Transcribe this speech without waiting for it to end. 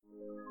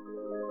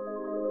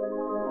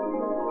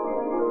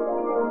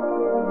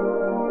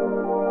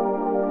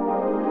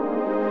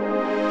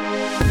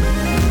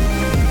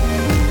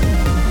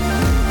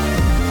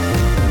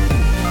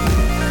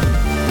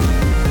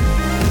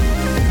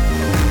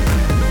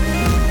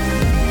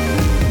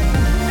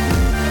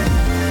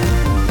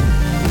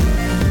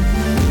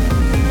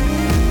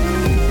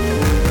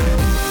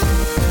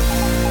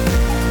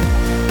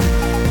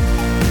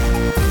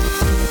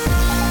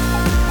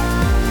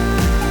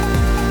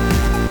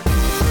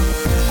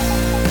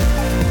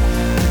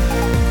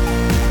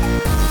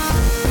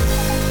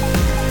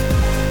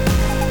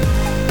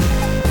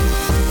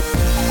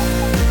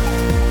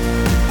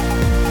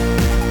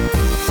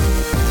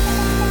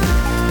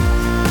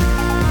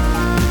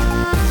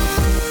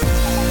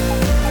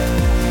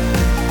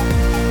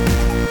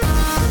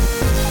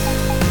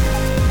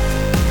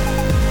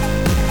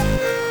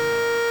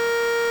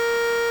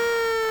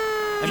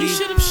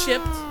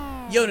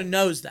Yoda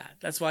knows that.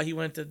 That's why he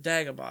went to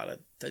Dagobah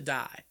to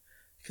die.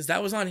 Because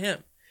that was on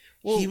him.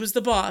 Well, he was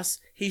the boss.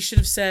 He should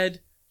have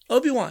said,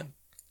 Obi-Wan,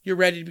 you're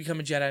ready to become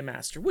a Jedi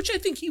Master, which I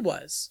think he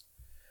was.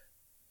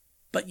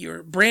 But you're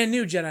a brand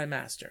new Jedi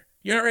Master.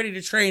 You're not ready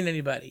to train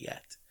anybody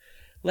yet.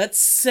 Let's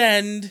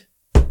send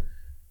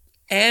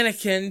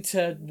Anakin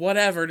to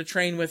whatever to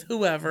train with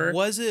whoever.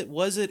 Was it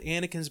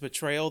Anakin's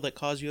betrayal that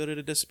caused Yoda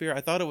to disappear?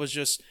 I thought it was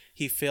just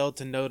he failed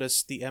to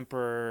notice the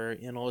Emperor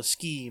in all his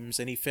schemes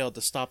and he failed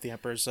to stop the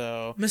Emperor,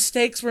 so...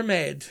 Mistakes were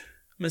made.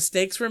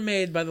 Mistakes were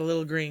made by the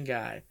little green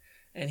guy,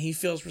 and he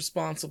feels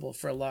responsible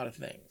for a lot of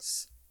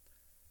things.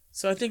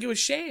 So I think it was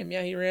shame.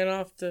 Yeah, he ran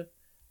off to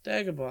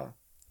Dagobah.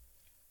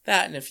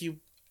 That, and if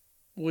he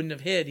wouldn't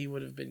have hid, he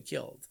would have been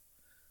killed.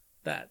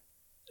 That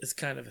is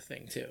kind of a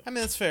thing, too. I mean,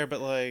 that's fair,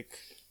 but, like,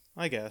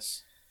 I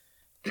guess.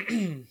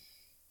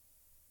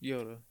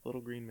 Yoda,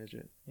 little green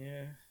midget.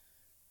 Yeah.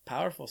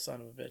 Powerful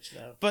son of a bitch,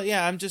 though. But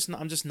yeah, I'm just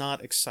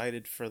not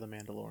excited for The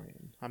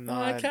Mandalorian. I'm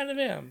not. I kind of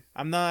am.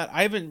 I'm not.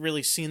 I haven't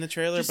really seen the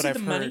trailer, but I've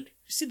heard. Money?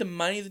 You see the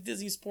money that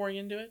Disney's pouring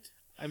into it?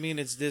 I mean,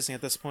 it's Disney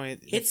at this point.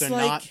 It's if they're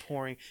not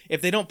pouring,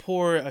 if they don't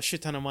pour a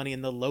shit ton of money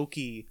in the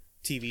Loki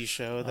TV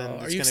show, then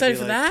it's are you excited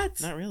for that?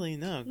 Not really.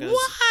 No.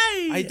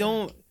 Why?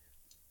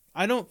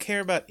 I don't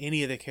care about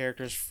any of the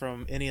characters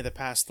from any of the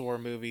past Thor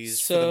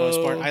movies for the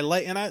most part.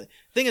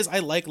 Thing is, I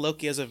like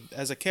Loki as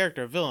a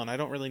character, a villain. I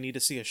don't really need to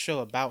see a show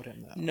about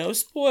him, though. No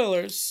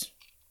spoilers.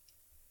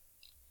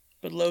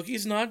 But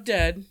Loki's not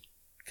dead,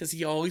 because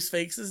he always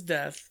fakes his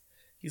death.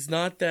 He's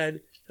not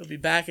dead. He'll be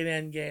back in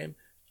Endgame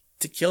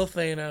to kill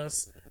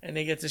Thanos, and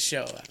they get to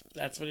show up.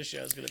 That's what the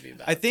show's going to be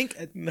about. I think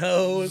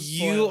no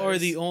spoilers. You are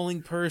the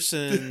only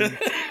person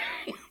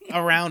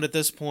around at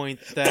this point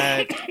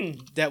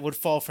that would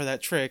fall for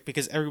that trick,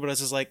 because everybody else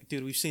is like,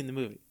 dude, we've seen the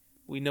movie.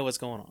 We know what's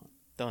going on.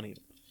 Don't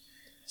even.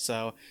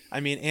 So,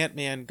 I mean,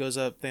 Ant-Man goes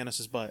up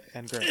Thanos' butt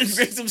and grabs.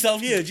 Makes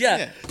himself huge,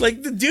 yeah.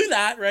 Like, to do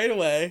that right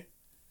away.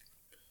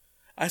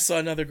 I saw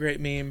another great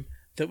meme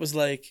that was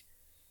like,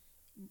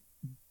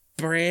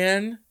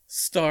 Bran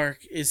Stark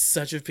is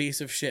such a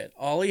piece of shit.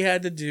 All he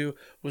had to do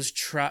was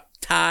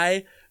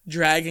tie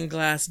dragon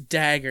glass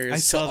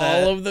daggers to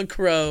all of the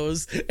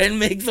crows and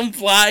make them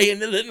fly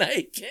into the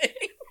Night King.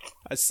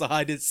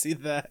 I did see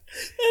that.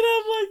 And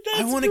I'm like,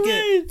 that's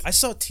great. I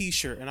saw a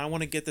t-shirt, and I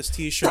want to get this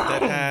t-shirt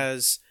that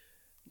has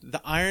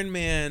the Iron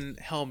Man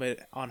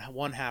helmet on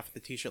one half of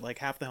the t-shirt, like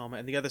half the helmet,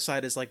 and the other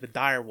side is like the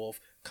dire wolf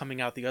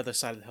coming out the other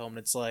side of the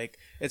helmet. It's like,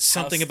 it's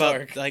something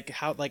about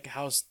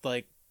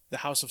the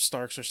House of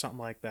Starks or something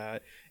like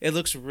that. It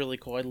looks really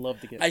cool. I'd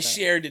love to get that. I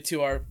shared it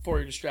to our For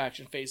Your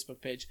Distraction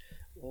Facebook page.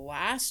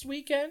 Last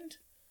weekend,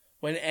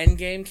 when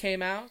Endgame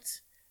came out,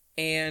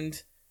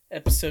 and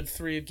episode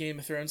 3 of Game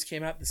of Thrones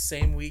came out the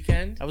same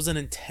weekend. That was an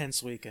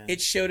intense weekend.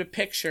 It showed a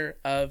picture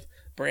of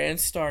Bran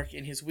Stark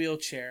in his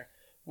wheelchair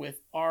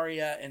with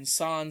Arya and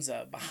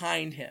Sansa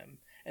behind him.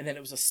 And then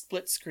it was a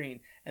split screen.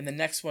 And the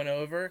next one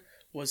over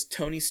was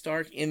Tony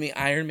Stark in the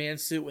Iron Man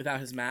suit without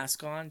his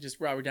mask on, just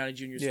Robert Downey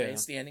Jr.'s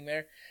face standing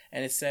there.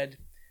 And it said,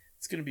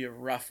 it's going to be a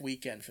rough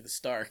weekend for the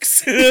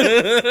Starks.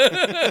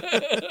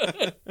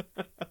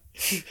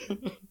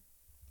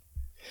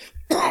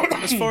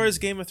 As far as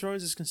Game of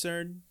Thrones is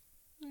concerned,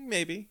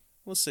 maybe.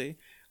 We'll see.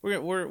 We're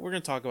going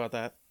to talk about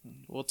that.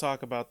 We'll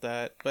talk about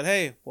that. But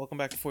hey, welcome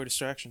back to For Your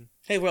Distraction.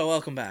 Hey, well,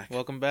 welcome back.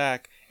 Welcome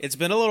back. It's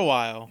been a little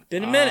while.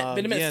 Been a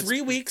minute. Yeah,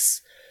 3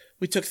 weeks.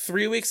 We took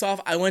 3 weeks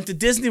off. I went to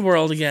Disney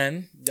World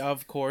again.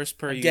 Of course,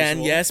 per usual.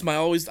 Again, yes.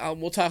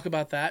 We'll talk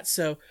about that.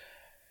 So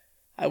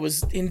I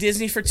was in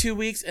Disney for 2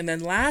 weeks, and then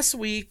last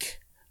week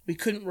we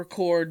couldn't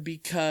record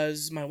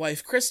because my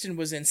wife Kristen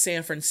was in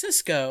San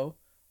Francisco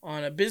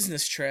on a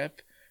business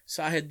trip,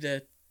 so I had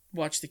to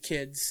watch the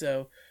kids.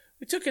 So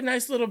we took a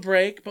nice little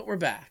break, but we're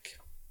back.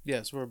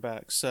 Yes, we're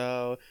back.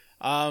 So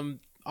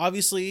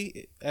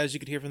obviously, as you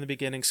could hear from the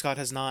beginning, Scott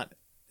is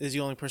the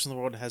only person in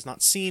the world that has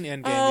not seen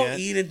Endgame yet. Oh,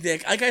 eat a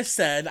dick. Like I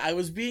said, I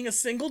was being a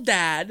single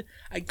dad.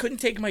 I couldn't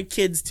take my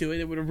kids to it.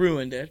 It would have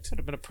ruined it. It would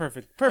have been a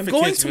perfect I'm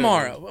going kids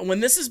tomorrow. movie. When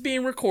this is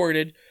being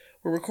recorded,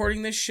 we're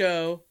recording this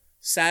show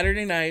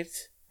Saturday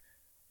night,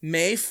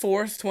 May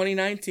 4th,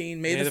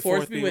 2019. May the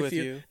 4th be with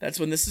you. That's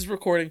when this is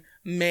recording.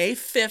 May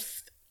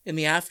 5th in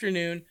the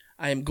afternoon,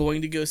 I am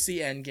going to go see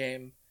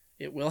Endgame.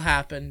 It will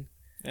happen.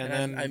 And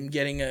then I'm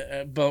getting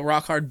a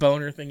rock hard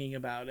boner thinking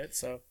about it.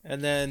 So,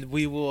 and then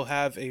we will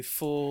have a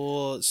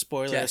full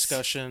spoiler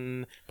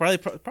discussion.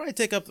 Probably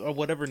take up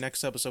whatever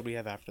next episode we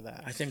have after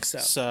that. I think so.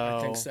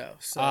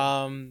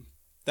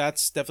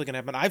 That's definitely gonna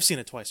happen. I've seen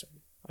it twice.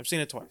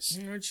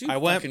 Aren't you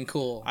fucking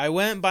cool? I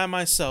went by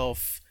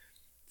myself.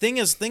 Thing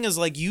is,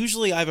 like,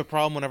 usually I have a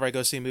problem whenever I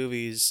go see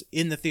movies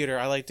in the theater.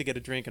 I like to get a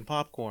drink and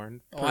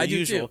popcorn. Oh, I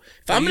do too.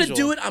 If I'm gonna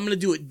do it, I'm gonna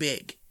do it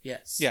big.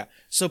 Yes. Yeah.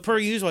 So per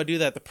usual, I do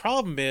that. The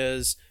problem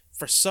is,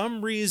 for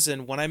some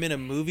reason, when I'm in a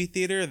movie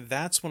theater,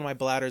 that's when my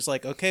bladder's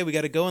like, okay, we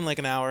got to go in like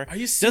an hour. Are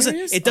you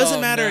serious? It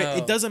doesn't matter. No.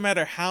 It doesn't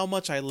matter how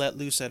much I let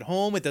loose at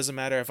home. It doesn't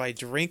matter if I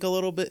drink a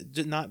little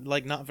bit, not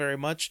very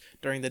much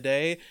during the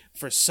day.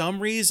 For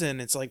some reason,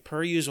 it's like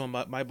per usual,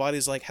 my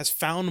body's like has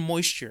found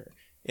moisture.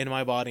 in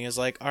my body and is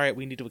like, all right,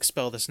 we need to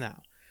expel this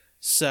now.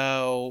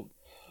 So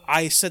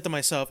I said to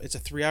myself, it's a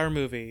 3-hour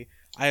movie.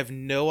 I have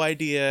no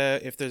idea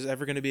if there's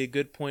ever going to be a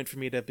good point for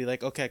me to be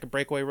like, okay, I can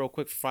break away real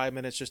quick for 5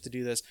 minutes just to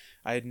do this.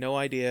 I had no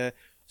idea.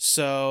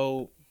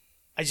 So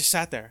I just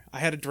sat there. I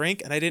had a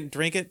drink, and I didn't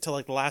drink it till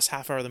like the last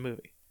half hour of the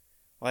movie.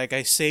 Like,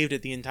 I saved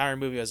it the entire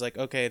movie. I was like,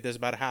 okay, there's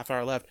about a half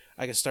hour left.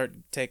 I can start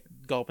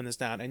gulping this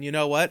down. And you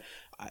know what?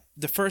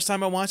 The first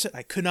time I watched it,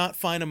 I could not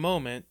find a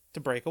moment to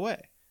break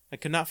away. I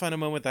could not find a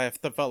moment that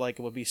I felt like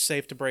it would be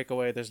safe to break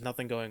away. There's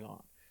nothing going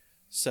on.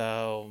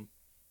 So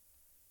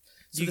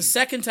the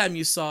second time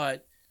you saw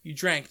it, you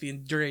drank the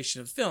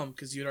duration of the film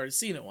because you'd already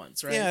seen it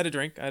once, right? Yeah, I had a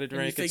drink. And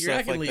you figure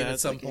I can leave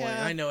at some point.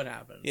 Yeah. I know what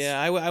happens. Yeah,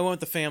 I went with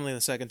the family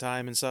the second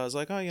time, and so I was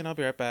like, oh, I'll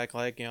be right back.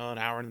 Like, an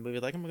hour in the movie.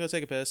 Like, I'm going to go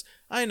take a piss.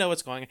 I know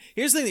what's going on.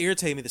 Here's the thing that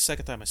irritated me the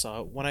second time I saw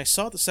it. When I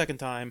saw it the second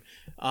time,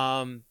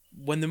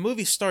 when the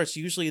movie starts,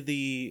 usually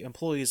the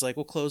employees, like,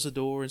 will close the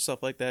door and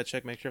stuff like that,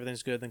 make sure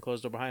everything's good, then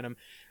close the door behind them.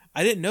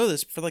 I didn't know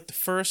this. For, like, the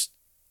first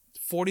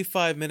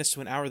 45 minutes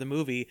to an hour of the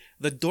movie,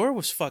 the door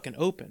was fucking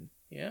open.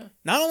 Yeah.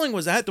 Not only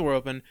was that door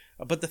open,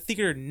 but the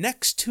theater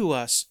next to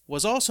us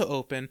was also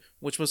open,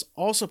 which was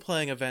also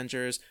playing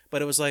Avengers,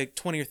 but it was like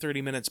 20 or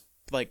 30 minutes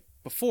like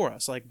before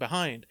us, like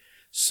behind.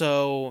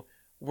 So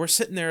we're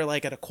sitting there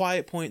like at a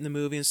quiet point in the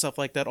movie and stuff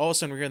like that. All of a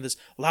sudden we're hearing this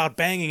loud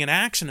banging and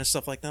action and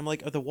stuff like that. I'm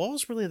like, are the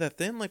walls really that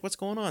thin? Like, what's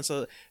going on?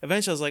 So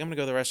eventually I was like, I'm going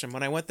to go to the restroom.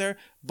 When I went there,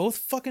 both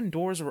fucking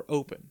doors were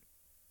open.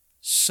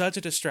 Such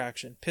a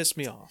distraction. Pissed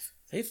me off.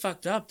 They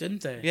fucked up,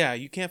 didn't they? Yeah,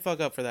 you can't fuck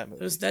up for that movie.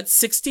 There's that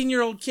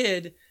 16-year-old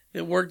kid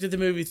that worked at the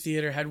movie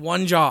theater, had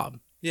one job.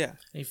 Yeah. And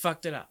he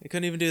fucked it up. He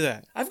couldn't even do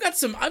that. I've got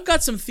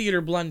some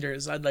theater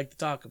blunders I'd like to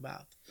talk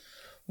about.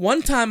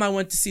 One time I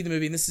went to see the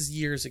movie, and this is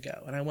years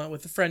ago, and I went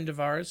with a friend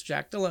of ours,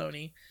 Jack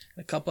Deloney,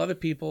 and a couple other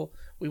people.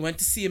 We went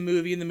to see a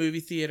movie in the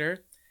movie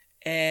theater,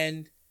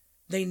 and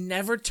they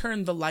never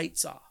turned the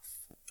lights off.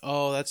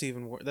 Oh, that's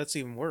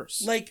even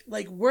worse. Like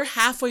we're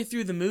halfway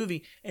through the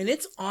movie, and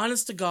it's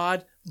honest to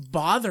God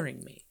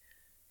bothering me.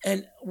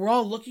 And we're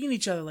all looking at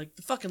each other like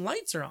the fucking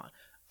lights are on.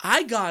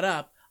 I got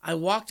up, I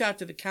walked out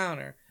to the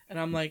counter, and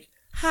I'm like,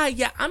 hi,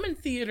 yeah, I'm in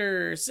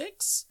theater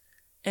 6,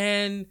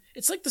 and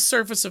it's like the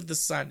surface of the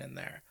sun in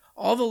there.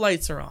 All the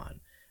lights are on.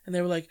 And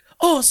they were like,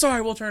 oh,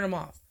 sorry, we'll turn them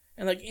off.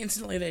 And like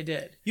instantly they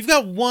did. You've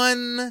got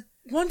one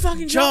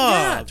fucking job.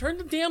 Yeah, turn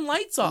the damn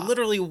lights off.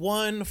 Literally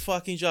one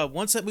fucking job.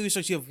 Once that movie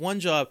starts, you have one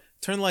job,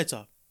 turn the lights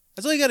off.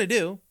 That's all you got to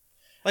do.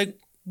 Like,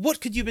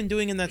 what could you have been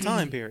doing in that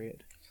time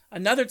period?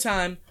 Another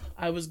time,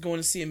 I was going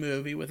to see a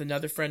movie with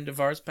another friend of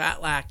ours,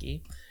 Pat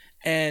Lackey.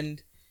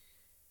 And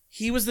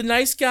he was the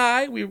nice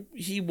guy.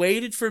 He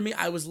waited for me.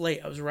 I was late.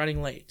 I was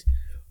running late.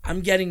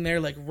 I'm getting there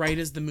like right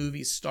as the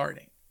movie's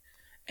starting.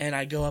 And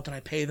I go up and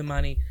I pay the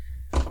money.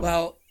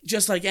 Well,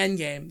 just like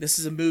Endgame, this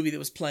is a movie that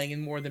was playing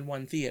in more than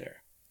one theater.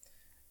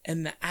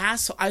 And the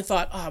asshole, I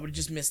thought, I would have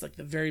just missed like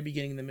the very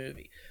beginning of the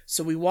movie.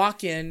 So we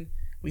walk in,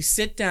 we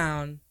sit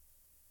down,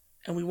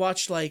 and we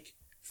watched like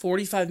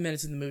 45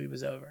 minutes and the movie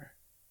was over.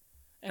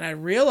 And I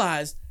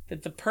realized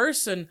that the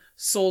person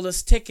sold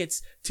us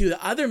tickets to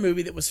the other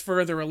movie that was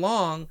further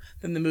along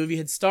than the movie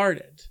had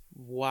started.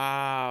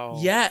 Wow.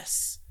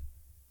 Yes.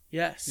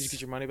 Did you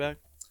get your money back?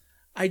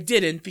 I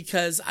didn't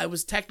because I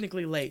was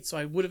technically late, so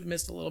I would have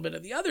missed a little bit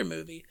of the other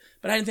movie,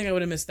 but I didn't think I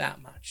would have missed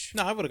that much.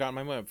 No, I would have gotten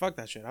my money. Fuck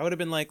that shit. I would have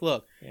been like,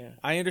 look,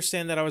 I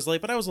understand that I was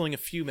late, but I was only a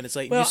few minutes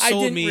late. Well, you sold I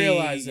didn't me,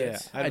 realize it.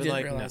 Yeah, I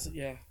didn't realize it,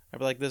 yeah. I'd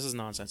be like, this is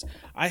nonsense.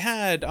 I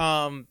had, so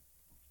I'm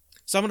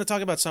going to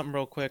talk about something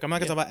real quick. I'm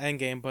not going to talk about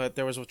Endgame, but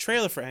there was a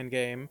trailer for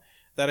Endgame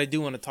that I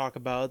do want to talk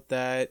about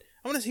that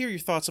I want to hear your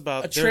thoughts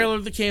about. A trailer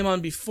that came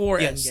on before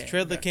Endgame. Yes,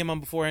 trailer that came on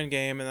before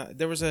Endgame,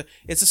 and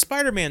it's a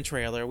Spider-Man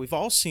trailer. We've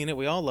all seen it.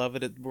 We all love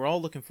it. We're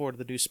all looking forward to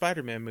the new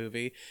Spider-Man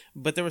movie.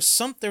 But there was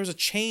a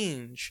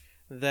change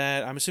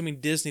that I'm assuming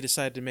Disney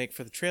decided to make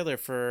for the trailer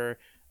for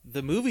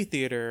the movie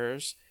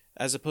theaters,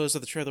 as opposed to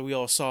the trailer we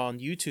all saw on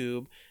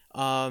YouTube.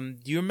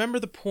 Do you remember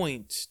the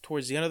point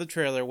towards the end of the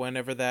trailer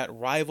whenever that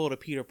rival to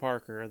Peter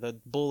Parker,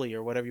 the bully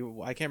or whatever,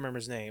 I can't remember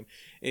his name,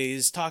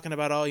 is talking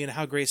about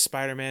how great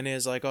Spider-Man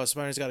is, like, oh,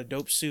 Spider-Man's got a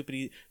dope suit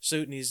and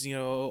he's,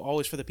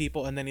 always for the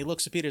people, and then he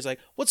looks at Peter, he's like,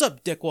 what's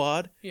up,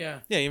 dickwad? Yeah.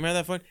 Yeah, you remember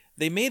that point?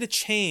 They made a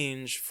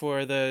change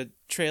for the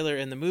trailer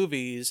in the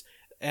movies,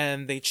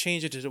 and they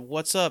changed it to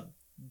what's up,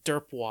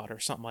 derpwad or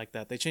something like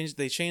that. They changed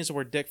the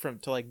word dick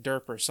to like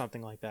derp or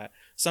something like that.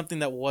 Something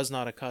that was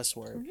not a cuss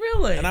word.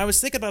 Really? And I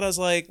was thinking about it, I was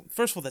like,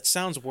 first of all, that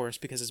sounds worse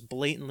because it's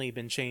blatantly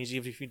been changed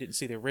even if you didn't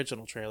see the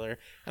original trailer.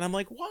 And I'm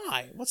like,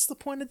 why? What's the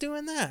point of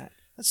doing that?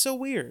 That's so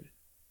weird.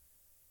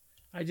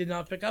 I did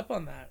not pick up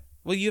on that.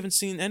 Well, you haven't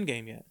seen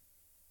Endgame yet.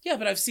 Yeah,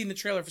 but I've seen the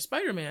trailer for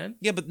Spider-Man.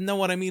 Yeah, but no,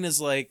 what I mean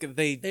is like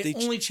they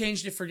only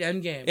changed it for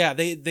Endgame. Yeah,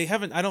 they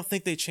haven't. I don't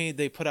think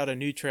they put out a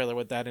new trailer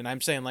with that. And I'm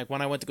saying like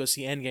when I went to go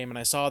see Endgame and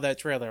I saw that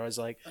trailer, I was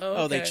like,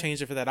 oh, they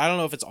changed it for that. I don't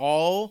know if it's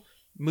all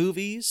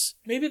movies.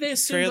 Maybe they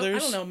assumed. Trailers. I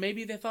don't know.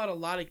 Maybe they thought a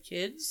lot of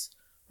kids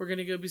were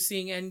gonna go be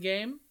seeing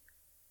Endgame.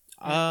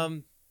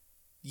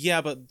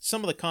 Yeah, but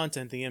some of the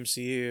content in the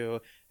MCU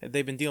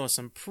they've been dealing with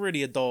some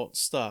pretty adult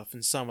stuff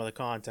in some of the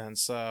content.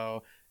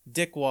 So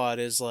Dickwad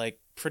is like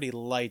pretty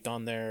light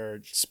on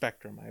their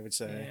spectrum, I would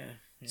say.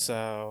 Yeah.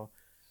 So,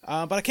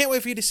 but I can't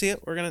wait for you to see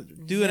it. We're gonna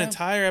do an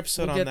entire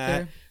episode on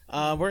that.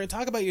 We're gonna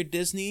talk about your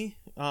Disney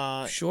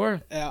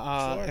sure.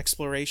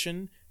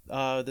 exploration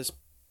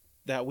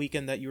that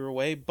weekend that you were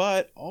away,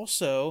 but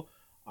also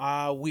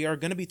we are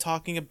going to be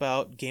talking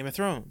about Game of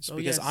Thrones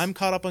because I'm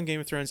caught up on Game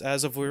of Thrones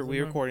as of we're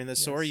recording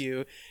this. So are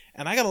you?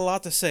 And I got a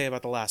lot to say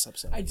about the last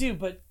episode. I do,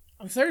 but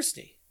I'm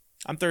thirsty.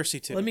 I'm thirsty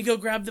too. Let me go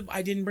grab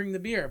I didn't bring the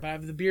beer, but I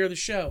have the beer of the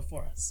show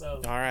for us.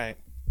 So all right.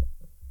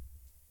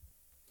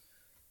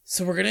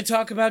 So we're going to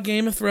talk about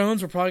Game of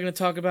Thrones. We're probably going to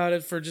talk about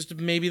it for just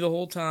maybe the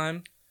whole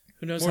time.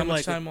 Who knows how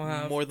much time we'll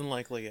have? More than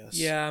likely, yes.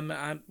 Yeah,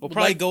 we'll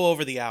probably go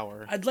over the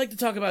hour. I'd like to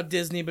talk about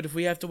Disney, but if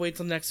we have to wait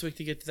till next week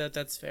to get to that,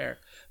 that's fair.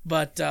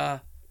 But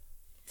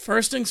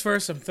first things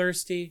first, I'm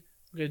thirsty.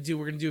 We're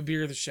gonna do a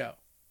beer of the show,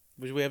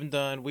 which we haven't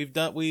done.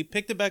 We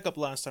picked it back up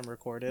last time we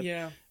recorded.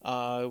 Yeah.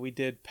 We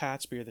did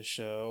Pat's beer of the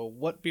show.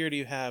 What beer do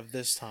you have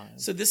this time?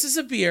 So this is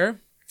a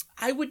beer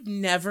I would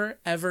never,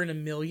 ever in a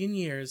million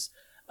years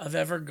have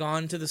ever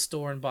gone to the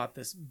store and buy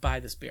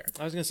this beer.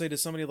 I was gonna say,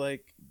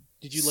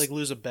 did you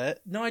lose a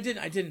bet? No, I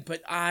didn't.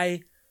 But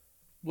I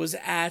was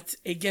at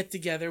a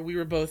get-together. We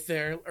were both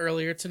there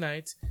earlier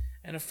tonight,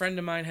 and a friend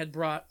of mine had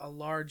brought a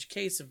large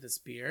case of this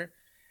beer,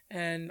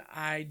 and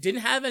I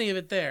didn't have any of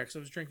it there because I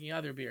was drinking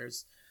other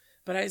beers.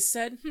 But I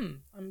said,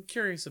 I'm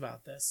curious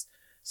about this.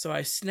 So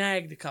I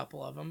snagged a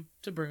couple of them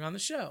to bring on the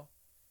show.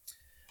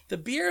 The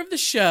beer of the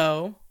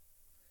show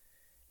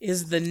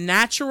is the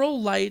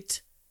Natural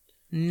Light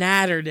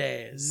Natter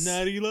Days.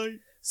 Natty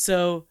Light?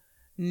 So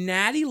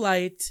Natty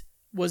Light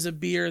was a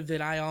beer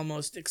that I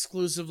almost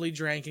exclusively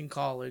drank in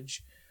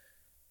college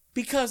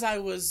because I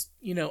was,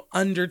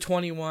 under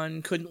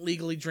 21, couldn't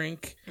legally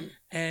drink,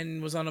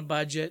 and was on a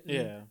budget.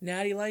 Yeah.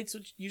 Natty Light's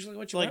usually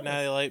what you like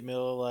Natty Light,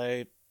 Miller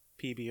Light,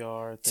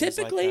 PBR, things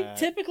typically, like that.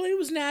 Typically it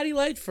was Natty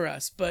Light for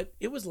us, but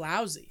it was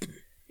lousy.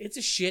 It's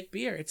a shit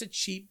beer. It's a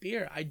cheap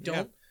beer. I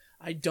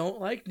don't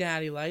like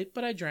Natty Light,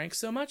 but I drank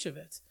so much of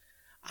it.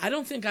 I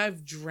don't think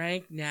I've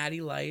drank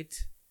Natty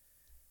Light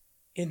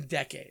in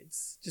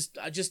decades, just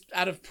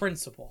out of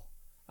principle.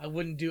 I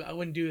wouldn't do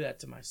that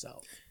to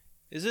myself.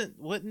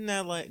 Wouldn't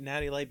that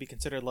Natty Light be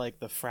considered like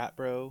the frat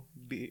bro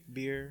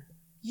beer?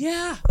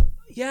 Yeah.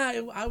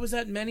 I was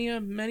at many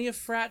a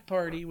frat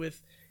party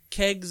with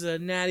kegs of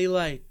Natty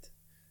Light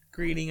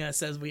greeting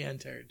us as we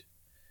entered.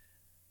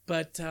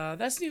 But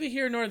that's neither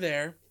here nor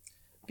there,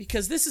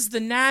 because this is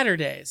the Natter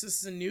Days. This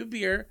is a new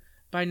beer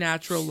by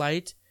Natural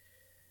Light.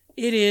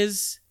 It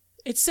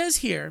says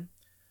here,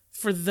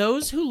 for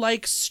those who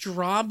like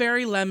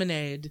strawberry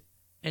lemonade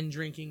and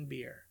drinking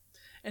beer.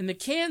 And the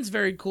can's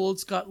very cool.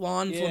 It's got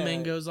lawn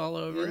flamingos all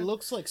over it. It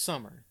looks like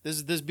summer.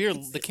 This beer,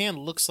 the can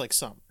looks like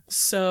summer.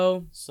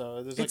 So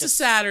there's it's a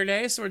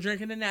Saturday, so we're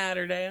drinking a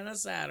Natter Day on a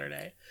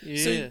Saturday.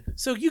 Yeah.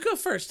 So you go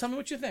first. Tell me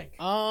what you think.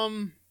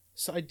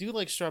 So I do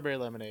like strawberry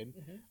lemonade.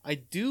 Mm-hmm. I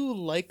do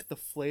like the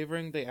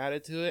flavoring they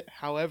added to it.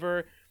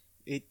 However,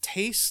 it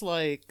tastes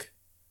like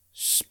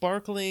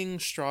sparkling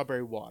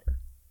strawberry water.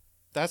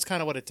 That's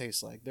kind of what it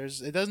tastes like.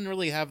 It doesn't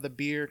really have the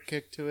beer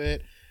kick to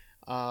it.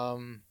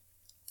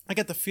 I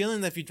get the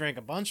feeling that if you drank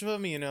a bunch of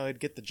them, it'd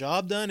get the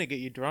job done, it'd get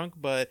you drunk,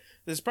 but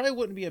this probably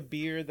wouldn't be a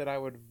beer that I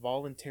would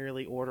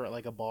voluntarily order at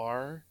like a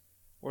bar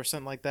or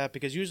something like that,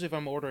 because usually if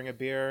I'm ordering a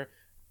beer,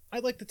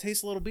 I'd like to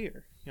taste a little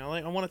beer.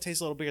 I want to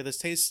taste a little beer. This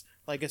tastes,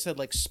 like I said,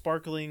 like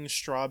sparkling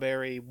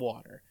strawberry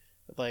water.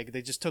 Like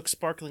they just took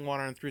sparkling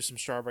water and threw some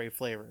strawberry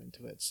flavor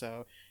into it.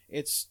 So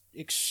it's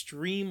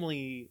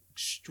extremely,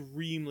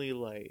 extremely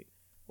light.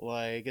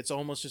 Like it's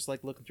almost just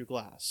like looking through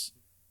glass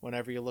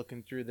whenever you're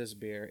looking through this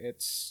beer.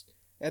 It's,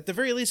 at the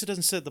very least, it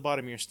doesn't sit at the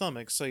bottom of your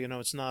stomach, so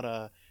it's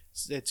not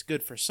it's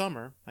good for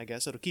summer, I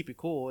guess. It'll keep you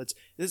cool.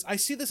 I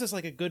see this as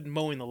like a good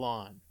mowing the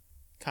lawn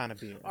kind of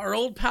beer. Our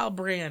old pal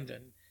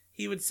Brandon,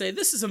 he would say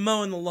this is a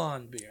mowing the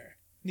lawn beer.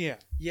 Yeah.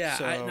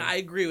 So, I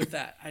agree with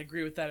that. I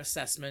agree with that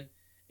assessment.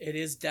 It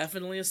is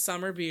definitely a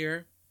summer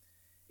beer.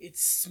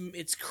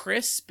 It's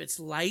crisp. It's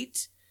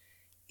light.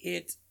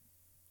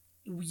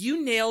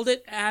 You nailed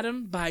it,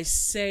 Adam, by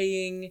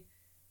saying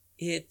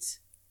it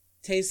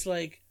tastes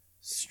like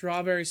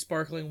strawberry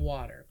sparkling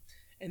water.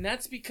 And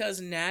that's because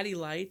Natty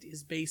Light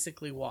is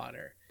basically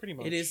water. Pretty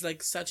much. It is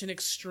like such an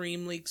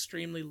extremely,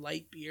 extremely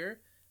light beer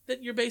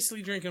that you're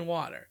basically drinking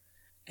water.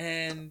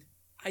 And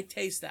I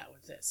taste that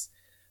with this.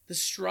 The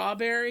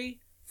strawberry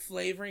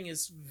flavoring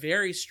is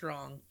very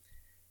strong.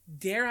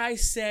 Dare I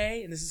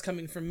say, and this is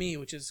coming from me,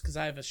 which is because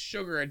I have a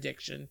sugar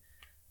addiction,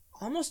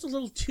 almost a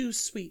little too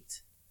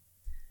sweet.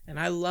 And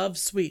I love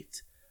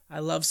sweet. I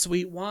love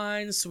sweet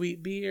wine,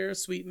 sweet beer,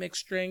 sweet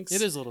mixed drinks.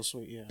 It is a little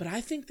sweet, yeah. But I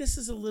think this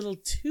is a little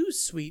too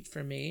sweet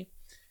for me.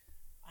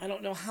 I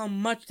don't know how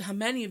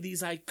many of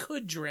these I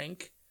could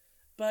drink,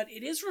 but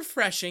it is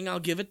refreshing, I'll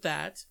give it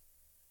that.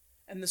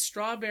 And the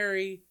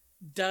strawberry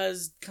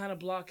does kind of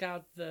block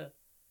out the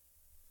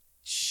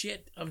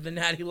shit of the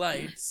Natty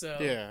Light, so...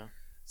 Yeah.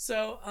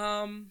 So,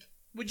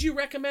 would you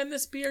recommend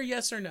this beer,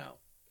 yes or no?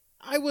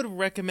 I would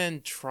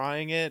recommend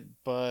trying it,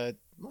 but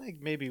like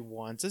maybe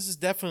once. This is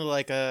definitely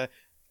like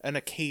an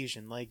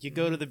occasion. Like you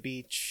go to the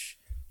beach,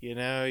 you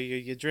know,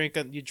 you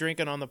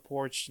drinking on the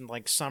porch in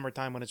like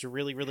summertime when it's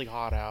really really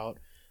hot out.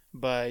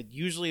 But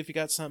usually, if you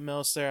got something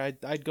else there,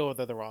 I'd go with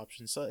other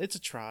options. So it's a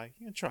try.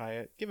 You can try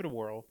it, give it a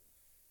whirl.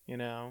 You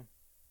know.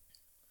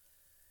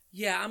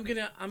 Yeah, I'm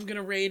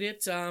gonna rate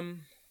it.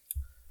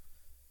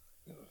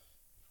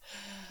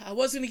 I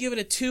was gonna give it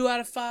a 2 out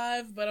of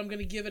 5, but I'm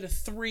gonna give it a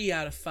 3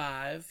 out of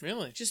 5.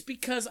 Really? Just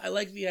because I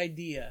like the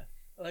idea.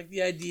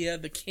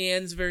 The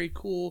can's very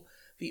cool.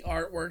 The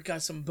artwork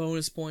got some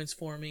bonus points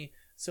for me,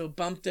 so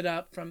bumped it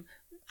up from.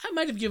 I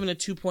might have given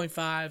it a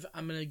 2.5.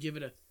 I'm gonna give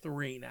it a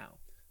 3 now.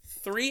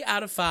 3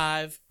 out of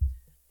 5.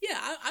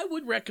 Yeah, I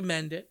would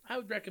recommend it.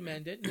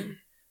 And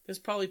there's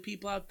probably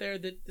people out there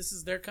that this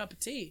is their cup of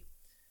tea.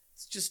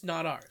 It's just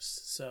not ours.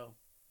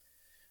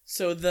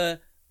 So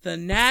the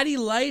Natty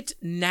Light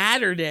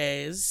Natter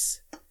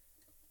Days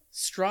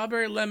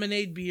strawberry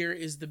lemonade beer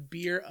is the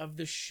beer of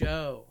the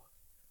show.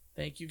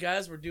 Thank you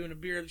guys. We're doing a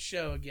beer of the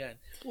show again.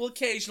 We'll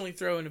occasionally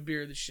throw in a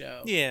beer of the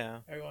show. Yeah.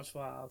 Every once in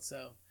a while.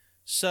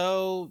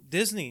 So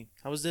Disney.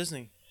 How was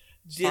Disney?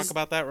 Let's talk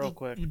about that real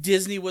quick.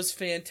 Disney was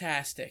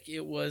fantastic.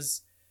 It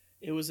was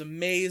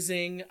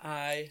amazing.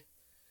 It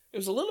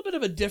was a little bit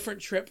of a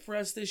different trip for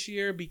us this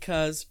year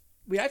because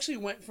we actually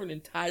went for an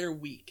entire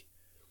week.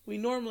 We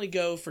normally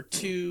go for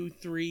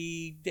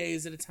 2-3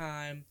 days at a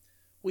time.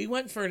 We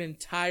went for an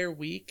entire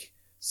week.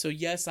 So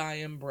yes, I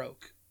am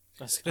broke.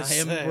 I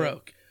am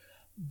broke.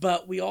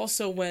 But we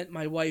also went,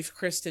 my wife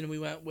Kristen, we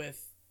went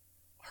with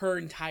her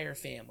entire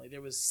family.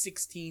 There was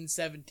 16,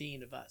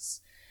 17 of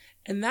us.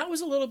 And that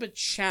was a little bit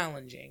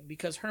challenging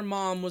because her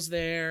mom was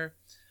there,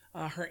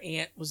 her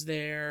aunt was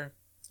there.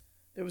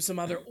 There was some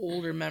other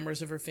older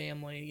members of her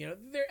family. You know,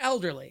 they're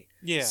elderly.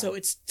 Yeah. So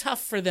it's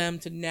tough for them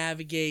to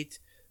navigate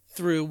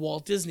through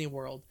Walt Disney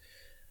World.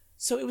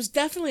 So it was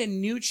definitely a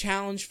new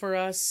challenge for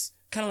us,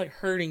 kind of like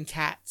herding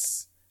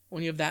cats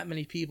when you have that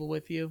many people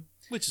with you.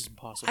 Which is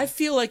impossible. I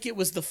feel like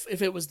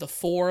if it was the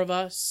 4 of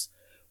us,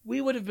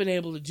 we would have been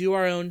able to do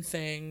our own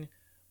thing.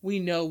 We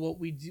know what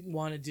we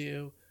want to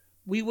do.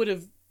 We would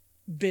have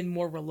been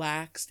more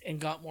relaxed and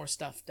got more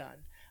stuff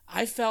done.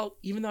 I felt,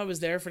 even though I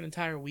was there for an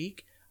entire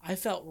week, I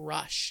felt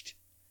rushed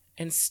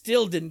and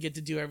still didn't get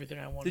to do everything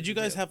I wanted to do. Did you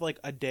guys have like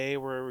a day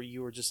where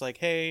you were just like,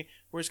 hey,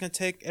 we're just going to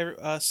take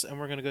us and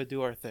we're going to go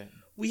do our thing?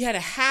 We had a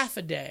half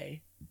a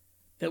day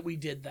that we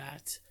did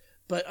that.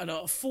 But on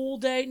a full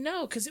day,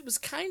 no, because it was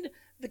kind of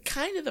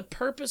the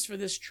purpose for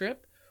this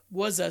trip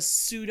was a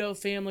pseudo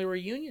family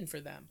reunion for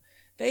them.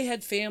 They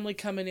had family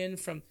coming in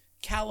from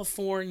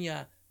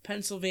California,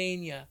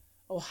 Pennsylvania,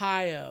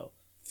 Ohio,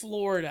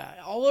 Florida,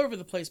 all over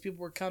the place.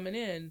 People were coming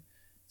in.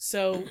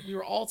 So we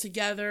were all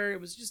together. It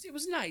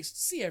was nice to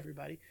see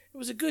everybody. It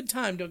was a good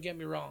time, don't get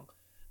me wrong.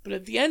 But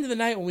at the end of the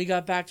night when we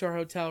got back to our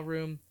hotel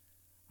room,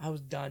 I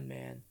was done,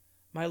 man.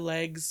 My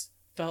legs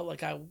felt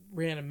like I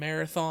ran a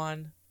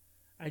marathon.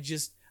 I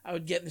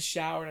would get in the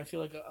shower and I feel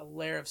like a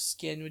layer of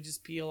skin would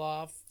just peel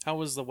off. How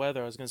was the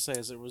weather? I was going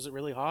to say, was it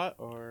really hot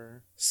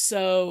or?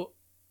 So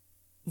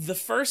the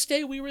first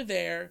day we were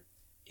there,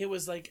 it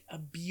was like a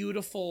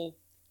beautiful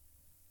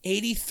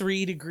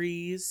 83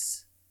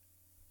 degrees.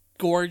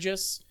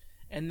 Gorgeous.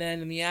 And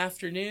then in the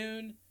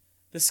afternoon,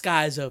 the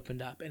skies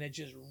opened up and it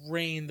just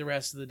rained the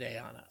rest of the day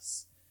on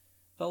us.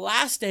 The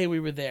last day we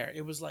were there,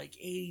 it was like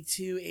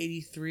 82,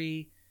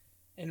 83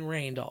 and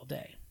rained all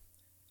day.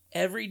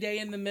 Every day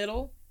in the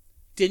middle,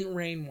 didn't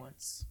rain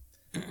once.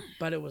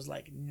 But it was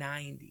like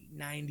 90,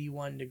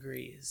 91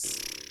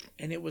 degrees.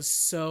 And it was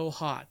so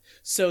hot.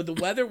 So the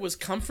weather was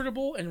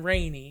comfortable and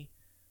rainy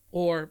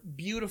or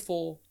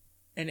beautiful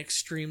and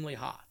extremely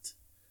hot.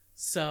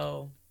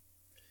 So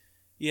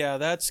yeah,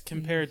 that's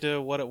compared to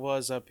what it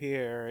was up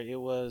here.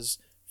 It was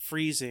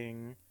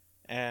freezing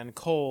and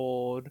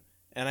cold,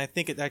 and I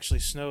think it actually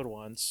snowed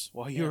once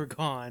while you were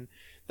gone.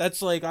 That's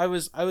like I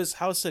was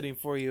house sitting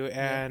for you,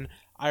 and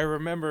I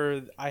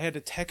remember I had to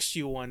text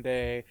you one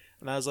day,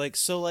 and I was like,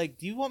 "So, like,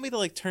 do you want me to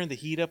like turn the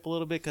heat up a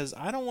little bit? Because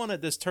I don't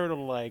want this turtle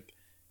to like,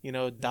 you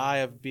know, die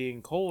of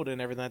being cold and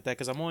everything like that.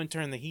 Because I'm only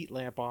turning the heat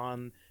lamp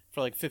on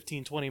for like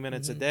 15, 20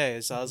 minutes a day.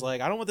 So I was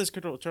like, I don't want this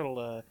turtle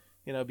to."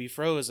 You know, be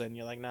frozen.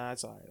 You're like, nah,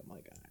 it's all right. I'm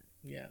like, all right.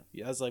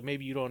 Yeah. I was like,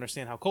 maybe you don't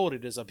understand how cold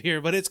it is up here,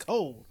 but it's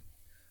cold.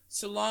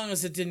 So long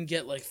as it didn't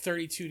get like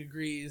 32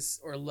 degrees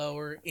or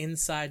lower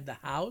inside the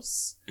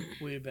house,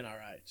 we'd have been all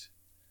right.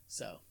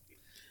 So,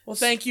 well,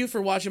 thank you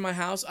for watching my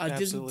house.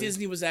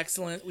 Disney was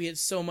excellent. We had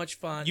so much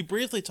fun. You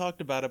briefly talked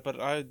about it, but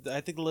I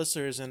think the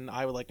listeners and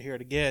I would like to hear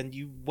it again.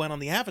 You went on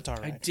the Avatar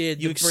ride. I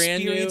did. You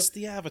experienced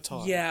the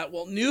Avatar. Yeah,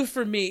 well, new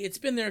for me. It's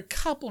been there a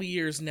couple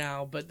years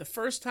now, but the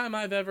first time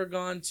I've ever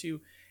gone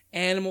to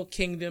Animal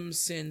Kingdom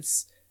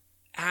since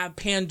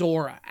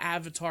Pandora,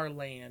 Avatar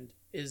Land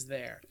is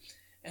there.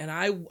 And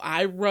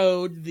I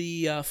rode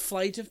the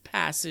Flight of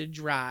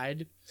Passage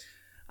ride.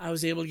 I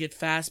was able to get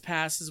fast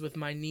passes with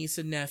my niece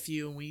and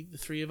nephew, and the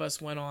 3 of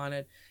us went on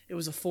it. It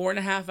was a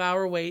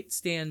 4.5-hour wait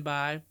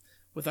standby.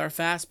 With our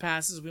fast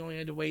passes, we only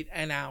had to wait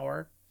an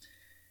hour.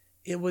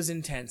 It was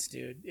intense,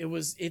 dude.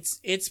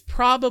 It's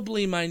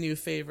probably my new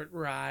favorite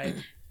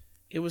ride.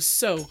 It was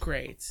so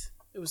great.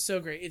 It was so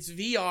great. It's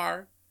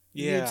VR,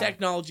 new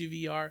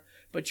technology VR,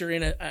 but you're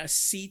in a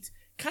seat,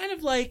 kind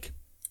of like,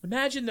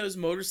 imagine those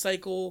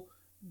motorcycle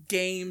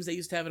games they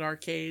used to have in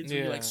arcades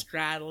where you like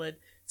straddle it.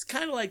 It's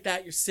kind of like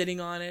that. You're sitting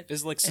on it.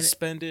 Is it like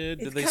suspended?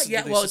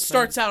 It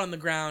starts out on the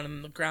ground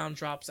and the ground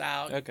drops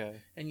out. Okay.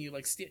 And you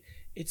like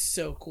it's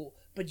so cool.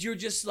 But you're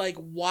just like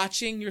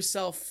watching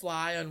yourself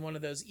fly on one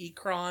of those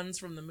Ecrons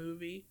from the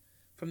movie,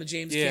 from the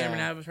James Cameron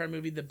Avatar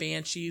movie, the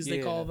Banshees they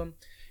call them.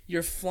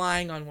 You're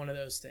flying on one of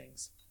those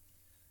things.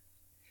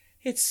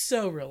 It's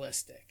so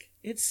realistic.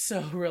 It's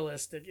so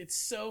realistic. It's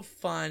so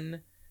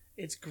fun.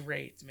 It's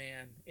great,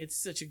 man. It's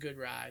such a good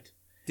ride.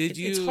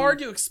 It's hard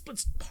to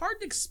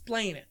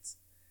explain it.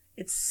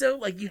 It's so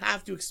like you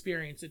have to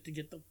experience it to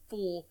get the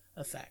full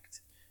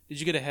effect. Did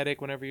you get a headache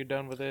whenever you're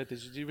done with it?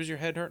 Was your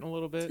head hurting a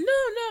little bit?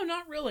 No,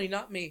 not really.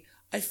 Not me.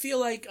 I feel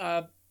like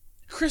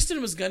Kristen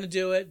was going to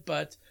do it,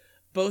 but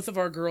both of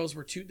our girls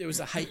were there was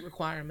a height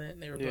requirement,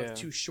 and they were both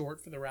too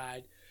short for the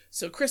ride.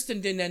 So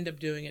Kristen didn't end up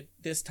doing it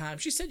this time.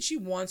 She said she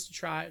wants to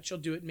try it. She'll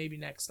do it maybe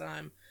next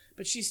time,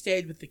 but she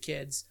stayed with the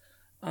kids.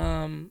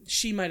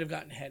 She might have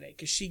gotten a headache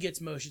because she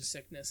gets motion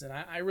sickness, and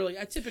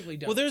I typically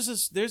don't. Well, there's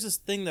this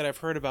thing that I've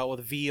heard about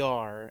with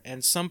VR,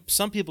 and some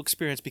people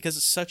experience, because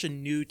it's such a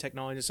new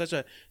technology,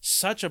 it's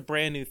such a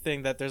brand new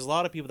thing, that there's a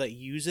lot of people that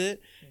use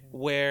it,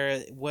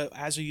 where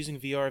as they're using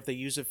VR, if they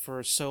use it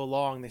for so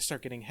long, they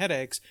start getting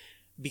headaches,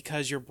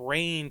 because your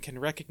brain can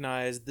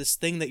recognize this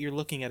thing that you're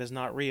looking at is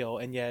not real,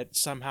 and yet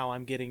somehow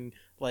I'm dealing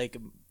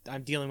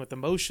with the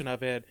motion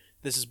of it.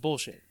 This is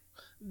bullshit.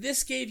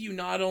 This gave you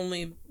not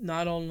only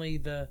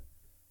the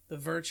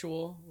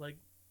virtual, like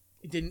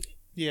it didn't.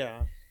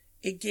 Yeah.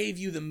 It gave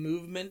you the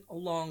movement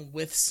along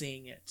with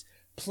seeing it,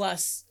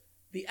 plus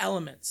the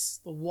elements,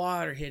 the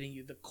water hitting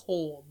you, the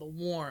cold, the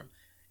warm,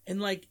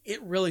 and like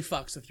it really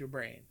fucks with your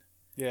brain.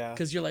 Yeah.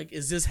 Because you're like,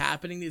 is this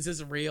happening? Is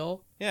this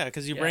real? Yeah,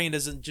 because your brain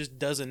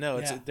doesn't know.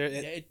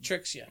 It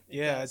tricks you.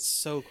 It's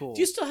so cool. Do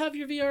you still have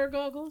your VR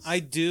goggles? I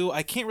do.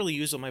 I can't really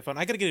use it on my phone.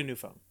 I got to get a new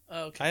phone.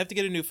 Oh, okay. I have to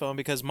get a new phone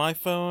because my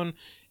phone,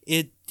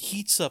 it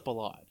heats up a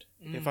lot.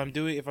 If I'm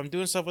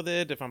doing stuff with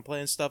it, if I'm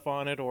playing stuff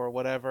on it or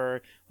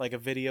whatever, like a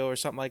video or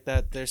something like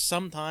that, there's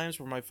some times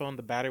where my phone,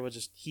 the battery will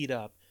just heat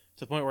up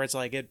to the point where it's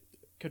like it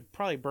could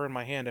probably burn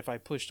my hand if I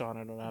pushed on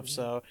it enough.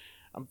 So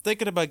I'm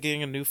thinking about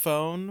getting a new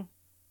phone.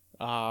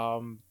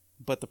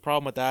 But the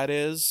problem with that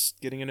is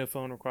getting a new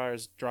phone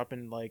requires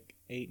dropping like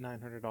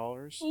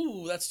 $800-900.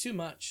 Ooh, that's too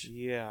much.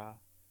 Yeah.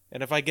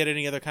 And if I get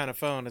any other kind of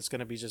phone, it's going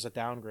to be just a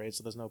downgrade,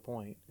 so there's no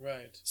point.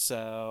 Right.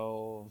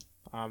 So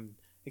I'm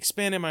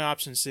expanding my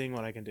options, seeing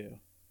what I can do.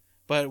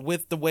 But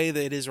with the way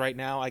that it is right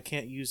now, I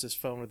can't use this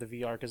phone with the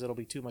VR because it'll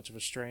be too much of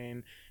a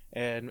strain,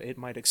 and it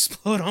might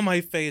explode on my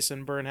face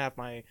and burn half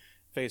my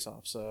face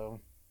off.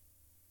 So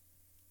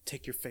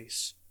take your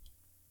face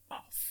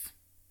off.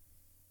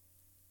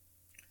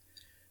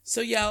 So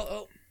yeah,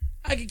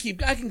 I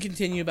can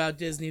continue about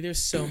Disney.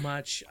 There's so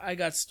much. I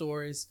got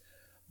stories,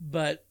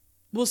 but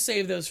we'll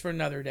save those for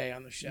another day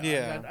on the show.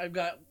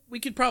 Yeah.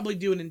 We could probably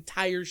do an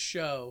entire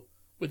show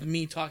with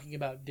me talking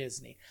about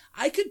Disney.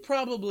 I could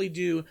probably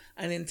do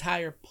an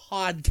entire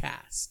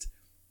podcast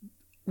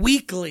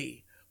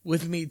weekly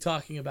with me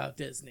talking about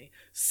Disney.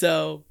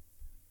 So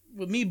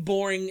with me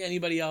boring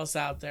anybody else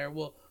out there,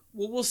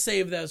 we'll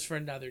save those for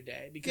another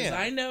day because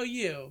I know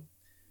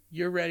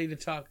you're ready to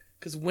talk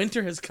because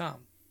winter has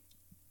come.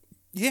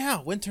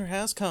 Yeah, winter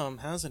has come,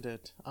 hasn't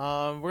it?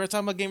 We're going to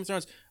talk about Game of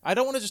Thrones. I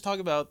don't want to just talk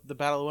about the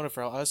Battle of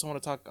Winterfell. I also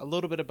want to talk a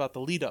little bit about the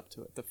lead up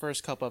to it, the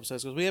first couple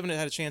episodes, because we haven't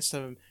had a chance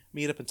to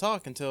meet up and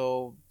talk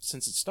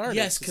since it started.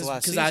 Yes,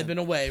 because I've been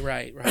away,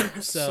 right.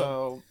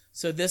 So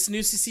this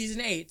new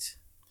season 8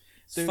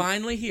 is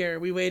finally here.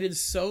 We waited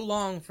so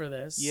long for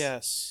this.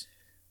 Yes.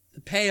 The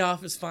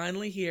payoff is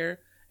finally here.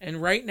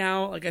 And right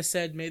now, like I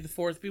said, may the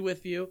 4th be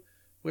with you.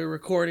 We're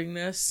recording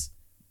this.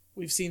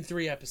 We've seen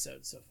 3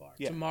 episodes so far.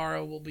 Yeah.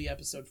 Tomorrow will be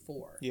episode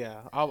 4.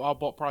 Yeah, I'll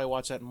probably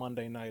watch that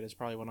Monday night. Is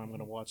probably when I'm going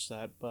to watch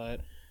that.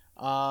 But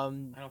I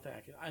don't think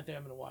I can. I think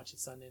I'm going to watch it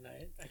Sunday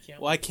night. I can't.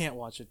 Well, I can't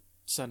watch it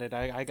Sunday.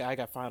 I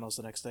got finals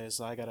the next day,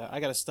 so I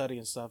gotta study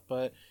and stuff.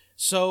 But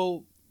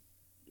so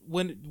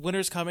when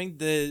winter's coming,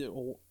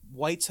 the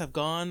whites have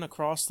gone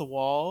across the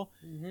wall.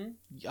 Mm-hmm.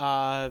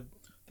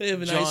 They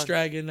have an ice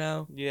dragon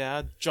now.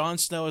 Yeah, Jon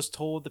Snow has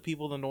told the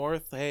people of the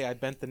North, "Hey, I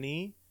bent the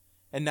knee."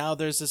 And now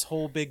there's this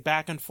whole big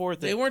back and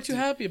forth. They weren't too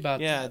happy about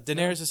that. Yeah,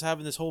 Daenerys is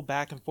having this whole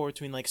back and forth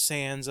between like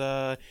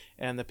Sansa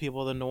and the people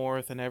of the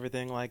North and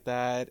everything like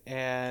that.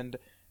 And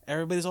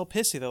everybody's all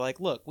pissy. They're like,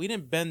 look, we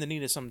didn't bend the knee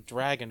to some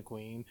dragon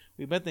queen.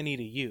 We bent the knee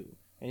to you.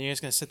 And you're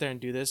just going to sit there and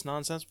do this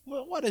nonsense?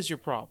 What is your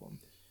problem?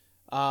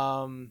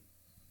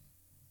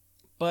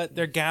 But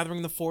they're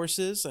gathering the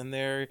forces and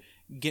they're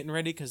getting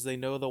ready because they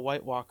know the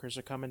White Walkers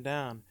are coming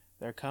down.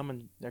 They're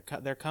coming.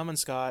 They're coming,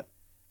 Scott.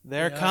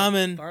 They're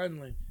coming.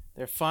 Finally.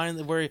 They're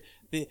finally where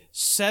the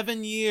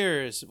 7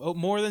 years,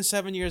 more than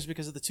 7 years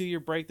because of the 2-year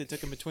break they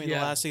took in between the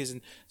last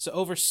season. So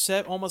over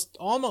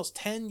almost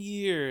 10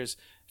 years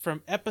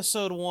from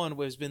episode 1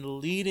 was been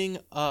leading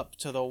up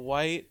to the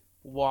White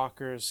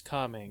Walkers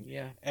coming.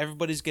 Yeah.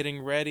 Everybody's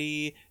getting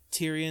ready.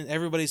 Tyrion,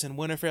 everybody's in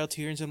Winterfell.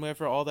 Tyrion's in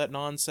Winterfell. All that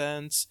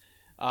nonsense.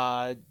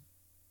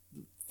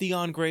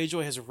 Theon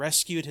Greyjoy has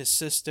rescued his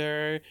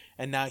sister,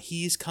 and now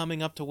he's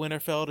coming up to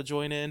Winterfell to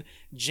join in.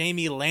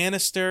 Jaime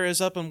Lannister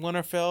is up in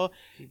Winterfell.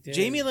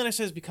 Jaime Lannister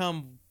has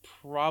become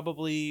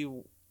probably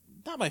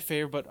not my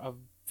favorite, but a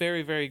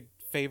very, very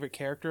favorite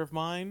character of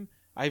mine.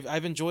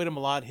 I've enjoyed him a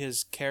lot.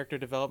 His character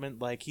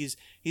development, like he's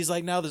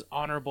like now this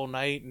honorable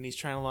knight, and he's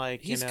trying to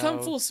like he's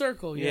come full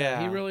circle. Yeah,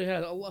 he really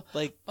has.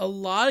 A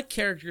lot of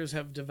characters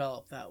have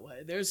developed that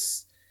way.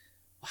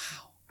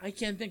 I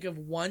can't think of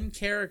one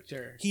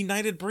character. He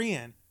knighted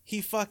Brienne. He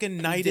fucking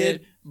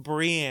knighted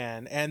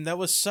Brienne, and that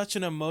was such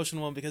an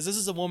emotional one because this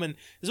is a woman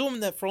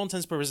that for all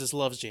intents and purposes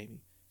loves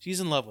Jaime.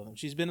 She's in love with him.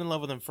 She's been in love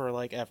with him for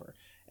like ever,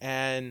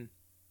 and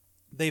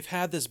they've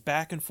had this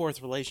back and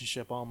forth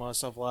relationship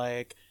almost of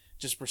like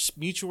just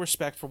mutual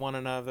respect for one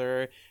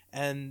another,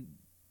 and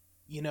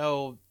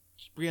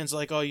Brienne's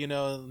like,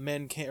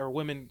 men can't or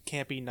women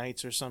can't be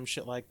knights or some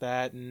shit like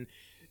that, and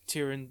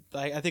Tyrion,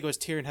 I think it was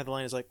Tyrion had the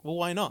line is like, well,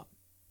 why not?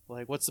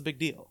 Like, what's the big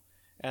deal?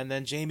 And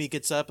then Jaime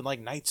gets up and like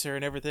knights her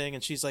and everything,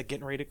 and she's like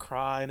getting ready to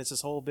cry, and it's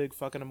this whole big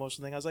fucking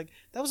emotional thing. I was like,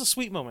 that was a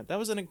sweet moment. That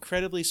was an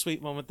incredibly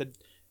sweet moment.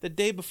 The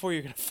day before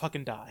you're gonna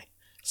fucking die.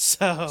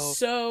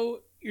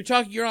 So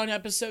you're on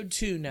episode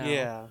 2 now.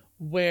 Yeah.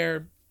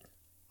 Where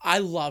I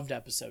loved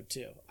episode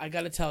 2. I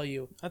got to tell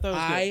you,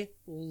 I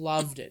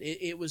loved it.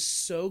 It was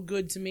so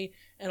good to me,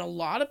 and a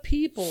lot of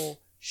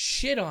people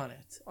shit on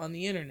it on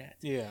the internet.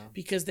 Yeah.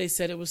 Because they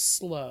said it was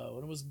slow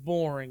and it was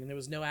boring and there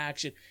was no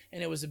action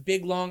and it was a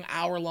big long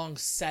hour-long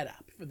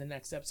setup for the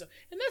next episode.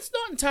 And that's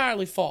not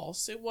entirely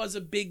false. It was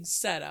a big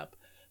setup.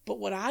 But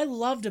what I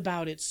loved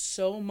about it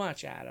so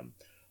much, Adam,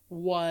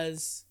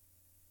 was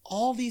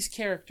all these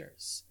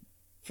characters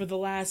for the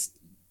last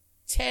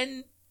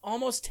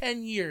almost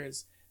 10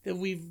 years that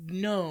we've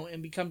known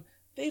and become,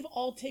 they've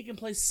all taken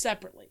place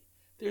separately.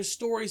 Their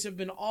stories have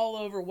been all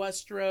over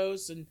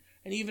Westeros and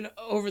even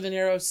over the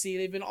Narrow Sea.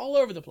 They've been all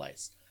over the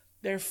place.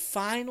 They're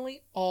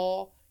finally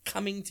all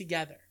coming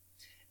together.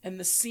 And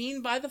the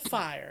scene by the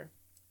fire,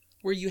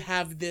 where you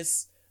have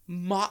this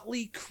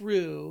motley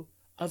crew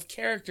of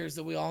characters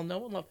that we all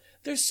know and love,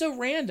 they're so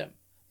random.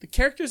 The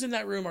characters in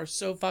that room are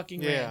so fucking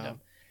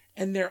random.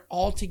 And they're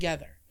all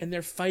together. And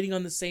they're fighting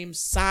on the same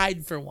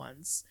side for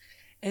once.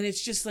 And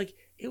it's just like,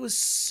 it was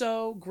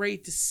so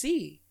great to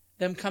see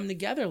them come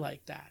together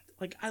like that.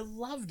 Like, I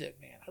loved it,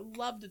 man. I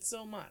loved it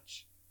so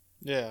much.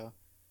 Yeah.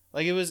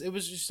 Like, it was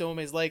just so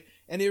amazing. Like,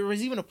 and there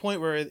was even a point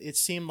where it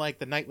seemed like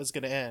the night was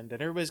going to end,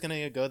 and everybody's going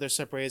to go their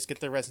separate ways, get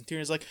their rest, and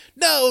Tyrion's like,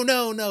 no,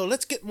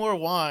 let's get more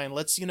wine.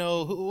 Let's,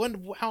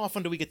 how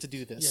often do we get to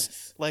do this?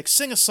 Yes. Like,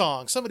 sing a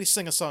song. Somebody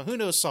sing a song. Who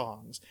knows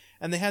songs?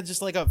 And they had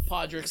just like a...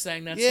 Podrick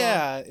sang that song.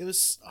 Yeah, it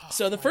was... Oh,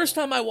 so the first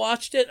time I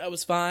watched it, I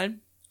was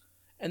fine.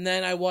 And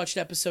then I watched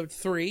episode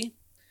 3.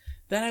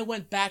 Then I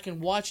went back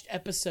and watched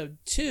episode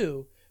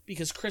 2,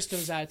 because Kristen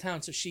was out of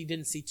town, so she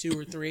didn't see 2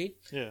 or 3.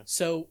 Yeah.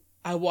 So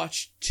I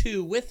watched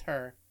 2 with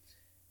her,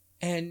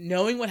 and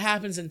knowing what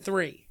happens in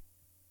 3,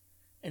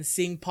 and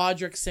seeing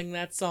Podrick sing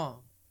that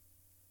song,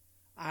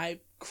 I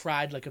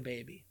cried like a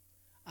baby.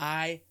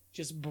 I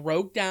just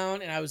broke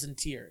down, and I was in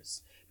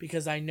tears,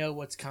 because I know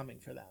what's coming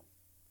for them.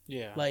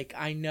 Yeah. Like,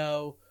 I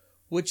know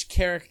which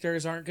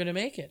characters aren't going to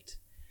make it.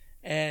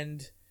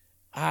 And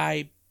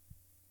I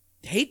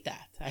hate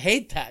that.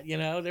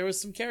 There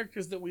was some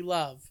characters that we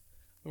love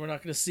we're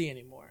not going to see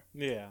anymore.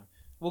 Yeah,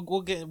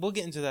 we'll get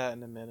into that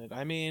in a minute.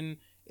 I mean,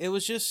 it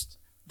was just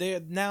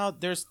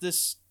there's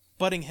this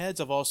butting heads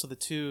of also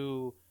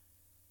the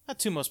not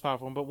two most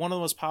powerful, but one of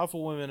the most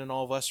powerful women in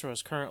all of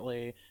Westeros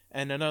currently,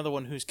 and another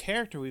one whose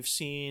character we've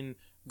seen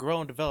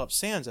grow and develop,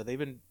 Sansa.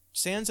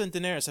 Sansa and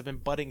Daenerys have been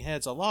butting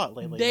heads a lot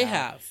lately. They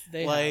have.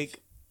 have.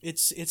 It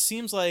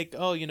seems like,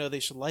 they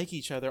should like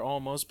each other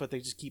almost, but they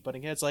just keep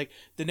butting heads. Like,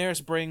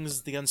 Daenerys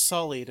brings the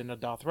Unsullied and the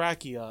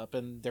Dothraki up,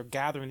 and they're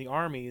gathering the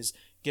armies,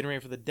 getting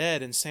ready for the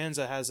dead, and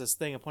Sansa has this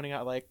thing of pointing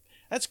out, like,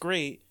 that's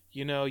great,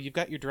 you've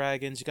got your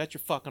dragons, you got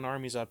your fucking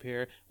armies up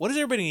here. What does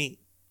everybody need?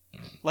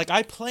 Like,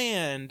 I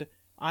planned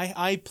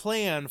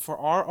for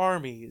our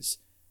armies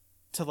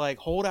to, like,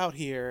 hold out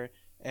here,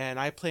 and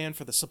I plan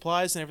for the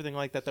supplies and everything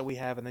like that we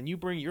have, and then you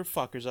bring your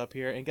fuckers up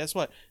here, and guess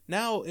what?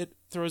 Now it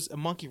throws a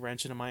monkey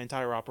wrench into my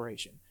entire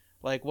operation.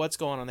 Like, what's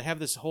going on? They have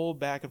this whole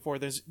back and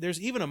forth.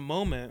 There's even a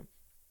moment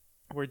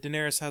where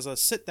Daenerys has a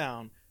sit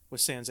down with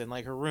Sansa in,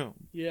 like, her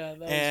room. Yeah, that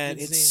was and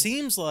a good it scene.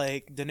 seems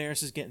like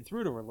Daenerys is getting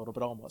through to her a little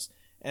bit almost.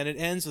 And it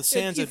ends with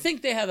Sansa. You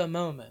think they have a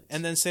moment.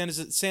 And then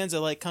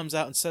Sansa like comes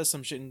out and says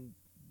some shit, and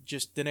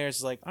just Daenerys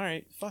is like, all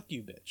right, fuck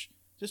you, bitch.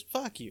 Just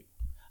fuck you.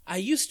 I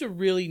used to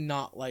really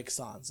not like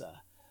Sansa.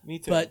 Me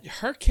too. But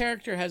her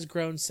character has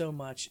grown so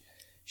much.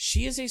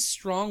 She is a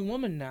strong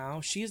woman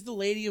now. She is the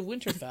Lady of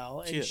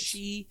Winterfell. And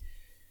she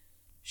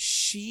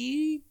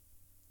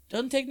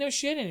doesn't take no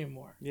shit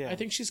anymore. Yeah. I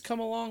think she's come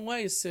a long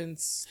way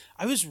since.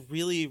 I was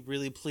really,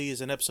 really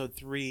pleased in episode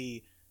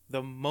 3,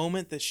 the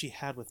moment that she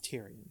had with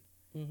Tyrion.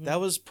 Mm-hmm. That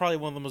was probably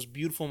one of the most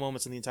beautiful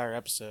moments in the entire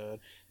episode,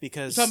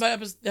 because you're talking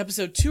about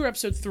episode 2 or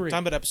episode 3?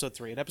 Talking about episode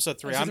 3. In episode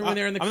 3, when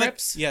they're in the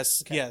crypts.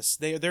 Yes, okay. Yes,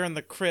 they're in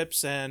the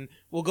crypts, and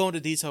we'll go into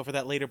detail for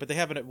that later. But they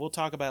haven't. We'll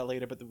talk about it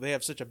later. But they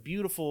have such a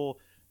beautiful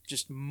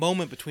just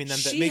moment between them.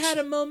 She had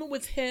a moment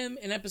with him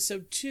in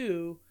episode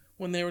 2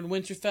 when they were in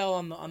Winterfell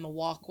on the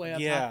walkway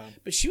up high.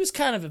 But she was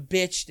kind of a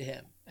bitch to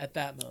him at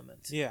that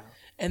moment. Yeah.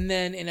 And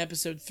then in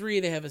episode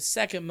 3, they have a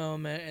second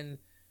moment, and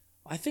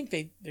I think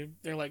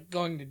they're like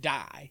going to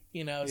die,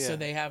 so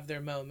they have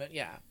their moment.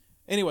 Yeah.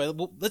 Anyway,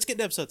 let's get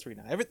to episode 3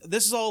 now.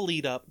 This is all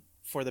lead up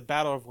for the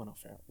Battle of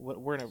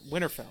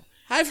Winterfell.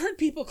 I've heard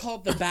people call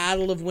it the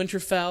Battle of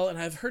Winterfell, and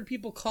I've heard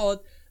people call it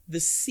the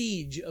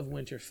Siege of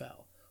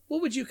Winterfell.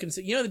 What would you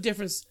consider? You know the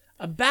difference?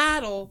 A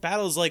battle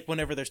is like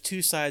whenever there's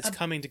two sides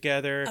coming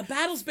together. A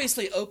battle's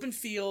basically open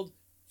field,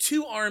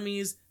 two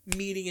armies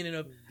meeting in an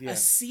open. Yeah. A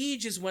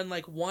siege is when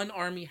like one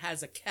army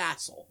has a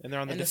castle and they're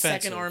on the defensive.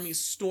 The second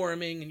army's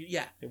storming,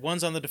 and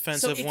one's on the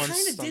defensive. So it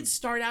kind of did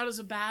start out as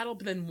a battle,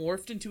 but then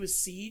morphed into a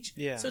siege.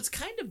 Yeah. So it's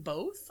kind of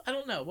both. I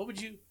don't know. What would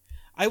you?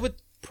 I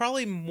would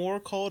probably more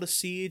call it a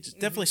siege. It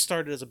definitely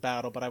started as a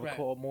battle, but I would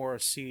call it more a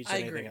siege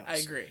than anything else. I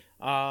agree.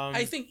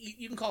 I think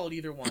you can call it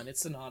either one.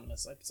 It's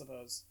synonymous, I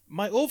suppose.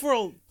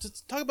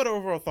 To talk about our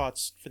overall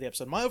thoughts for the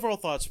episode, my overall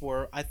thoughts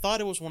were, I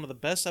thought it was one of the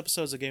best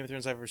episodes of Game of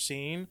Thrones I've ever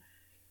seen,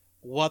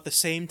 while at the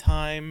same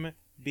time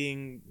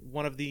being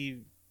one of the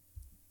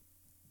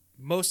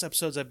most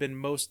episodes I've been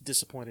most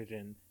disappointed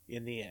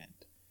in the end.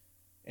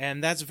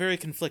 And that's very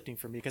conflicting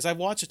for me, because I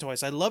watched it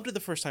twice. I loved it the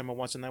first time I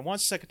watched it, and I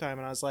watched it the second time,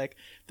 and I was like,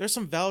 there's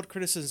some valid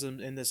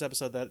criticism in this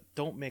episode that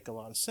don't make a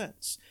lot of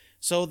sense.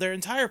 So their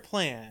entire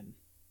plan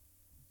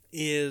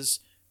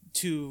is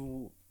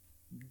to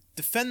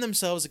defend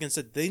themselves against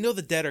it. They know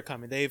the dead are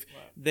coming.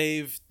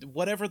 They've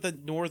whatever the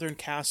northern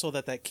castle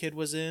that kid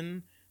was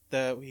in,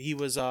 he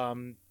was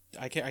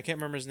I can't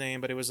remember his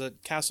name, but it was a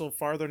castle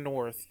farther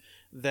north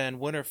than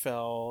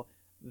Winterfell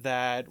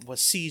that was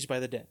sieged by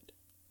the dead.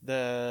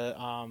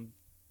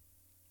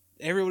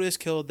 Everybody was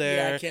killed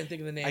there. Yeah, I can't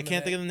think of the name. I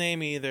can't think of the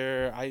name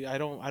either. I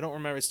don't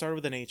remember. It started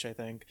with an H, I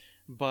think.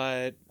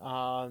 But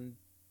Hardhelm?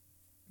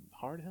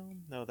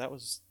 No,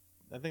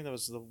 I think that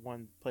was the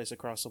one place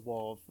across the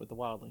wall with the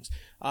wildlings.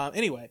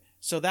 Anyway,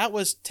 so that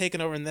was taken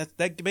over, and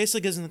that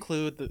basically doesn't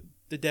include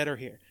the dead are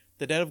here.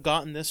 The dead have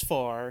gotten this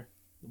far.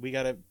 We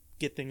got to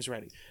get things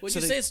ready. What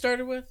did you say it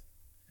started with?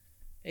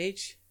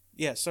 H?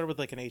 Yeah, it started with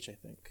like an H, I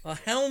think.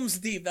 Helm's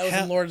Deep. That was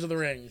in Lord of the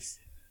Rings.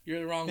 You're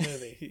the wrong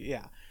movie.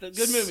 Yeah.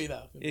 Good movie,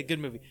 though. Good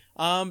movie.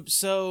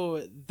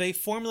 So they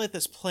formulate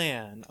this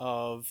plan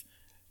of,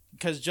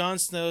 because Jon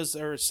Snow's,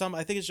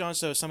 I think it's Jon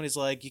Snow, somebody's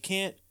like, you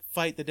can't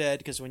fight the dead,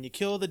 because when you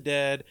kill the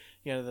dead,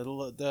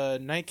 the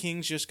Night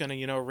King's just going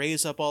to,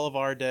 raise up all of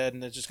our dead,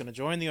 and they're just going to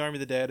join the army of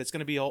the dead. It's going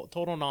to be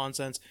total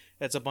nonsense.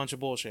 It's a bunch of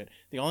bullshit.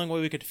 The only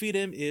way we could defeat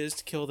him is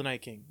to kill the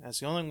Night King.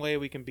 That's the only way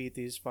we can beat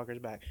these fuckers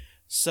back.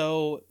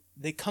 So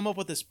they come up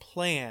with this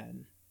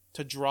plan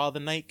to draw the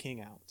Night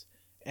King out.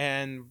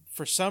 And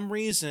for some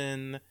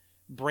reason,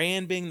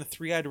 Bran, being the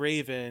three-eyed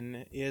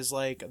raven, is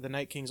like the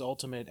Night King's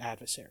ultimate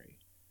adversary.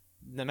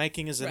 The Night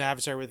King is an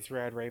adversary with the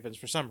three-eyed ravens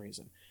for some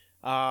reason.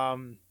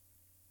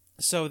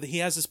 So he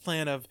has this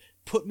plan of,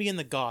 put me in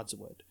the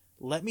Godswood.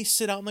 Let me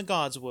sit out in the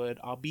Godswood.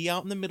 I'll be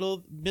out in the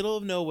middle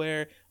of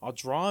nowhere. I'll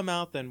draw him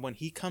out. Then when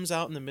he comes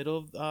out in the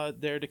middle of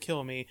there to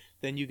kill me,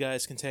 then you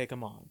guys can take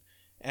him on.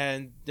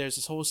 And there's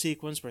this whole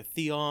sequence where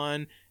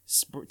Theon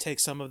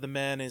takes some of the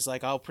men and is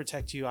like, I'll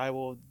protect you. I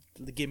will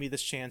give me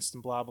this chance,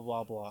 and blah, blah,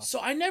 blah, blah. So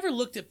I never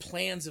looked at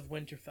plans of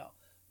Winterfell,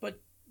 but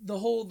the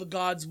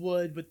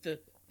Godswood with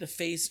the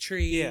face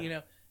tree,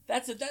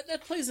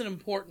 that plays an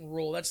important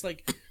role. That's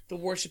like the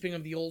worshipping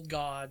of the old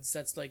gods.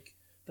 That's like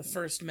the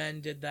first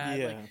men did that.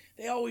 Yeah. Like,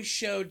 they always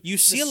showed. You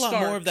see a lot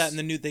more of that in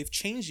the new. They've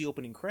changed the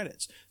opening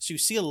credits, so you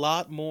see a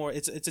lot more.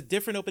 It's a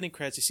different opening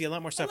credits. You see a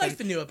lot more stuff. I like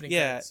the new opening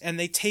credits. Yeah, and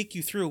they take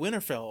you through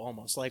Winterfell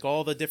almost, like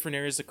all the different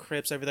areas, the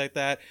crypts, everything like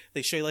that.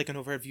 They show you like an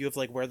overhead view of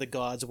like where the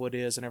Godswood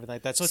is and everything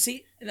like that. So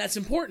and that's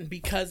important,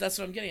 because that's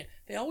what I'm getting at.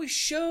 They always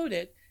showed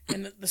it,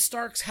 and the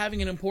Starks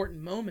having an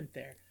important moment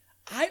there.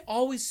 I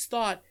always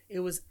thought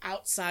it was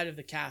outside of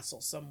the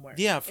castle somewhere.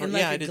 Yeah,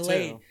 I did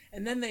too.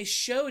 And then they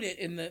showed it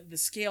in the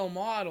scale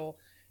model.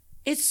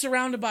 It's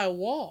surrounded by a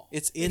wall.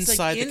 It's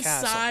inside the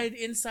castle.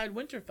 Inside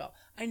Winterfell.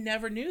 I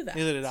never knew that.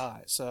 Neither did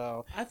I.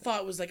 So I thought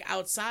it was like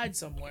outside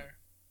somewhere.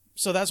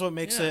 So that's what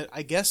makes it,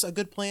 I guess, a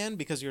good plan,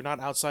 because you're not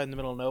outside in the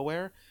middle of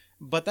nowhere.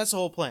 But that's the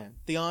whole plan.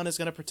 Theon is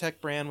going to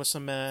protect Bran with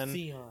some men.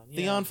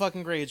 Theon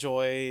fucking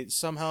Greyjoy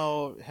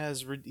somehow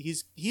has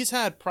he's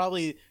had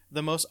probably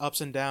the most ups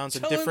and downs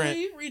and different.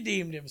 He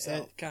redeemed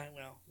himself.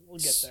 We'll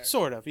get there.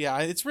 Sort of, yeah.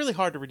 It's really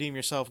hard to redeem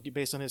yourself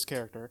based on his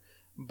character,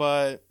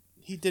 but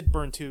he did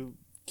burn 2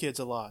 kids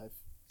alive.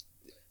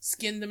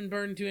 Skinned them and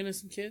burned 2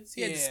 innocent kids.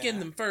 He had to skin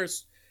them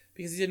first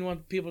because he didn't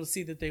want people to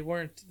see that they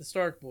weren't the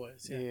Stark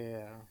boys.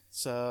 Yeah.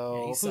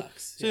 So he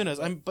sucks. Who knows?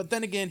 But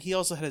then again, he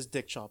also had his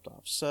dick chopped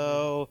off.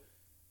 So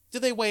do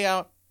they weigh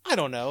out? I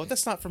don't know.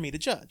 That's not for me to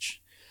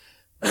judge.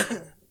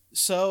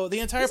 So the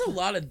entire there's a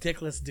lot of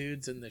dickless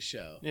dudes in this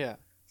show. Yeah.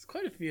 It's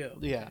quite a few.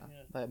 Yeah.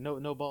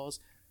 No balls.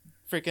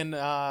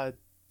 Freaking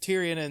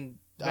Tyrion and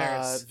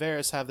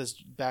Varys have this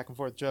back and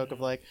forth joke of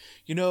like,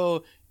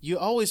 you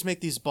always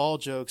make these ball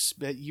jokes,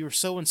 but you're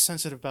so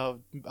insensitive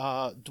about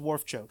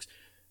dwarf jokes.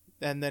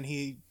 And then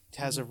he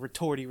has a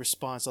retorty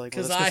response like,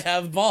 because I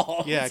have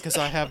balls. Yeah, because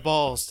I have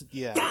balls.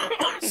 Yeah.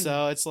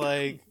 So it's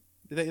like,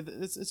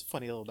 it's a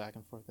funny little back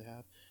and forth they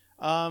have.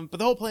 But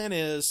the whole plan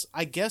is,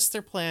 I guess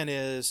their plan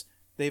is,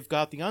 they've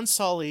got the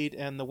Unsullied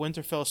and the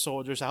Winterfell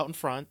soldiers out in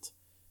front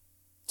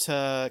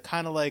to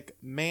kind of like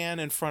man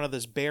in front of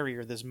this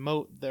barrier, this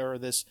moat, or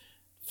this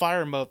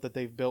fire moat that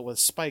they've built with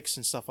spikes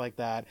and stuff like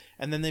that.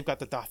 And then they've got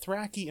the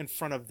Dothraki in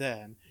front of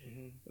them.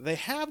 Mm-hmm. They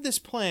have this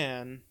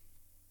plan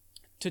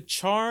to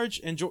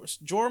charge, and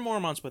Jorah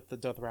Mormont's with the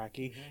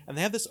Dothraki, and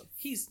they have this.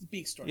 He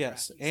speaks Dothraki.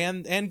 Yes,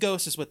 and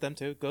Ghost is with them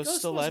too. Ghost is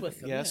still alive.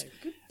 Yes,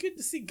 yeah. Good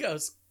to see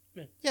Ghost.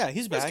 Yeah,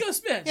 he's back. Where's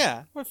Ghost been?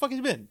 Yeah, where the fuck he's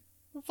been?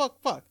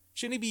 Fuck.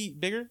 Shouldn't he be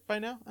bigger by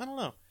now? I don't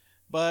know.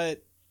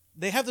 But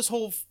they have this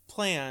whole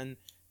plan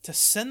to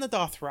send the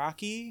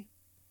Dothraki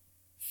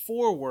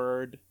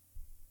forward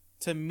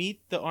to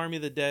meet the army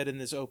of the dead in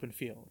this open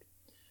field.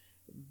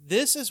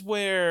 This is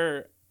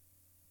where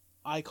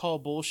I call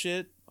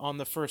bullshit on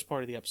the first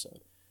part of the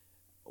episode.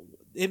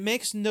 It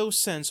makes no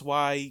sense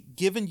why,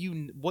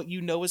 given what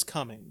you know is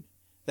coming,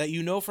 that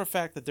you know for a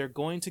fact that they're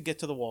going to get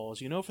to the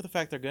walls, you know for the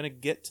fact they're going to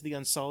get to the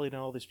Unsullied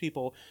and all these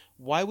people,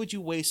 why would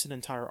you waste an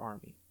entire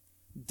army?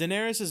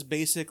 Daenerys is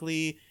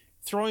basically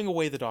throwing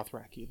away the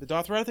Dothraki. The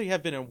Dothraki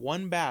have been in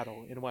one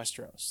battle in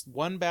Westeros.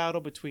 One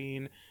battle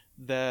between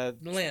the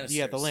Lannisters.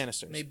 Yeah, the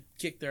Lannisters. And they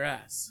kicked their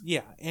ass.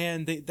 Yeah,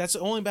 and that's the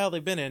only battle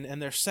they've been in,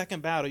 and their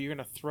second battle, you're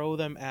going to throw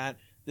them at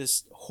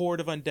this horde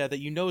of undead that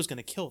you know is going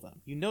to kill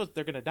them. You know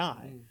they're going to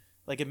die.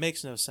 Like, it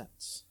makes no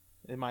sense,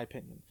 in my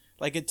opinion.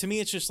 Like, to me,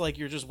 it's just like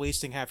you're just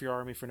wasting half your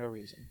army for no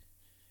reason.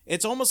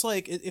 It's almost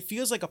like, it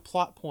feels like a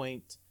plot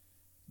point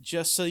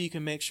just so you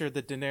can make sure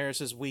that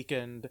Daenerys is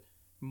weakened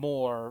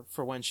more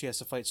for when she has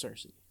to fight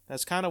Cersei.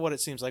 That's kind of what it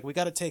seems like. We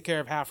got to take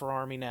care of half her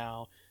army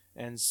now,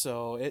 and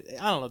so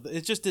I don't know.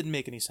 It just didn't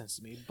make any sense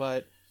to me.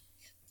 But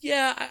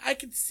yeah, I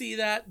could see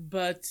that,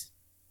 but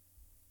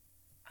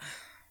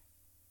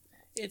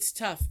it's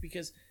tough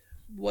because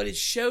what it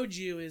showed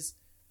you is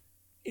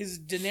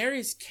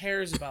Daenerys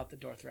cares about the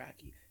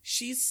Dothraki.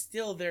 She's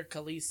still their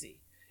Khaleesi,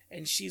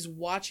 and she's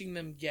watching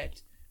them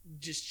get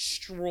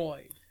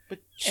destroyed. But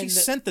she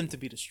sent them to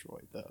be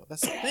destroyed, though.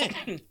 That's the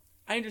thing.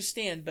 I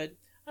understand, but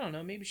I don't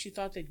know. Maybe she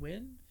thought they'd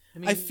win. I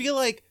mean, I feel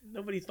like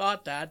nobody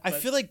thought that. But... I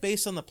feel like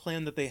based on the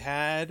plan that they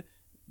had,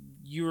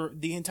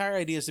 the entire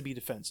idea is to be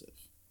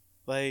defensive.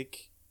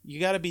 Like, you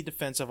got to be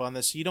defensive on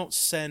this. You don't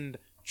send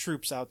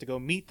troops out to go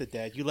meet the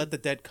dead. You let the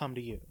dead come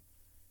to you.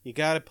 You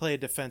got to play a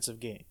defensive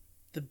game.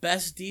 The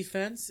best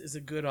defense is a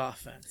good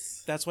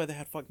offense. That's why they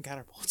had fucking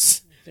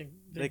catapults.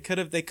 They could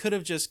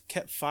have just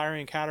kept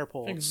firing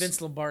catapults. I think Vince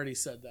Lombardi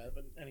said that,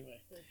 but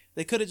anyway.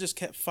 They could have just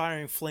kept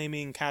firing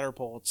flaming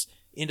catapults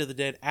into the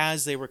dead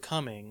as they were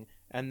coming,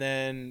 and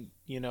then,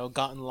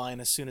 got in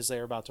line as soon as they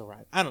were about to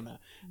arrive. I don't know.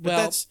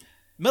 But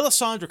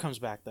Melisandre comes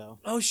back, though.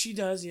 Oh, she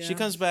does, yeah. She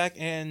comes back,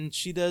 and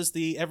she does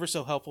the ever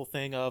so helpful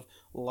thing of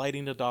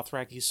lighting the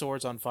Dothraki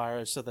swords on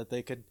fire so that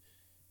they could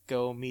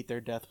go meet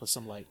their death with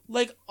some light.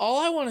 Like, all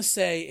I want to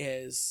say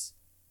is,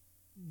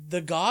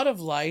 the God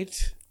of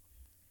Light,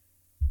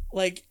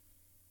 like,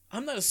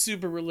 I'm not a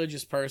super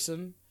religious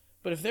person,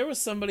 but if there was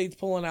somebody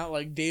pulling out,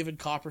 like, David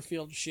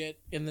Copperfield shit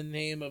in the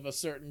name of a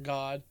certain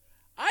god,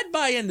 I'd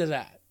buy into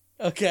that,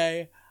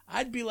 okay?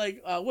 I'd be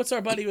like, what's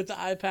our buddy with the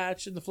eye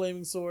patch and the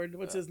flaming sword?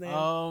 What's his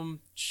name?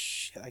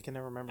 Shit, I can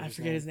never remember his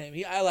name. I forget his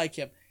name. I like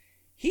him.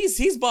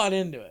 He's bought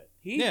into it.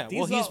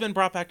 He's been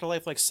brought back to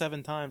life like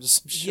 7 times or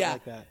some shit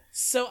like that.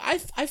 So I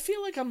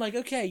feel like I'm like,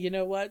 okay, you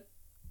know what?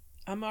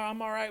 I'm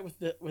all right with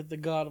the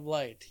God of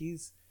Light.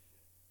 He's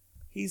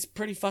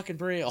pretty fucking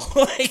real.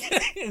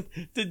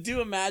 Like, to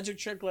do a magic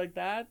trick like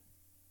that,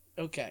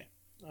 okay,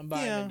 I'm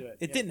buying into it.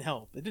 It didn't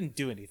help. It didn't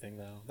do anything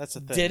though. That's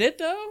the thing. Did it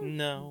though?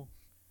 No.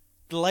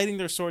 Lighting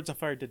their swords on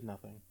fire did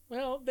nothing.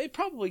 Well, they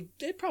probably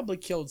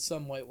killed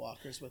some White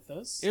Walkers with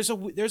this.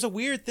 There's a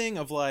weird thing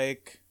of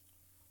like.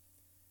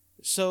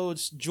 So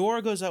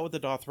Jorah goes out with the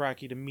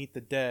Dothraki to meet the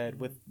dead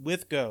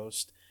with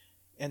Ghost,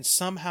 and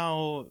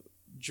somehow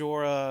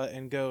Jorah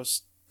and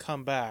Ghost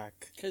come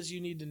back. Because you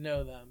need to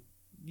know them.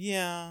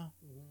 Yeah.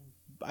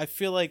 I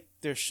feel like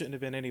there shouldn't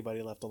have been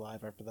anybody left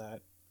alive after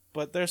that.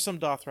 But there's some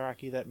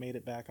Dothraki that made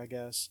it back, I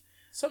guess.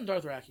 Some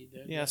Dothraki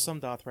did. Yeah, some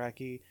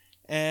Dothraki.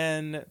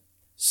 And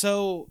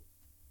so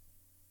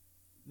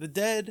the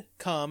dead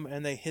come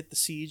and they hit the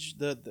siege,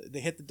 they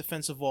hit the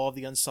defensive wall of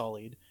the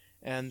Unsullied.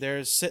 And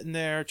they're sitting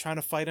there trying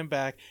to fight him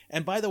back.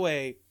 And by the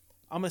way,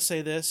 I'm gonna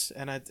say this,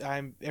 and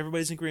I'm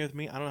everybody's agreeing with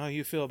me. I don't know how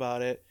you feel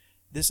about it.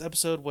 This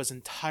episode was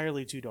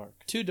entirely too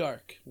dark. Too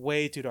dark.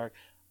 Way too dark.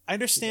 I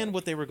understand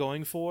what they were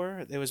going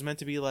for. It was meant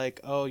to be like,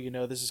 oh,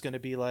 this is going to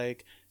be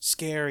like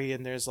scary,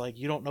 and there's like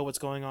you don't know what's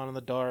going on in the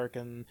dark,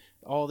 and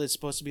all this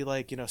supposed to be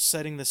like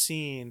setting the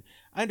scene.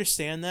 I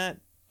understand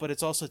that, but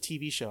it's also a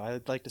TV show.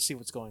 I'd like to see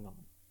what's going on.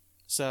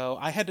 So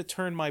I had to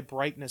turn my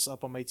brightness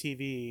up on my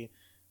TV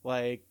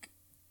like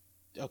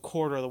a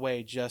quarter of the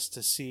way just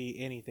to see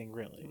anything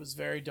really. It was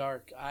very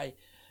dark. I'm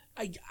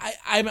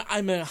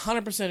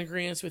 100%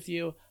 agreement with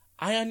you.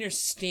 I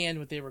understand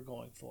what they were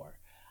going for.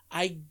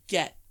 I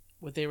get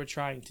what they were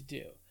trying to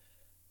do,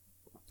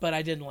 but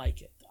I didn't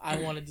like it. I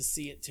wanted to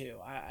see it too.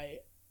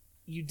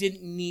 You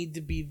didn't need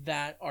to be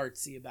that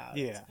artsy about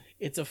it. Yeah.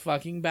 It's a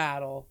fucking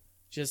battle.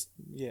 Just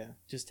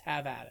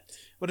have at it.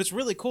 But it's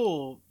really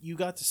cool. You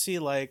got to see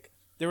like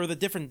there were the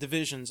different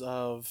divisions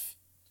of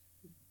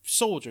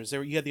soldiers.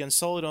 You had the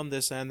Unsullied on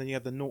this end, then you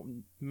had the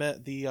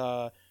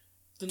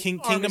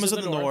Kingdoms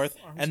of the North,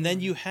 and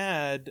then you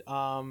had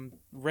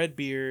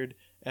Redbeard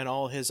and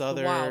all his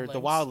other the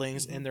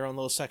wildlings in their own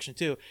little section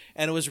too.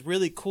 And it was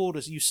really cool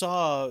to you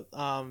saw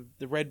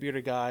the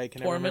red-bearded guy, I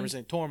can never remember his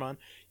name, Tormund.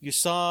 You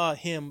saw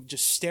him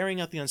just staring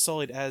at the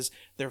Unsullied as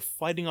they're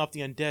fighting off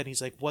the undead.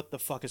 He's like, what the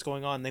fuck is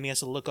going on? And then he has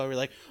to look over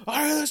like, all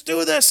right, let's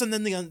do this. And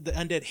then the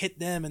undead hit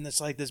them, and it's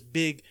like this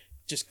big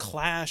just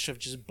clash of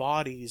just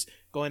bodies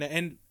going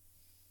and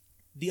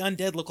the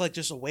undead look like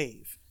just a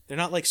wave. They're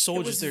not like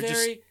soldiers.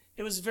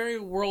 It was very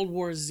World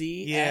War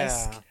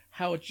Z-esque.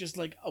 How it's just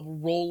like a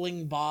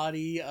rolling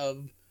body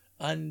of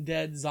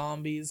undead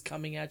zombies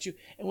coming at you.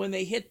 And when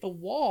they hit the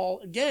wall,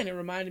 again, it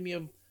reminded me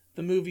of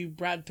the movie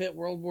Brad Pitt,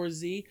 World War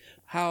Z,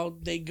 how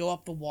they go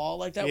up the wall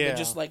like that. They're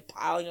just like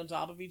piling on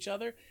top of each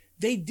other.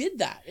 They did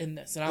that in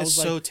this. And I was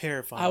so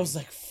terrifying. I was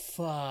like,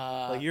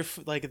 fuck. Like, you're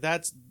like,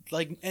 that's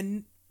like,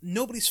 and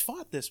nobody's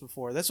fought this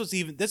before. That's what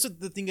the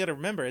thing you gotta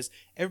remember is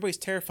everybody's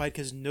terrified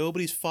because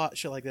nobody's fought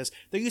shit like this.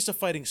 They're used to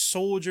fighting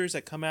soldiers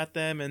that come at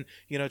them and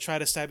try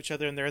to stab each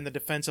other, and they're in the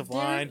defensive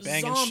line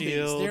banging zombies.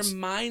 Shields. They're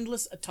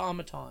mindless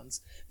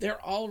automatons.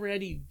 They're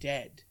already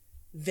dead.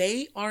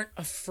 They aren't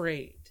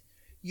afraid.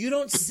 You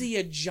don't see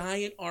a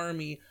giant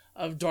army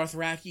of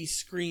Dothraki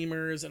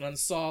screamers and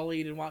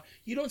Unsullied and wild.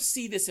 You don't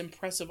see this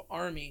impressive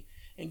army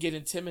and get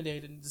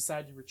intimidated and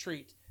decide to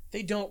retreat.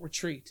 They don't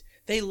retreat.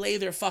 They lay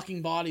their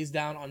fucking bodies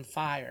down on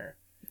fire.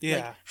 Yeah.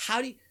 Like,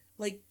 how do you,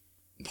 like,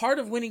 part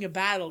of winning a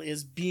battle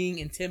is being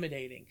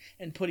intimidating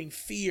and putting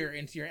fear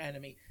into your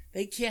enemy.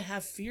 They can't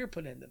have fear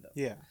put into them.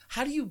 Yeah.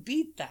 How do you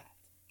beat that?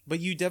 But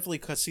you definitely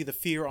could see the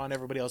fear on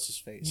everybody else's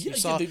face.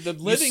 Yeah, the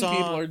living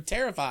people are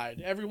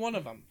terrified. Every one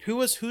of them.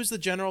 Who's the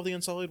general of the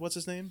Unsullied? What's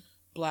his name?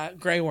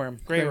 Grey Worm.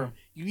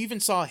 You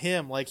even saw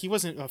him, like, he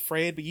wasn't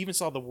afraid, but you even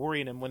saw the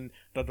worry in him when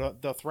the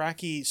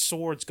Dothraki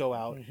swords go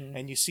out,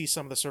 and you see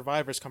some of the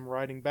survivors come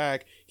riding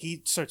back.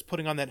 He starts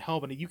putting on that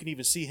helmet, and you can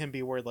even see him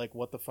be worried, like,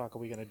 what the fuck are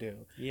we gonna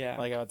do? Yeah.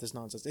 Like, about this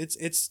nonsense.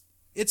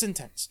 It's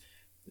intense.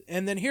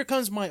 And then here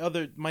comes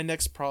my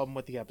next problem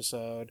with the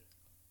episode.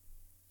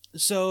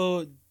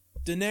 So,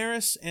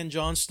 Daenerys and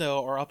Jon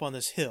Snow are up on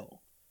this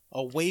hill,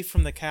 away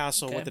from the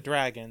castle with the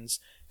dragons,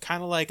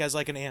 kind of like as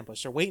like an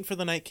ambush. They're waiting for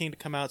the Night King to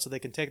come out so they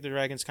can take the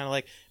dragons, kind of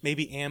like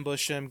maybe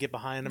ambush him, get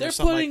behind him or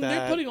something like that.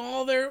 They're putting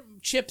all their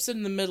chips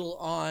in the middle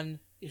on,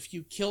 if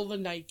you kill the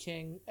Night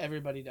King,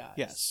 everybody dies.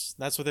 Yes,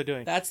 that's what they're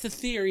doing. That's the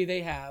theory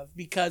they have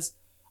because,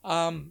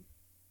 let's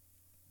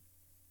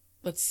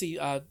see,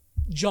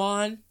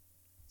 Jon,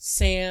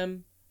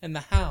 Sam, and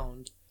the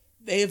Hound,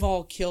 they've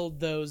all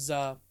killed those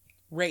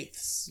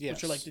wraiths,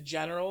 which are like the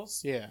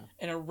generals. Yeah.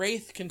 And a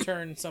wraith can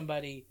turn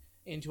somebody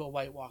into a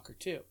White Walker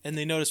too. And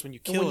they notice when you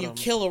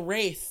kill a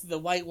wraith, the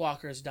White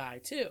Walkers die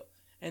too.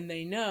 And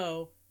they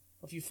know,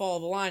 if you follow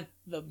the line,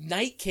 the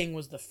Night King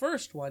was the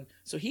first one,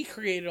 so he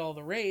created all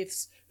the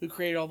wraiths, who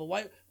created all the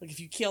white. Like, if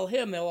you kill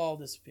him, they'll all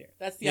disappear.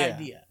 That's the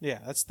idea. Yeah,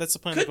 that's the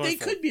plan. They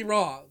could be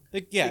wrong.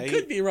 They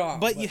could be wrong.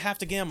 But you have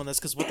to gamble on this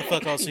because what the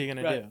fuck else are you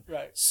gonna do?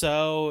 Right.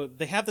 So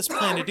they have this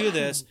plan to do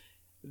this.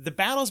 The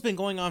battle's been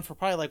going on for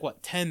probably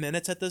 10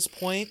 minutes at this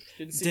point.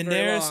 Didn't seem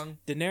very long.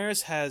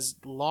 Daenerys has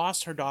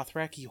lost her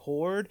Dothraki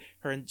horde.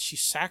 She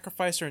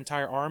sacrificed her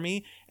entire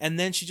army, and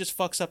then she just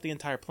fucks up the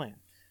entire plan.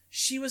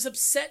 She was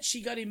upset.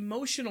 She got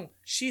emotional.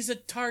 She's a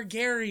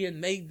Targaryen.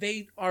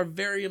 They are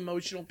very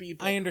emotional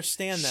people. I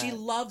understand that. She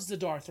loves the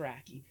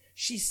Dothraki.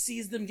 She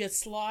sees them get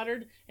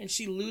slaughtered, and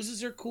she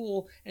loses her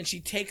cool, and she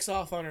takes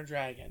off on her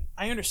dragon.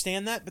 I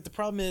understand that, but the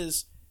problem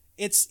is,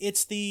 it's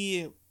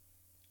the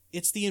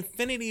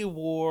Infinity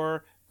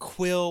War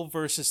Quill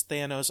versus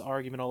Thanos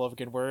argument all over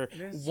again, where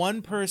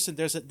one person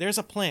there's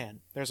a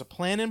plan. There's a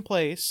plan in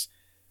place.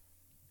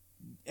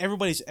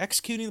 Everybody's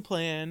executing the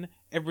plan.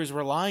 Everybody's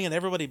relying on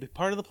everybody to be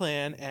part of the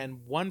plan,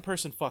 and one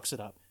person fucks it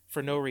up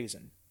for no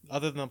reason,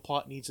 other than the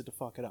plot needs it to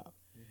fuck it up.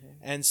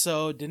 And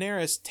so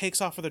Daenerys takes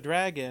off with the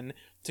dragon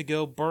to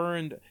go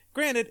burn.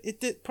 Granted,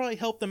 it did probably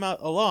help them out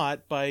a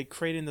lot by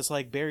creating this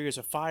barriers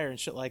of fire and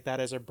shit like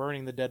that as they're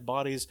burning the dead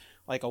bodies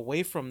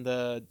away from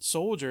the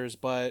soldiers,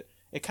 but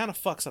it kind of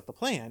fucks up the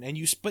plan.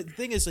 But the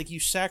thing is, you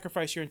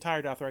sacrifice your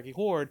entire Dothraki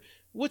horde,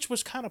 which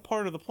was kind of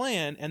part of the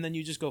plan, and then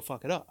you just go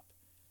fuck it up.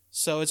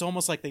 So it's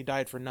almost like they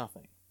died for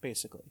nothing.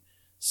 basically.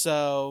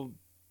 So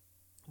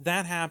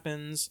that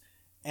happens,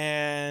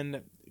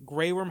 and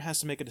Grey Worm has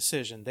to make a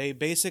decision. They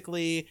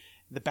basically,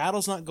 the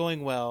battle's not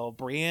going well.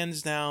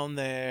 Brienne's down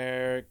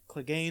there,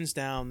 Clegane's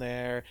down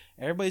there,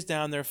 everybody's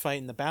down there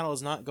fighting. The battle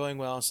is not going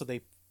well, so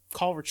they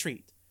call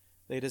retreat.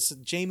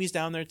 Jamie's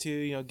down there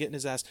too, getting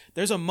his ass.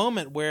 There's a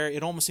moment where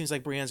it almost seems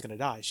like Brienne's gonna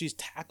die. She's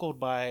tackled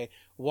by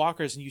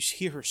walkers, and you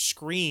hear her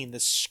scream.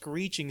 This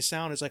screeching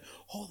sound is like,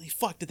 "Holy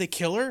fuck! Did they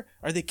kill her?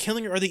 Are they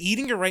killing her? Are they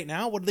eating her right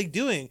now? What are they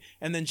doing?"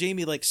 And then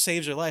Jamie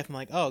saves her life. I'm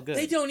like, "Oh, good."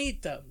 They don't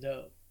eat them,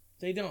 though.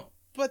 They don't.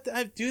 But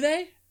do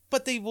they?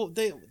 But they will.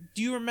 Do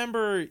you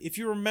remember? If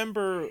you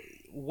remember,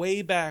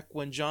 way back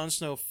when Jon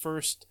Snow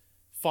first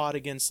fought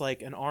against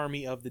an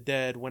army of the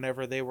dead,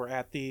 whenever they were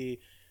at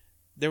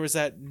there was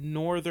that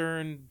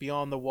northern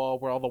beyond the wall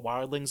where all the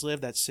wildlings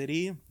lived, that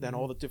city, then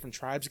all the different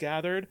tribes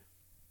gathered.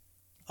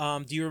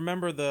 Do you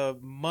remember the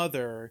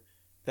mother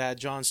that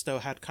Jon Snow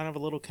had kind of a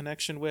little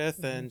connection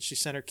with, and she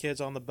sent her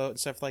kids on the boat and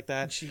stuff like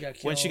that?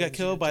 When she got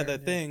killed by the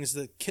things,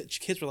 the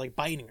kids were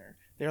biting her.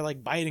 They were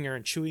biting her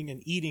and chewing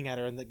and eating at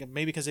her, and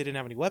maybe because they didn't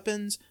have any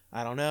weapons,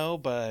 I don't know,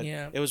 but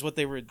it was what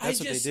they were. That's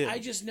what they did. I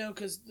just know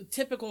because the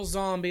typical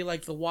zombie,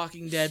 like the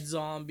Walking Dead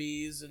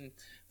zombies and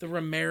the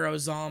Romero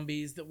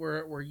zombies that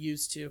we're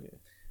used to,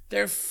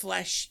 they're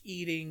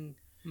flesh-eating,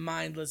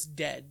 mindless,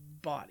 dead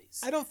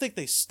bodies. I don't think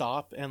they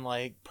stop and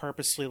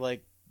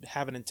purposely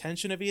have an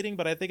intention of eating,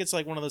 but I think it's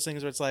one of those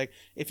things where it's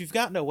if you've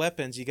got no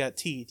weapons, you got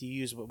teeth, you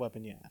use what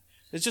weapon you have.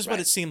 It's just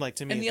what it seemed like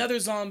to me. And the other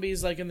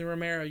zombies, in the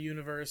Romero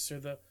universe or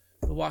the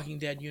Walking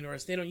Dead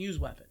universe, they don't use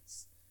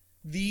weapons.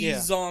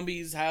 These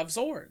zombies have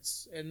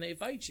swords, and they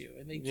fight you,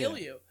 and they kill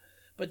you.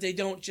 But they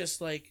don't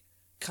just,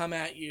 come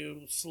at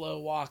you slow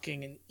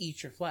walking and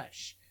eat your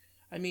flesh.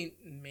 I mean,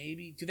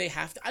 maybe... Do they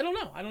have to... I don't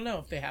know. I don't know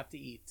if they have to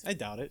eat. I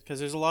doubt it, because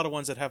there's a lot of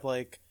ones that have,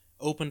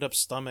 opened up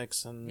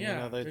stomachs, and...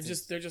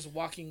 they're just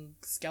walking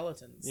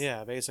skeletons.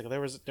 Yeah, basically.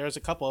 There's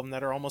a couple of them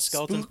that are almost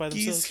skeletons by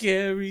themselves.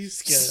 Scary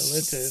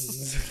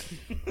skeletons.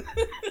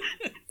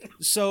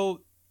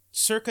 So...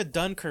 Circa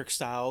Dunkirk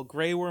style,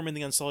 Grey Worm and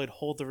the Unsullied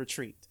hold the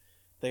retreat.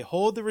 They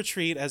hold the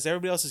retreat as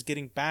everybody else is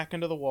getting back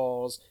into the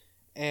walls,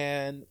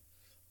 and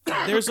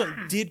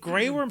did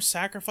Grey Worm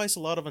sacrifice a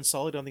lot of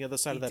Unsullied on the other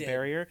side of that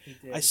barrier? He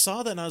did. I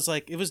saw that and I was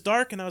like, it was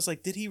dark, and I was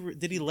like, did he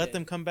let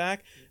them come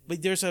back?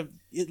 But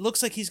it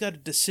looks like he's got a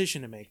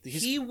decision to make.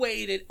 He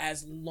waited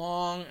as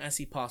long as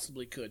he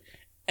possibly could.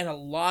 And a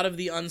lot of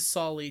the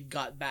Unsullied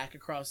got back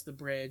across the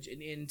bridge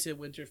and into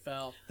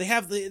Winterfell.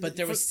 But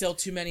there was still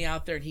too many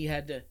out there, and he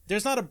had to...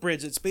 There's not a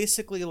bridge. It's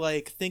basically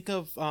think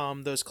of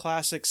those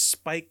classic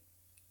spike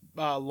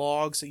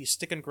logs that you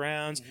stick in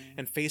grounds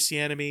and face the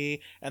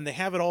enemy, and they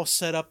have it all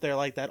set up there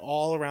like that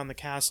all around the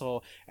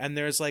castle. And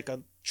there's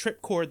a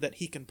trip cord that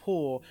he can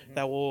pull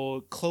that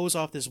will close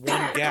off this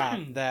one gap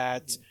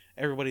that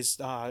everybody's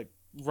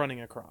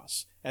running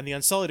across. And the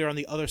Unsullied are on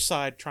the other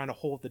side trying to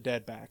hold the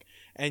dead back.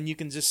 And you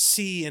can just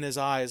see in his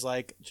eyes,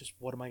 just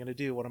what am I going to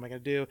do? What am I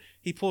going to do?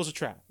 He pulls a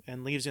trap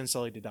and leaves the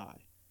Unsullied to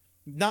die.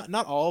 Not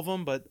all of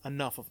them, but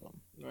enough of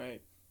them.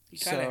 Right. He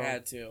kind of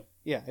had to.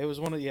 Yeah, it was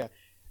one of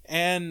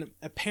And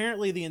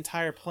apparently the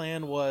entire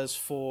plan was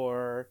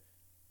for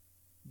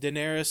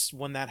Daenerys,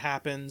 when that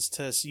happens,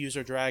 to use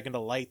her dragon to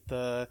light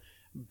the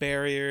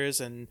barriers,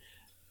 and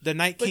the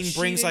Night King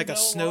brings a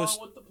snow.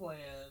 With the plan.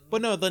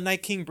 But no, the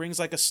Night King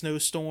brings a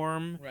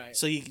snowstorm, right?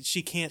 So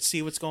she can't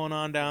see what's going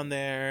on down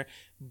there.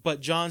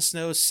 But Jon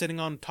Snow's sitting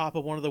on top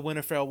of one of the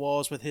Winterfell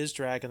walls with his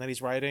dragon that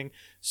he's riding.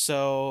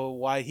 So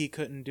why he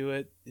couldn't do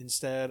it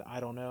instead, I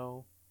don't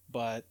know.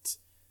 But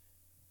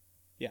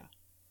yeah,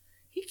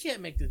 he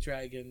can't make the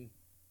dragon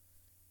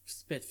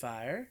spit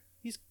fire.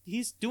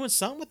 He's doing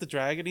something with the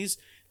dragon. He's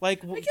I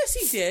guess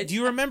he did. Do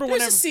you remember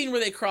There's a scene where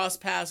they cross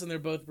paths and they're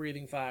both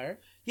breathing fire?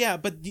 Yeah,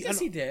 but yes,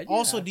 he did.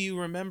 Also, do you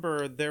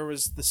remember there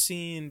was the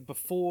scene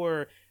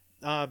before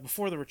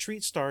the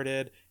retreat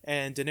started,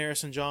 and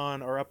Daenerys and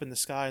Jon are up in the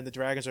sky, and the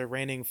dragons are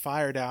raining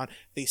fire down.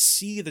 They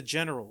see the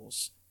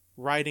generals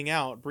riding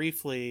out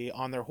briefly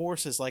on their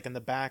horses, in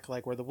the back,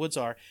 where the woods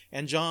are,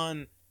 and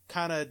Jon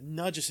kind of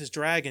nudges his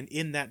dragon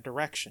in that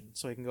direction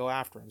so he can go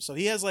after him. So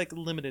he has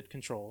limited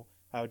control,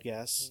 I would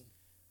guess,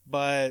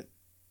 but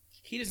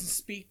he doesn't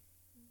speak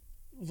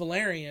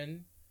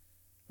Valyrian.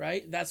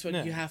 Right? That's what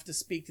you have to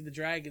speak to the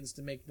dragons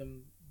to make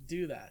them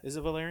do that. Is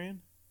it Valyrian?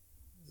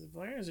 Is it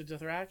Valyrian? Is it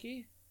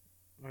Dothraki?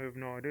 I have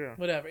no idea.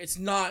 Whatever. It's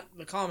not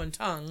the common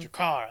tongue.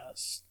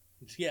 Dracarys.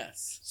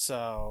 Yes.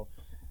 So...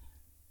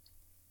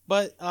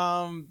 But,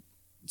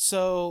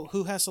 so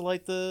who has to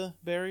light the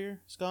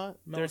barrier, Scott?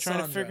 Melisandre. They're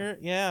trying to figure...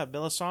 Yeah,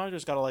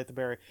 Melisandre's got to light the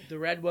barrier. The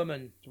Red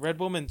Woman. The Red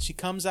Woman, she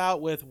comes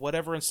out with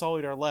whatever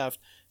Unsullied are left,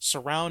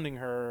 surrounding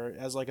her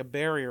as a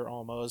barrier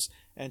almost,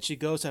 and she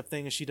goes up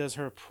thing and she does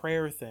her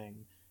prayer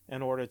thing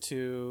in order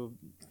to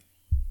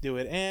do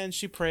it, and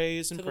she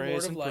prays and to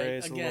prays and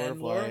prays. Again,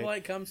 the Lord of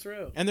Light comes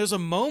through. And there's a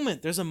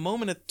moment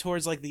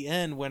towards the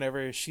end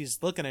whenever she's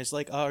looking at it,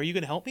 it's are you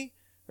going to help me?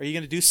 Are you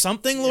going to do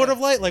something, Lord of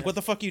Light? What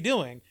the fuck are you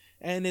doing?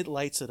 And it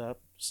lights it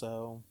up,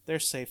 so they're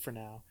safe for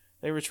now.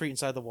 They retreat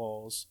inside the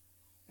walls.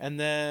 And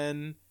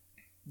then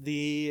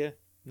the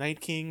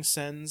Night King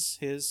sends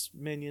his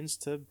minions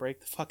to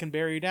break the fucking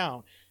barrier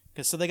down.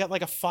 So they got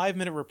like a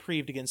 5-minute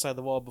reprieve to get inside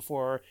the wall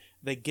before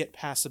they get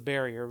past the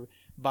barrier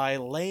by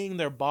laying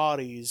their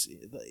bodies,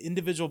 the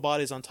individual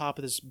bodies, on top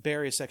of this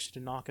barrier section to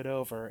knock it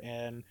over,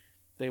 and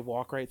they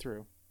walk right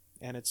through.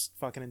 And it's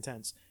fucking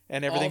intense.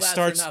 And everything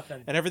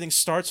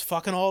starts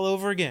fucking all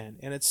over again.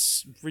 And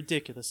it's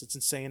ridiculous. It's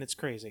insane. It's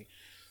crazy.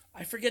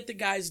 I forget the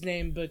guy's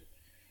name, but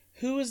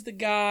who is the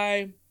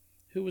guy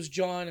who was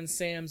John and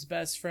Sam's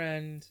best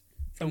friend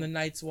from the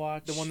Night's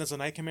Watch? The one that's a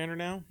Night Commander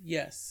now?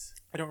 Yes.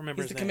 I don't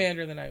remember his name. He's the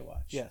commander of the Night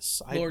Watch.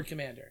 Yes. Lord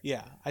Commander.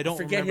 Yeah. I don't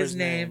forget remember his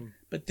name,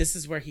 but this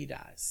is where he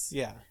dies.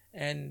 Yeah.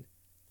 And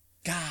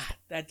God,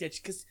 that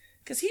ditch,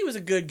 because he was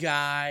a good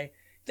guy.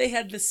 They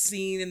had the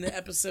scene in the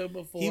episode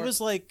before. He was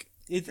like,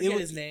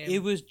 his name.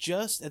 It was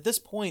just, at this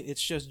point,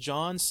 it's just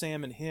John,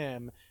 Sam, and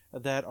him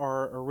that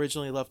are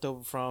originally left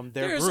over from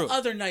their group. There's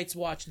other Night's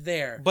Watch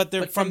there. But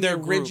they're from their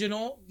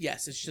original,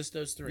 yes, it's just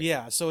those three.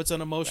 Yeah, so it's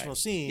an emotional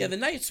scene. Yeah, the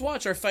Night's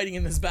Watch are fighting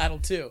in this battle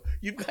too.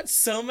 You've got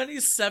so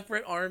many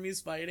separate armies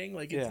fighting,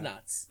 like it's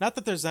nuts. Not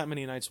that there's that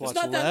many Night's Watch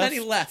left. There's not that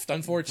many left,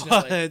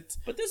 unfortunately.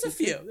 But there's a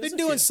few. They're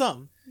doing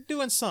something.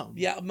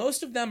 Yeah,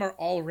 most of them are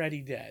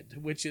already dead,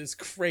 which is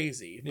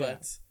crazy.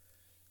 But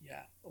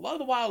yeah, a lot of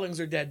the wildlings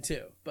are dead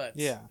too. But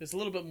there's a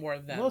little bit more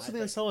of them. Most of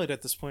the Unsullied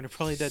at this point are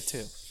probably dead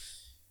too.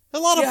 A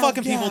lot of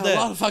fucking people dead.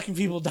 A lot of fucking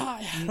people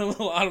die. A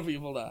lot of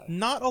people die.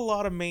 Not a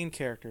lot of main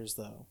characters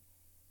though.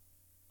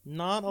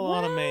 Not a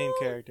lot of main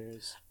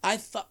characters.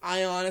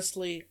 I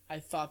honestly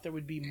thought there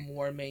would be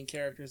more main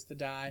characters to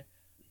die,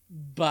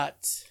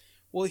 but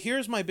well,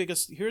 here's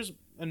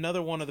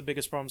another one of the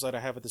biggest problems that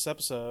I have with this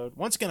episode.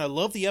 Once again, I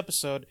love the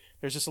episode.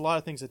 There's just a lot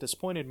of things that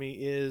disappointed me.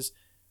 Is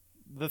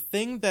the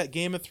thing that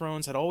Game of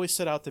Thrones had always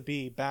set out to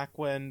be back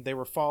when they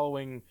were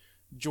following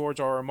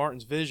George R.R.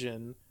 Martin's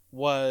vision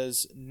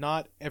was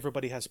not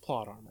everybody has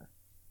plot armor,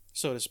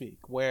 so to speak,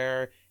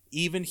 where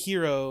even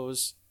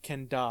heroes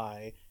can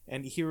die,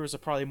 and heroes are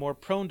probably more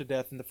prone to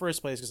death in the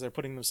first place because they're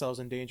putting themselves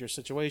in dangerous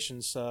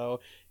situations, so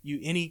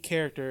any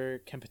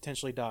character can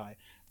potentially die.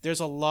 There's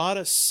a lot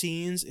of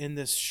scenes in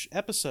this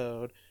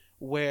episode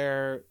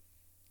where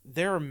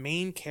there are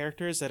main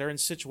characters that are in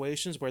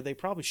situations where they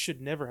probably should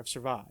never have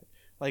survived.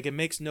 Like, it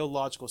makes no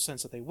logical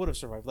sense that they would have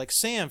survived. Like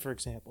Sam, for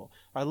example.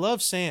 I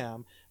love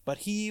Sam, but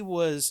he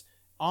was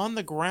on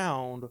the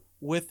ground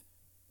with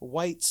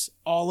whites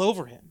all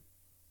over him.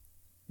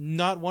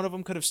 Not one of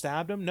them could have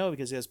stabbed him? No,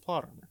 because he has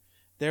plot armor.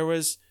 There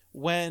was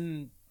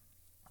when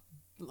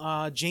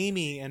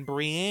Jaime and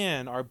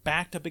Brienne are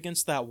backed up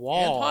against that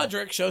wall. And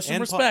Podrick, show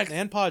some respect.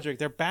 And Podrick,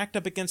 they're backed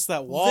up against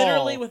that wall.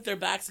 Literally with their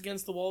backs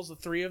against the walls, the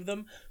three of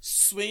them,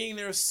 swinging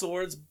their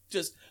swords,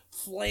 just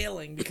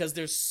flailing because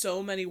there's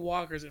so many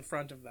walkers in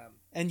front of them.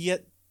 And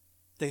yet,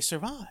 they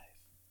survive.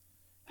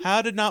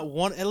 How did not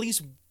at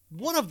least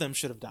one of them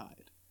should have died?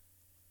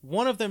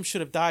 One of them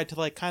should have died to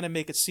like kind of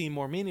make it seem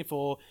more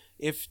meaningful.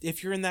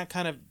 If you're in that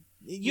kind of,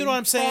 you know what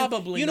I'm saying?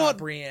 Probably not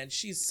Brienne.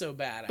 She's so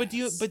badass. But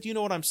do you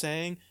know what I'm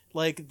saying?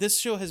 Like, this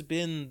show has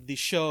been the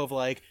show of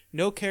like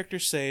no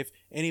character's safe,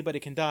 anybody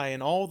can die,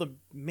 and all the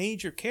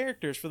major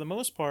characters for the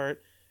most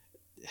part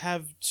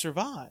have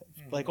survived.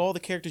 Mm-hmm. Like all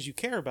the characters you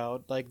care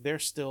about, like they're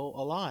still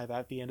alive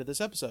at the end of this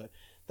episode.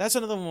 That's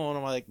another one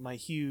of my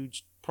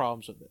huge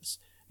problems with this.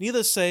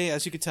 Needless to say,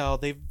 as you can tell,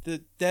 the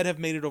dead have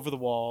made it over the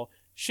wall.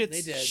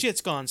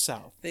 Shit's gone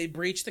south. They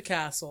breach the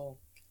castle,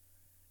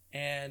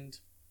 and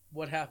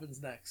what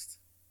happens next?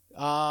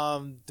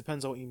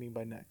 Depends on what you mean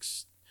by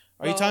next.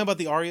 Are you talking about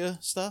the Arya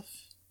stuff?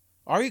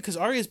 Because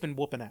Arya's been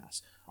whooping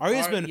ass.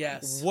 Arya's been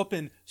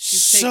whooping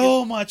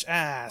so much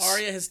ass.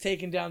 Arya has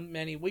taken down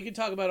many. We can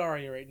talk about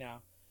Arya right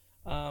now.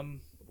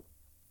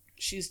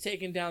 She's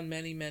taken down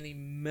many.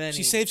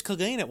 She saves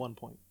Clegane at one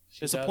point.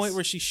 There's a point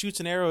where she shoots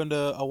an arrow into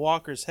a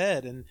walker's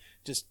head and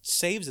just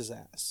saves his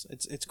ass.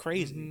 It's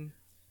crazy. Mm-hmm.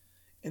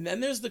 And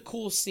then there's the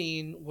cool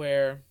scene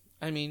where,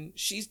 I mean,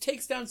 she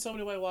takes down so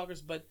many White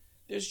Walkers, but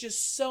there's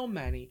just so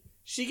many.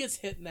 She gets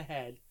hit in the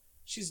head.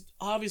 She's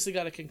obviously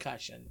got a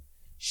concussion.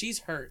 She's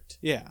hurt.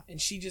 Yeah. And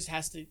she just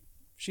has to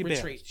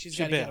retreat. Bails. She's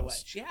got to get away.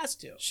 She has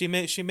to. She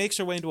makes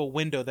her way into a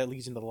window that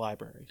leads into the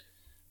library.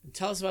 And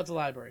tell us about the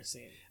library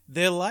scene.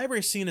 The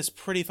library scene is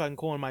pretty fucking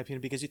cool in my opinion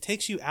because it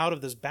takes you out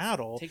of this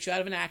battle. Takes you out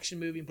of an action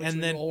movie and puts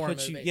you into a horror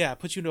movie. Yeah,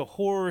 puts you into a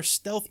horror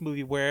stealth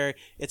movie where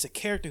it's a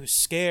character who's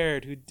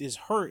scared, who is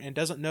hurt and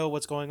doesn't know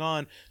what's going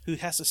on, who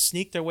has to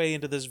sneak their way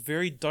into this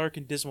very dark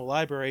and dismal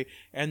library,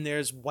 and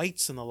there's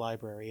whites in the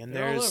library. And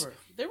they're all over.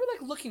 They were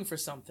like looking for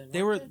something.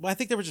 I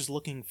think they were just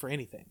looking for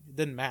anything. It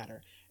didn't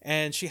matter.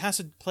 And she has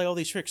to play all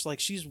these tricks. Like,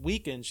 she's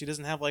weakened. She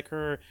doesn't have, like,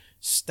 her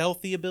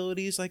stealthy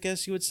abilities, I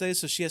guess you would say.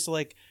 So she has to,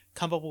 like,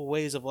 come up with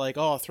ways of, like,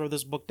 oh, throw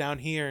this book down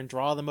here and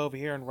draw them over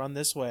here and run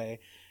this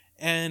way.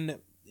 And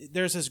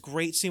there's this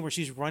great scene where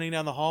she's running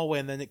down the hallway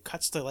and then it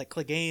cuts to, like,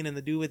 Clegane and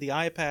the dude with the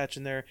eye patch.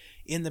 And they're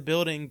in the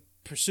building,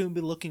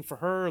 presumably looking for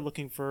her,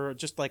 looking for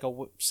just, like,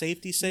 a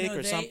safety sake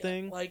or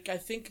something. Like, I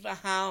think the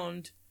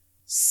Hound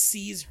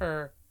sees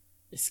her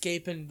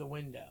escaping the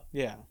window.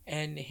 Yeah.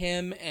 And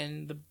him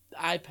and the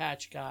eye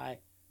patch guy,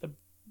 the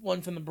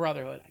one from the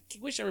Brotherhood, I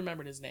wish I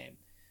remembered his name,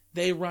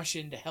 they rush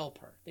in to help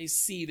her. They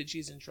see that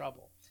she's in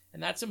trouble.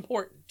 And that's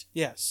important.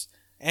 Yes.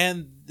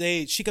 And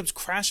she comes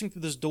crashing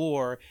through this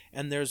door,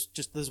 and there's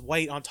just this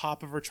white on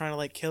top of her trying to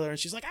like kill her, and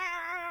she's like,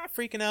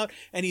 freaking out.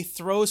 And he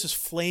throws his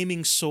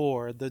flaming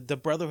sword. The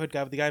Brotherhood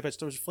guy with the eye patch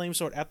throws his flame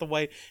sword at the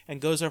white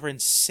and goes over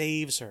and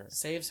saves her.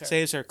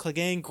 Saves her.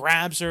 Clegane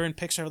grabs her and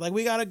picks her like,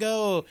 we gotta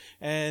go.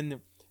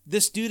 And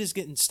this dude is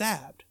getting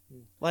stabbed.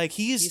 Like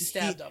he's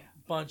stabbed a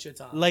bunch of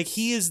times. Like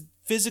he is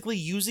physically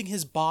using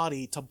his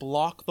body to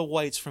block the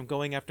whites from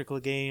going after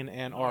Clegane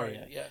and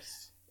Arya.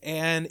 Yes.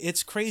 And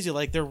it's crazy.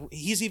 Like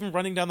he's even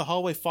running down the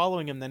hallway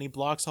following him. Then he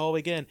blocks the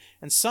hallway again,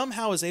 and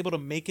somehow is able to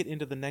make it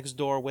into the next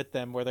door with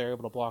them, where they're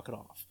able to block it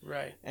off.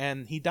 Right.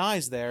 And he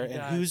dies there.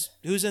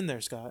 Who's in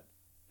there, Scott?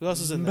 Who else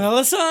is in there?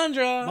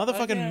 Melisandre.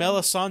 Motherfucking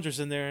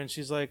Melisandre's in there, and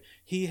she's like,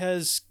 he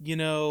has,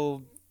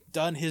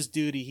 done his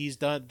duty. He's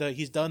done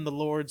the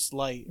Lord's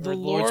light. The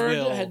Lord's Lord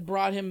will. had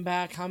brought him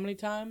back how many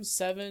times?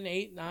 7,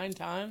 8, 9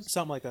 times?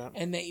 Something like that.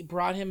 And they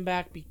brought him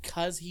back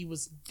because he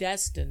was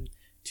destined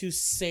to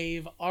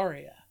save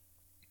Arya.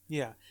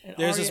 Yeah.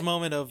 There's this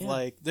moment of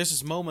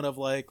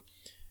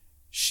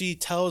she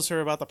tells her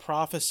about the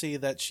prophecy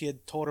that she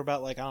had told her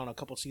about, like, I don't know, a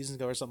couple seasons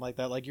ago or something like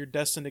that. Like, you're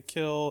destined to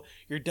kill,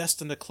 you're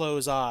destined to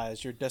close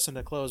eyes, you're destined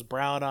to close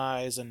brown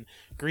eyes and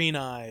green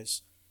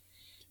eyes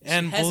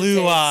and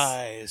blue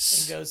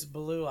eyes. And goes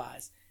blue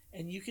eyes.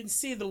 And you can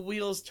see the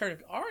wheels turning.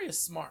 Arya's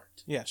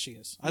smart. Yeah, she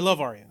is. I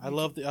love Arya. I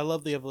love the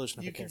evolution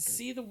of the character. You can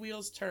see the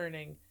wheels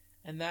turning,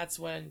 and that's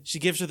when she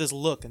gives her this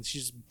look, and she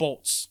just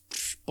bolts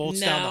down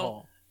the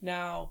hall.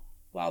 Now,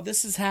 while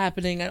this is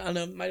happening, I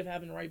know it might have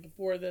happened right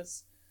before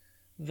this,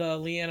 the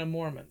Lyanna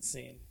Mormont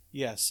scene.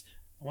 Yes.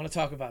 I want to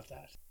talk about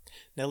that.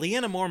 Now,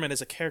 Lyanna Mormont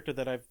is a character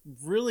that I've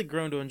really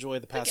grown to enjoy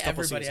the past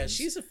couple seasons. Everybody has.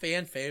 She's a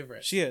fan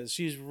favorite. She is.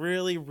 She's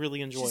really,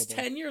 really enjoyable. She's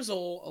 10 years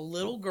old, a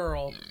little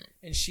girl,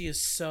 and she is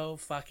so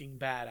fucking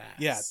badass.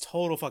 Yeah,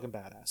 total fucking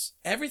badass.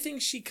 Everything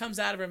she comes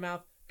out of her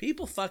mouth,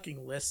 people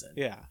fucking listen.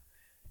 Yeah.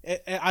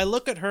 I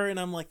look at her and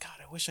I'm like, God,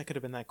 I wish I could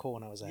have been that cool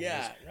when I was that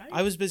age. Right?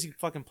 I was busy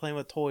fucking playing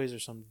with toys or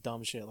some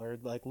dumb shit, or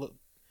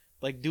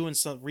doing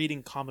some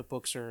reading comic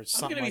books or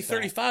something. I'm gonna be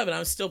 35 and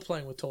I'm still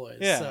playing with toys.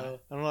 Yeah, so.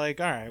 I'm like,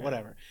 all right,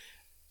 whatever.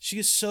 She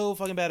is so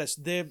fucking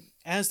badass.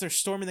 As they're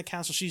storming the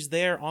castle, she's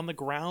there on the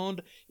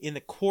ground in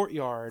the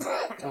courtyard,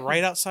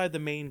 right outside the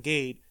main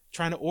gate,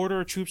 trying to order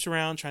her troops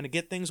around, trying to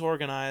get things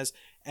organized,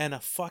 and a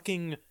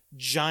fucking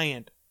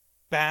giant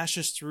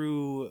bashes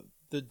through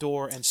the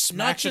door and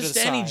smacks Not her to just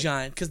the any side.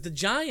 giant, because the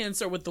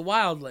giants are with the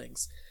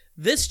wildlings.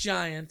 This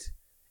giant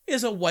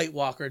is a White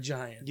Walker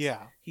giant.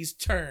 Yeah, he's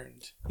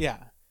turned.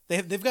 Yeah,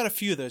 they've got a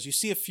few of those. You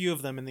see a few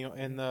of them in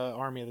the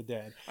Army of the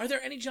Dead. Are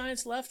there any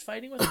giants left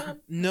fighting with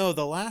them? No,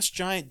 the last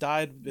giant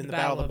died in the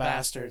Battle of the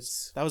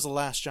Bastards. That was the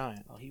last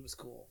giant. Oh, he was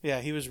cool. Yeah,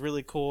 he was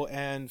really cool.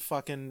 And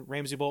fucking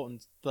Ramsay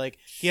Bolton, like,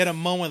 he had a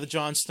moment with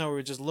Jon Snow where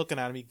he was just looking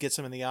at him. He gets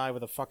him in the eye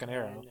with a fucking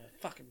arrow.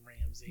 Fucking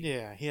Ramsay.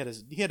 Yeah, he had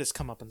his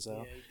comeuppance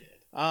though. Yeah, he did.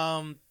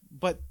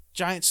 But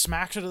giant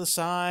smacks her to the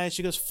side.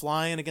 She goes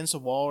flying against a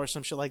wall or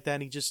some shit like that,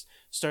 and he just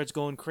starts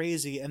going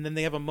crazy. And then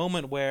they have a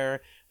moment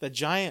where the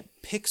giant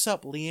picks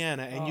up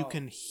Lyanna, and you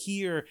can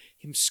hear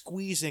him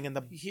squeezing and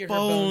the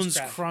bones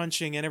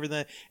crunching and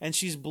everything. And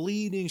she's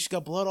bleeding. She's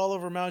got blood all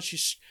over her mouth.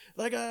 She's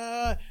like,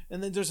 ah.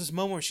 And then there's this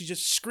moment where she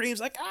just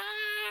screams like,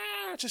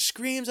 ah. Just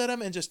screams at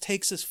him and just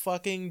takes his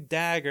fucking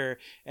dagger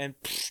and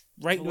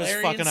right into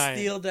his fucking eye.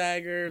 Steel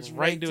dagger,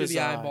 right into the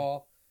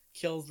eyeball,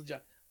 kills the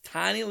giant.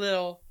 Tiny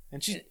little,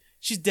 and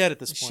she's dead at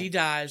this point. She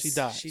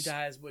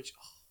dies, which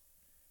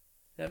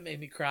that made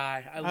me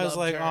cry. I was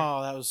like, her.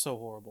 oh, that was so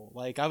horrible.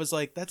 Like, I was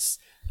like, that's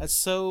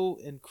so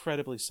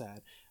incredibly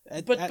sad.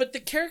 But the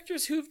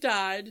characters who've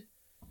died,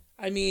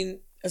 I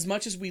mean, as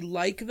much as we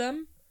like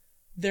them,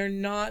 they're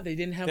not. They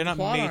didn't have. They're not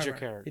major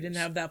characters. They didn't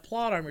have that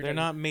plot armor. They're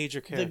not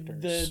major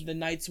characters. The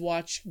Night's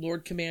Watch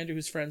Lord Commander,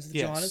 who's friends with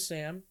Jon and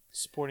Sam,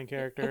 supporting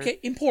character. Okay,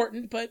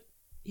 important, but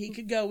he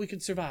could go. We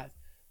could survive.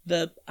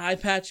 The eye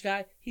patch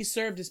guy, he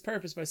served his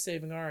purpose by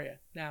saving Arya.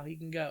 Now he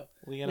can go.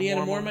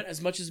 Lyanna Mormont,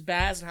 as much as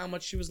Baz and how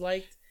much she was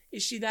liked,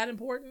 is she that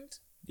important?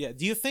 Yeah.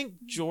 Do you think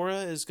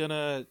Jorah is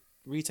gonna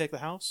retake the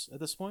house at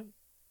this point?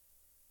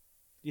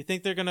 Do you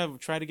think they're gonna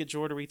try to get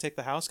Jorah to retake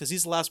the house? Because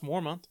he's the last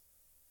Mormont.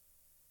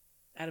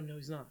 Adam, no,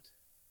 he's not.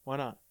 Why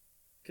not?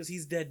 Because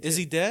he's dead. Is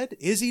he dead?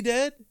 Is he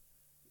dead?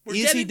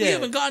 We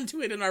haven't gotten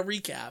to it in our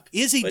recap.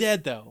 Is he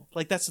dead though?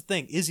 Like, that's the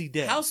thing. Is he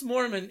dead? House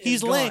Mormon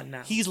is gone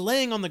now. He's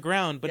laying on the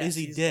ground, but is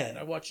he dead?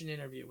 I watched an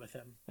interview with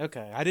him.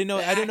 Okay, I didn't know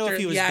if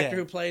he was dead. The actor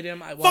who played him.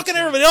 Fucking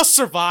everybody else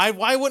survived.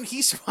 Why wouldn't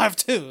he survive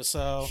too?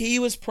 So he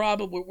was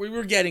probably. We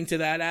were getting to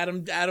that.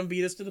 Adam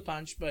beat us to the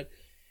punch, but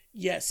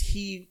yes,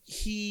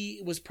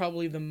 he was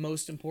probably the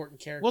most important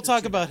character. We'll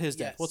talk about his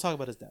death. Yes. We'll talk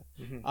about his death.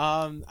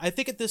 Mm-hmm. I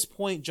think at this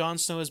point, Jon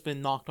Snow has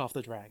been knocked off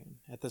the dragon.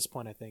 At this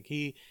point, I think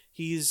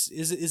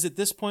is at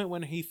this point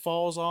when he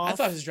falls off. I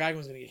thought his dragon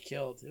was going to get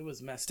killed. It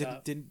was messed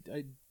up.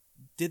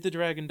 Did Did the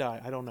dragon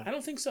die? I don't know. I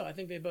don't think so. I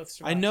think they both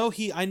survived. I know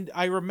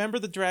I remember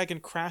the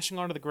dragon crashing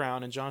onto the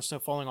ground and Jon Snow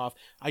falling off.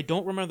 I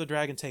don't remember the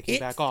dragon taking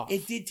back off.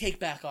 It did take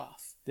back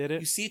off. Did it?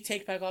 You see it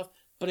take back off,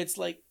 but it's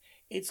like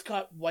it's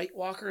got White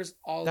Walkers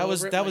all that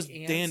was over it. That was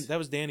ants. That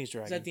was Dany's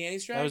dragon. Is that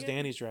Dany's dragon? That was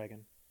Dany's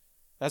dragon.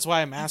 That's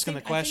why I'm asking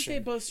the question. I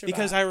think they both survived.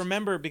 Because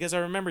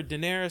I remember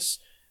Daenerys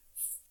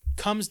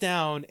comes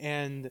down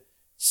and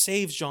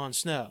saves Jon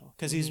Snow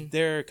because he's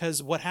there.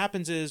 Because what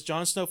happens is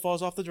Jon Snow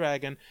falls off the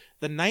dragon.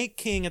 The Night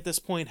King at this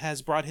point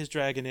has brought his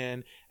dragon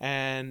in,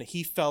 and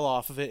he fell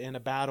off of it in a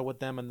battle with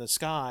them in the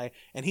sky.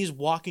 And he's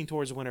walking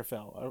towards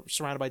Winterfell,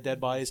 surrounded by dead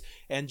bodies.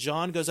 And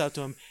Jon goes out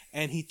to him,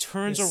 and he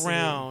turns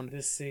around,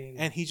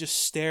 and he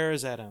just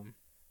stares at him.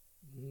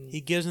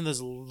 He gives him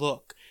this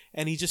look.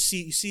 And you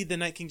see the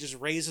Night King just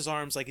raise his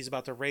arms like he's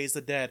about to raise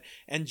the dead.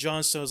 And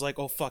Jon Snow's like,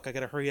 oh fuck, I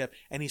gotta hurry up.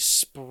 And he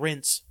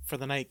sprints for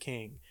the Night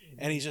King.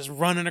 And he's just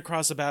running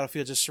across the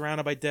battlefield, just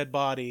surrounded by dead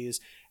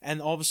bodies.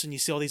 And all of a sudden you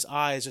see all these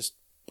eyes just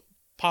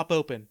pop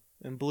open,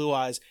 and blue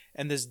eyes.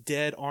 And this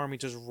dead army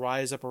just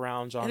rise up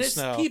around Jon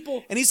Snow.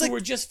 People and he's who like,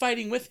 were just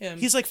fighting with him.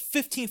 He's like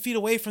 15 feet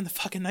away from the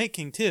fucking Night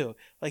King too.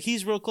 Like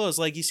he's real close.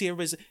 Like you see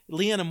everybody's,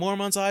 Lyanna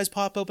Mormont's eyes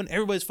pop open.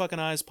 Everybody's fucking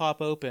eyes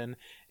pop open.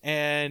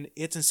 And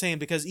it's insane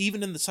because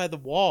even inside the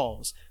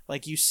walls,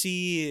 like you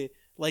see,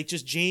 like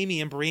just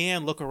Jaime and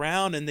Brienne look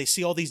around and they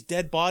see all these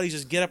dead bodies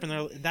just get up,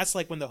 and that's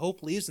like when the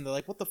hope leaves and they're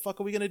like, "What the fuck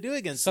are we gonna do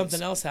against something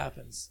this?" else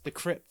happens? The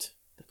crypt.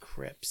 The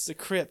crypts. The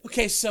crypt.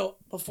 Okay, so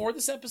before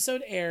this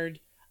episode aired,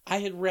 I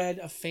had read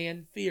a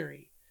fan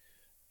theory,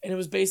 and it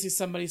was basically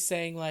somebody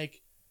saying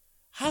like,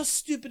 "How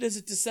stupid is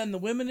it to send the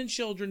women and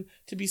children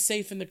to be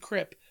safe in the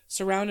crypt,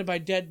 surrounded by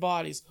dead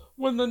bodies,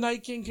 when the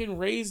Night King can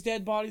raise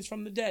dead bodies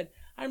from the dead?"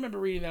 I remember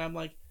reading that. I'm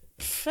like,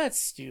 that's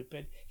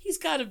stupid. He's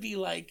got to be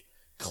like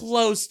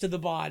close to the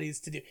bodies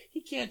to do.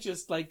 He can't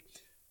just like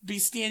be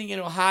standing in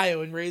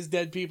Ohio and raise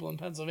dead people in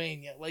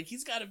Pennsylvania. Like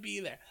he's got to be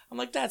there. I'm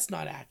like, that's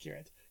not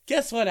accurate.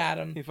 Guess what,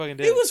 Adam? He fucking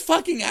did it. Was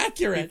fucking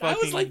accurate. I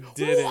was like,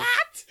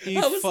 what? He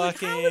I was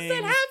fucking like, how is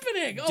that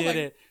happening? Did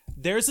it.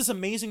 There's this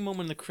amazing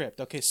moment in the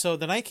crypt. Okay, so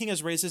the Night King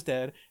has raised his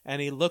dead,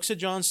 and he looks at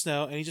Jon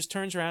Snow, and he just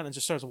turns around and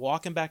just starts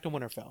walking back to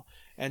Winterfell.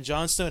 And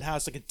Jon Snow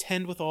has to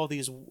contend with all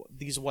these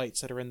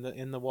whites that are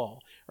in the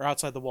wall or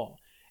outside the wall.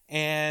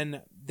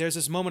 And there's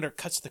this moment where it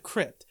cuts to the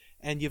crypt,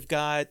 and you've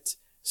got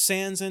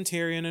Sansa and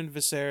Tyrion and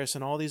Viserys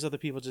and all these other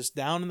people just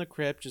down in the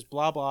crypt, just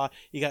blah blah.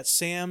 You got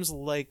Sam's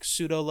like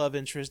pseudo love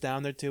interest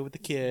down there too with the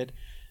kid,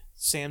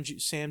 Sam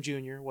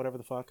Jr. whatever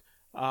the fuck,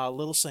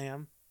 little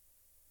Sam.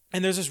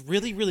 And there's this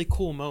really, really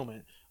cool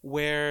moment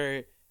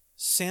where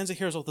Sansa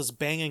hears all this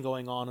banging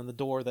going on in the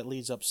door that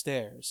leads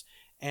upstairs.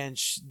 And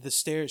she goes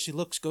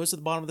to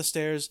the bottom of the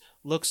stairs,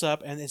 looks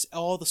up, and it's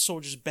all the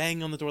soldiers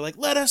banging on the door like,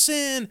 let us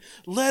in!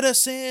 Let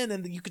us in!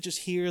 And you could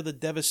just hear the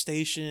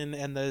devastation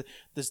and the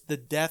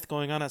death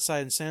going on outside.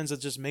 And Sansa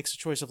just makes a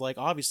choice of like,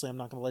 obviously I'm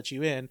not going to let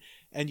you in.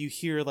 And you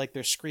hear like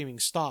they're screaming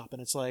stop.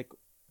 And it's like,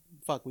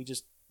 fuck, we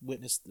just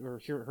witnessed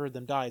or heard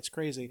them die. It's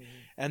crazy. Mm-hmm.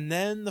 And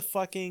then the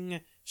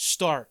fucking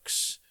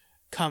Starks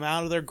come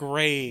out of their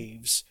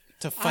graves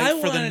to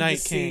fight for the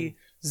Night King.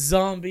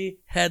 Zombie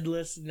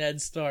headless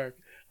Ned Stark.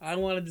 I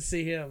wanted to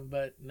see him,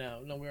 but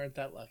no, we weren't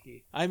that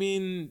lucky. I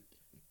mean,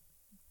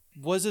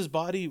 was his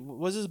body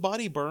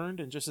burned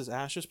and just his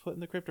ashes put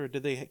in the crypt, or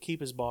did they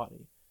keep his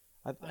body?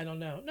 I don't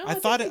know. No, I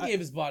thought they gave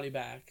his body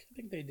back. I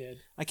think they did.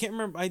 I can't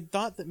remember. I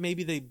thought that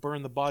maybe they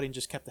burned the body and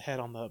just kept the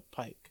head on the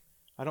pike.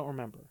 I don't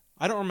remember.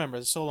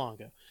 It's so long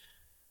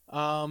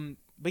ago.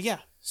 But yeah,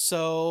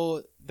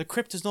 so the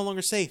crypt is no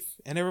longer safe,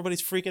 and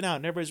everybody's freaking out,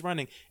 and everybody's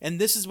running.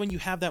 And this is when you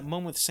have that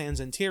moment with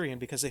Sansa and Tyrion,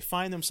 because they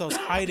find themselves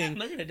hiding.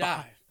 They're gonna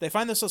die. They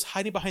find themselves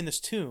hiding behind this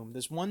tomb.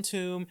 There's one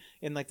tomb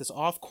in like this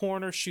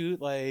off-corner shoot,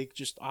 like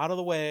just out of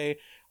the way.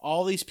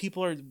 All these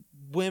people are,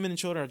 women and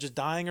children are just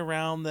dying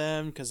around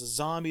them because the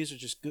zombies are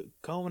just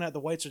going at the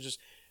whites, are just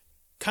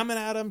coming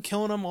at them,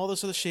 killing them, all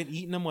this other shit,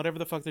 eating them, whatever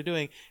the fuck they're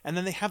doing. And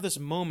then they have this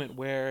moment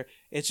where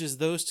it's just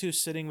those two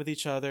sitting with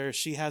each other.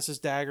 She has his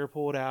dagger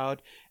pulled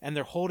out, and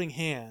they're holding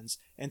hands.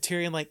 And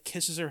Tyrion like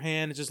kisses her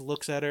hand and just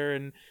looks at her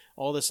and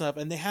all this stuff.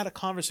 And they had a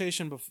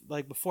conversation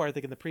before, I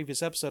think in the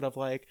previous episode, of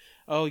like,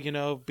 oh,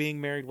 being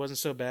married wasn't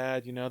so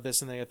bad,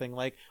 this and the other thing.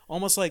 Like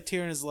almost like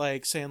Tyrion is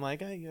like saying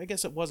like, I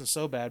guess it wasn't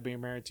so bad being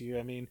married to you.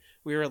 I mean,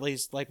 we were at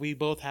least like, we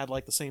both had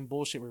like the same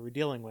bullshit we were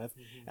dealing with.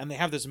 Mm-hmm. And they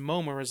have this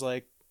moment where it's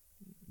like,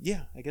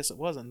 yeah, I guess it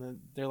wasn't.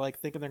 They're like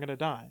thinking they're gonna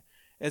die.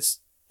 It's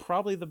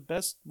probably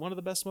one of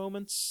the best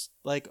moments,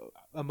 like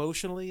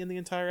emotionally, in the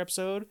entire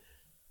episode.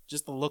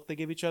 Just the look they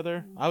give each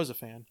other. I was a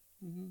fan.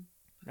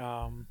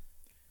 Mm-hmm.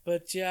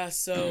 But yeah,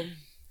 so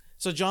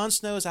Jon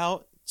Snow's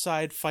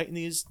outside fighting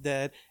these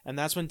dead, and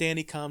that's when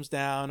Dany comes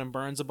down and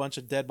burns a bunch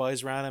of dead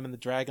bodies around him, and the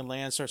dragon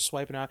land starts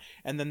swiping out.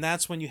 And then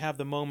that's when you have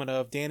the moment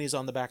of Dany's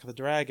on the back of the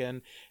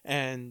dragon,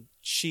 and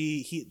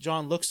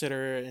Jon looks at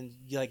her and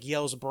like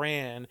yells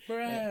Bran,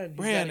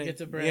 get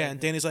to Bran. Yeah, and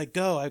Dany's like,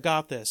 go, I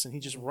got this, and he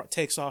just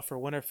takes off for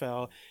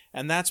Winterfell.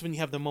 And that's when you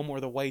have the moment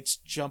where the whites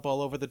jump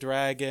all over the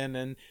dragon,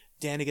 and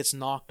Dany gets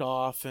knocked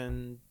off,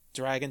 and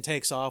Dragon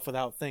takes off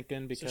without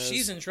thinking because So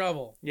she's in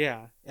trouble.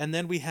 Yeah, and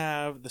then we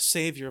have the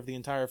savior of the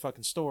entire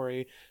fucking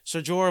story,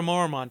 Ser Jorah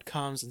Mormont,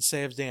 comes and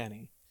saves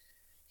Dany.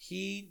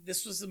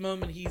 This was the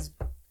moment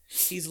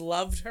he's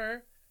loved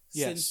her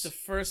Yes.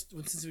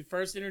 since we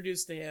first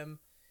introduced to him.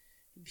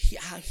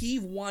 He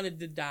wanted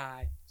to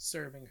die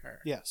serving her.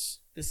 Yes.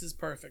 This is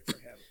perfect for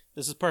him.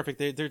 This is perfect.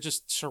 They're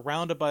just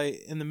surrounded by,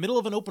 in the middle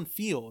of an open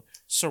field,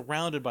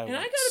 surrounded by And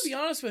I gotta be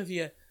honest with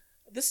you,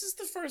 this is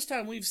the first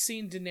time we've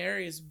seen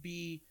Daenerys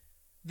be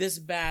this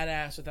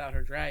badass without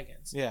her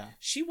dragons. Yeah.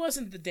 She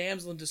wasn't the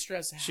damsel in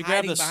distress She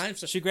hiding grabbed behind the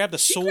stuff. she grabbed the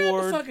She sword.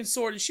 grabbed the fucking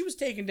sword and she was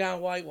taking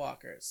down White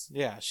Walkers.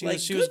 Yeah, she Like,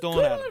 was good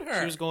going at on him. her.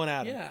 She was going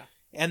at him. Yeah.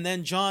 And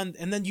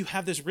then you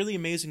have this really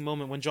amazing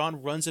moment when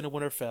Jon runs into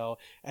Winterfell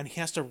and he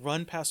has to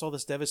run past all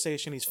this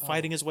devastation. He's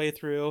fighting his way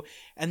through,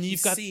 and he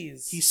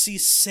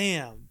sees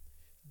Sam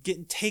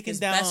getting taken His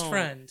down, best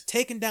friend.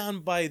 taken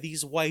down by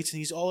these whites, and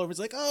he's all over.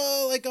 It's like,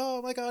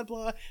 oh my god,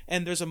 blah.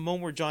 And there's a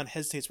moment where Jon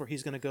hesitates, where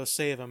he's gonna go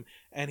save him,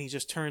 and he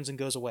just turns and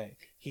goes away.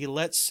 He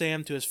lets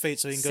Sam to his fate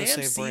so he can go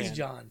Sam save Bran. sees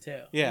Jon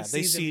too. Yeah, He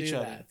they sees see him each do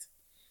other. that.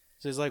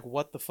 So he's like,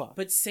 what the fuck?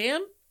 But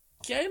Sam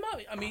came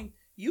out. I mean,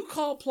 you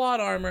call plot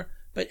armor,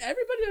 but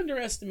everybody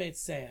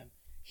underestimates Sam.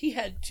 He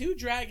had 2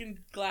 dragon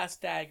glass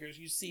daggers.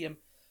 You see him.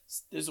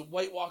 There's a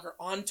White Walker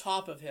on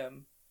top of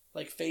him,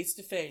 like face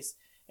to face,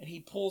 and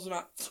he pulls him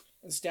out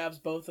and stabs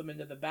both of them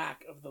into the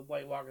back of the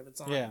White Walker that's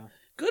on Yeah. him.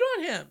 Good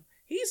on him.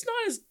 He's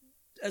not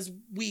as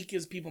weak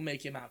as people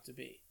make him out to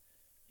be.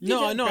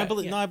 I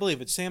believe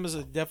it. Sam is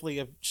definitely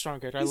a strong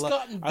character. He's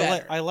gotten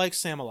better. I like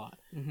Sam a lot.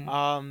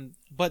 Mm-hmm.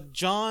 But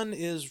Jon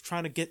is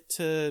trying to get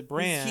to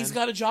Bran. He's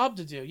got a job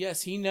to do.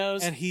 Yes, he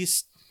knows. And he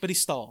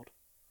stalled.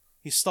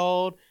 He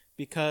stalled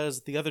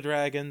because the other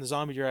dragon, the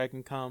zombie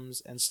dragon,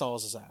 comes and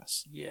stalls his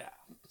ass. Yeah.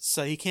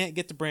 So he can't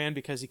get to Bran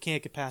because he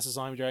can't get past the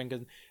zombie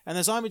dragon. And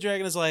the zombie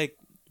dragon is like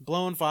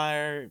blowing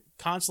fire,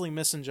 constantly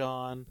missing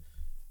Jon.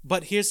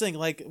 But here's the thing,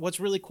 like, what's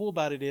really cool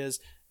about it is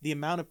the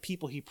amount of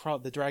people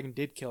the dragon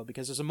did kill,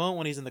 because there's a moment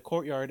when he's in the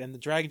courtyard and the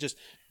dragon just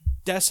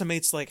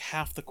decimates like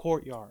half the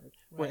courtyard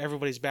where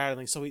everybody's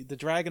battling. So the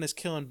dragon is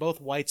killing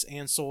both whites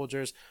and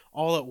soldiers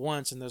all at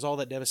once, and there's all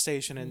that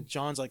devastation, and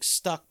Jon's like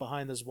stuck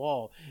behind this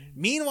wall.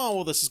 Meanwhile,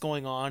 while this is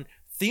going on,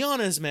 Theon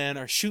and his men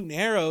are shooting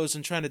arrows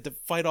and trying to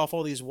fight off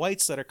all these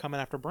whites that are coming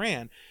after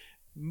Bran.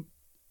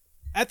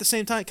 At the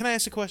same time, can I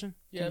ask a question?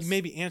 Yes. Can you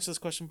maybe answer this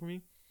question for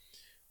me?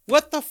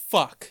 What the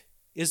fuck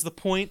is the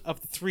point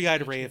of the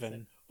three-eyed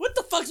raven? What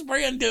the fuck's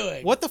Bran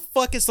doing? What the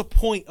fuck is the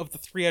point of the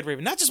three-eyed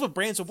raven? Not just what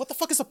Bran's, but what the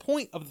fuck is the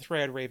point of the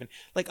three-eyed raven?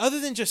 Like, other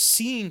than just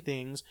seeing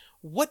things,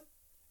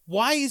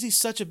 why is he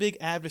such a big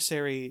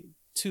adversary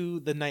to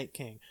the Night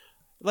King?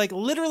 Like,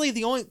 literally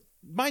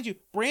mind you,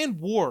 Bran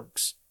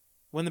wargs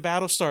when the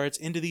battle starts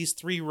into these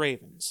 3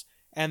 ravens,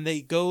 and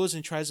they goes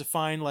and tries to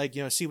find, like,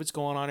 see what's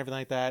going on, everything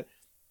like that.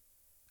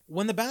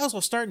 When the battle's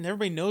all starting,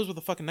 everybody knows what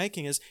the fucking Night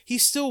King is.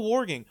 He's still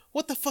warging.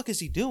 What the fuck is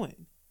he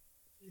doing?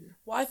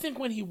 Well, I think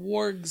when he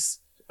wargs,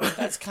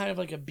 that's kind of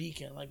like a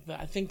beacon. Like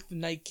I think the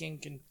Night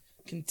King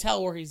can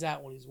tell where he's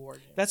at when he's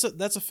warging. That's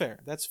a fair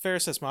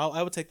assessment.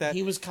 I would take that.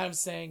 He was kind of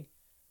saying,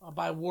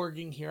 by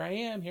warging, here I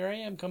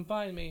am, come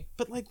find me.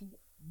 But like,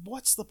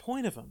 what's the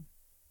point of him?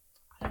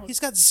 He's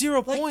got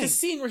 0 points. Like the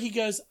scene where he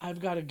goes,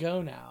 "I've got to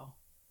go now,"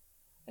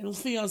 and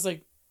Theon's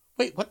like,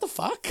 "Wait, what the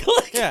fuck?"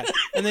 Yeah,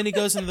 and then he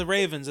goes into the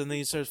ravens and then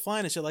he starts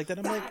flying and shit like that.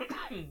 I'm like,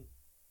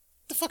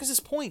 the fuck is his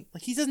point?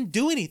 Like, he doesn't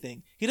do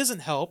anything. He doesn't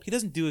help. He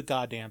doesn't do a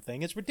goddamn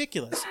thing. It's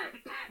ridiculous.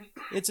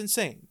 It's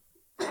insane.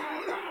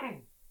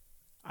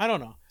 I don't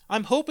know.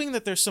 I'm hoping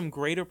that there's some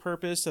greater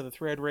purpose to the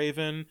Three-Eyed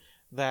Raven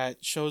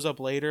that shows up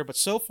later, but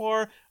so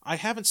far I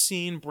haven't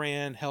seen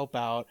Bran help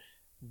out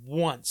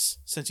once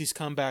since he's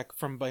come back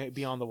from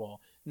beyond the wall.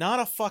 Not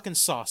a fucking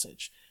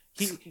sausage.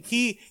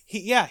 He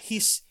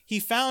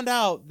found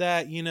out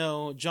that,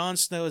 Jon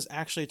Snow is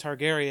actually a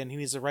Targaryen and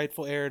he's the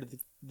rightful heir to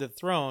the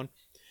throne.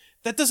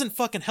 That doesn't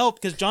fucking help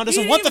because Jon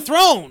doesn't want the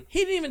throne. He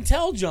didn't even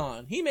tell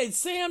Jon. He made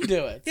Sam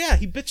do it. Yeah,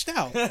 he bitched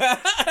out.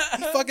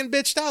 He fucking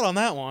bitched out on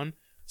that one.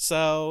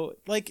 So,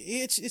 like,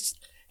 he's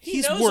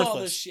knows worthless. all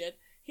this shit.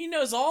 He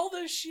knows all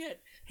this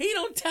shit. He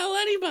don't tell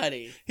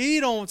anybody. He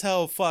don't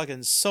tell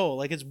fucking soul.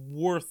 Like, it's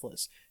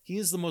worthless. He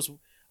is the most...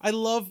 I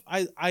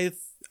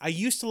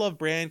used to love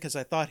Bran because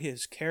I thought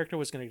his character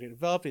was going to get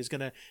developed. He's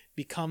going to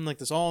become like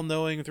this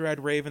all-knowing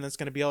Three-Eyed Raven that's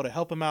going to be able to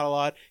help him out a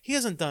lot. He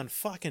hasn't done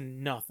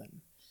fucking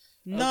nothing.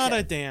 Not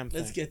a damn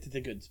thing. Let's get to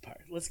the good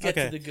part. Let's get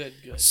to the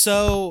good.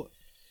 So,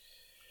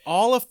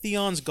 all of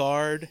Theon's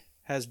guard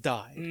has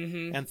died.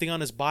 Mm-hmm. And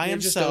Theon is by They're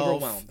himself. Just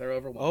overwhelmed. They're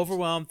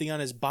overwhelmed. Theon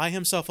is by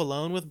himself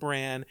alone with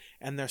Bran,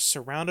 and they're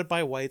surrounded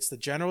by whites. The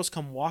generals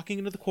come walking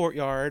into the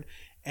courtyard,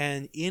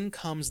 and in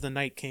comes the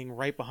Night King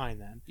right behind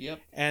them.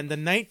 Yep. And the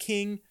Night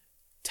King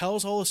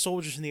tells all the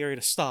soldiers in the area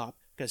to stop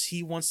because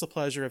he wants the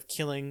pleasure of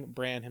killing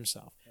Bran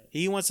himself.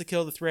 He wants to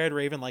kill the Three-Eyed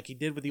Raven like he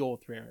did with the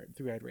old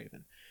Three-Eyed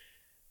Raven.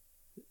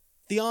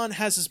 Theon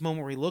has this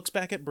moment where he looks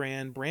back at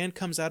Bran. Bran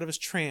comes out of his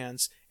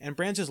trance, and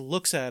Bran just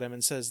looks at him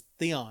and says,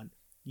 "Theon,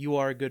 you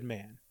are a good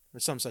man," or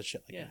some such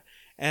shit like that.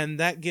 and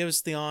that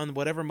gives Theon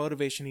whatever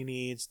motivation he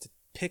needs to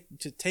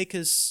take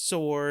his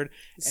sword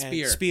take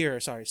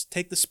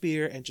the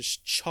spear and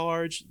just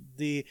charge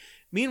the.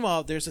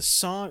 Meanwhile, there's a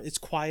song. It's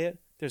quiet.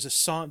 There's a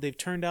song. They've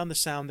turned down the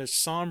sound. There's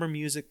somber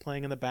music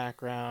playing in the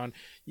background.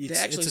 They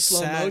actually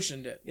slow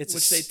motioned it,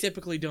 which they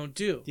typically don't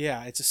do.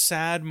 Yeah, it's a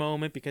sad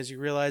moment because you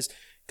realize,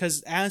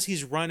 because as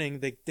he's running,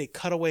 they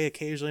cut away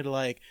occasionally to,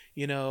 like,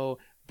 you know,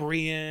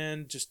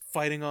 Brienne just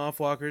fighting off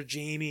walkers,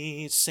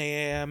 Jaime,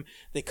 Sam.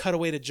 They cut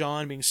away to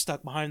Jon being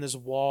stuck behind this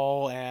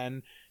wall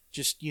and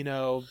just, you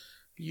know,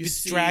 you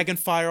see dragon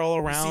fire all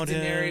around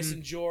him. Daenerys him.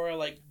 and Jorah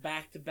like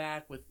back to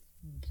back with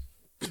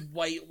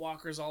White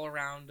Walkers all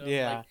around them.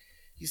 Yeah. Like,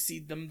 you see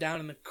them down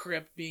in the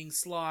crypt being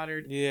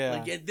slaughtered.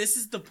 Yeah. Like, this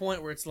is the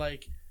point where it's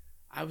like,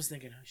 I was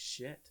thinking, oh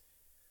shit,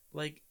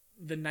 like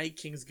the Night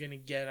King's gonna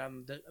get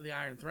on the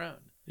Iron Throne.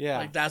 Yeah.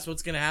 Like, that's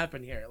what's gonna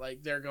happen here.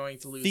 Like, they're going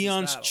to lose.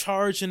 Theon's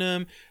charging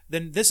him.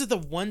 Then this is the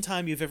one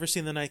time you've ever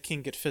seen the Night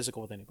King get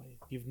physical with anybody.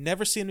 You've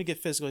never seen him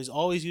get physical. He's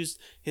always used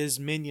his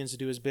minions to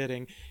do his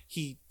bidding.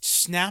 He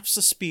snaps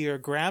the spear,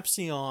 grabs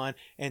Theon,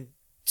 and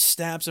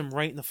stabs him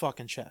right in the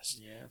fucking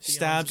chest. Yeah,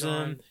 stabs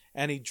him,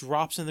 and he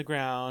drops in the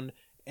ground,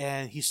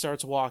 and he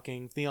starts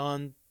walking.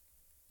 Theon,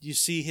 you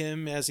see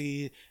him as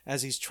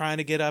he's trying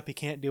to get up, he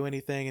can't do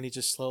anything, and he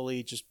just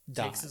slowly just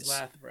dies. Takes his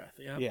last breath.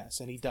 Yeah. Yes,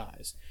 and he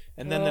dies.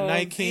 And then the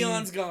Night King.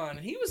 Theon's gone.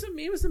 He was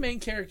the main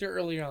character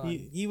early on.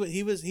 He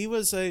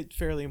was a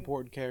fairly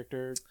important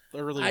character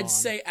early on. I'd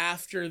say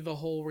after the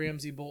whole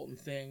Ramsay Bolton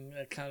thing,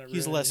 that kind of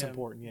he's less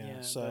important.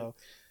 Yeah. So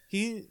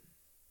he.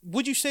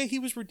 Would you say he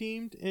was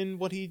redeemed in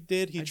what he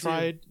did?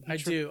 I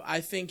do. I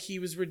think he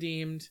was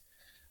redeemed.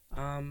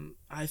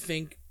 I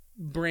think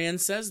Bran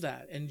says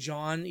that, and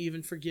Jon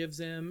even forgives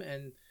him,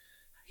 and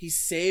he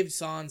saved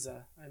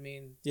Sansa. I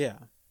mean, yeah,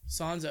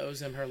 Sansa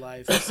owes him her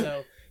life.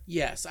 So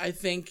yes, I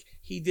think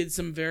he did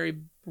some very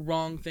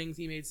wrong things.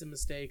 He made some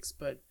mistakes,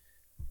 but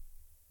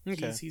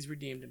he's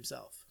redeemed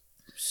himself.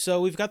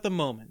 So we've got the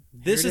moment.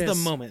 This is the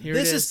moment.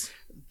 This is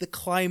the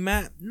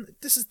climax.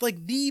 This is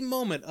like the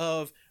moment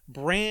of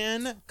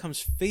Bran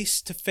comes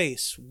face to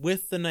face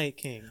with the Night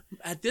King.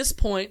 At this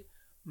point,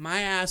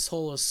 my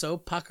asshole is so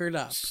puckered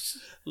up.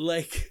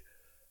 Like,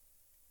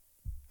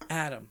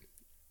 Adam,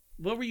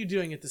 what were you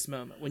doing at this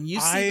moment? When you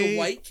see the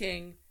White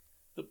King,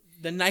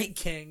 the Night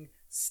King,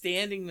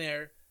 standing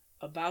there,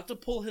 about to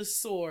pull his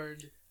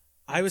sword.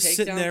 I was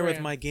sitting there with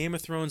my Game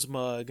of Thrones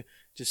mug,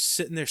 just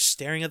sitting there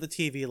staring at the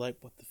TV like,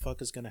 what the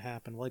fuck is going to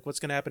happen? Like, what's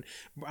going to happen?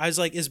 I was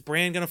like, is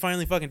Bran going to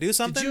finally fucking do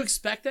something? Did you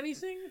expect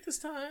anything at this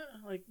time?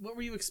 Like, what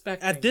were you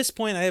expecting? At this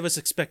point, I was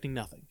expecting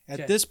nothing.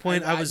 At this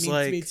point, I was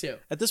like... Me too.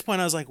 At this point,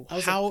 I was like,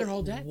 how... They're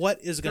all dead. What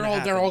is going to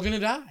happen? They're all going to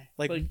die.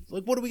 Like,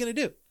 what are we going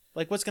to do?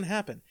 Like, what's going to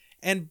happen?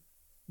 And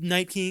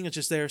Night King is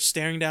just there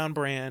staring down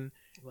Bran.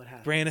 What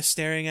happens? Bran is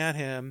staring at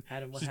him.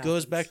 Adam, he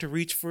goes back to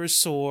reach for his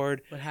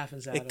sword. What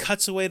happens, Adam? It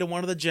cuts away to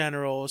one of the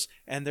generals,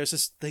 and there's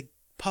this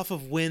puff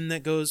of wind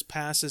that goes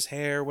past his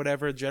hair,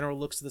 whatever. The general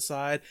looks to the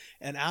side,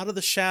 and out of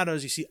the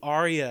shadows, you see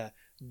Arya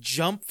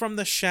jump from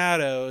the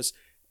shadows,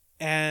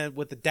 and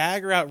with the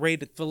dagger out, ready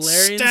to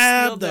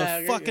stab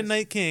the fucking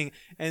Night King.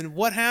 And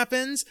what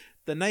happens?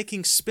 The Night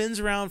King spins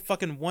around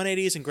fucking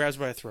 180s and grabs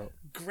her by the throat.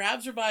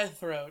 Grabs her by the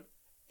throat.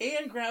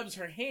 And grabs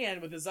her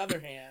hand with his other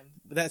hand.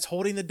 That's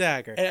holding the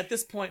dagger. And at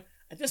this point,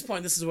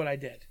 this is what I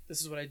did.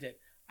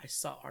 I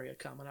saw Arya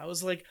come, and I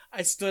was like,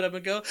 I stood up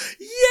and go,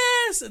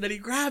 yes! And then he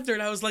grabbed her,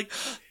 and I was like,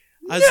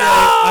 no!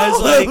 I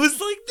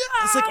was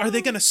like, are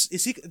they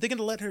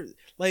gonna let her,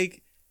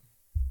 like,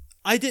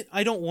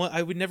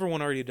 I would never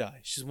want Arya to die.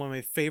 She's one of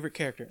my favorite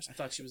characters. I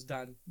thought she was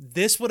done.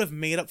 This would have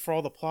made up for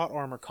all the plot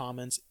armor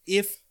comments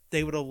if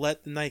they would have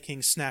let the Night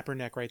King snap her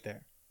neck right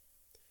there.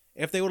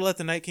 If they would have let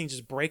the Night King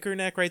just break her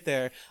neck right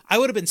there, I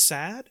would have been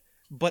sad,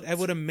 but I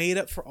would have made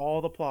up for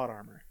all the plot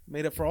armor.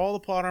 Made up for all the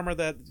plot armor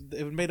that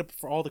it would made up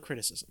for all the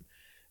criticism.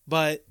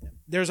 But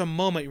there's a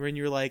moment when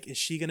you're like, is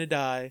she going to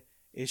die?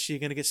 Is she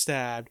going to get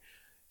stabbed?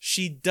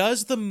 She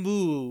does the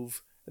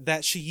move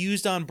that she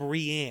used on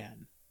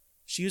Brienne.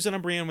 She used it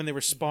on Brienne when they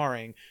were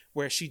sparring,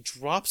 where she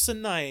drops a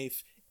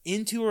knife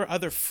into her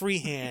other free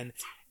hand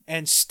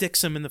and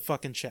sticks him in the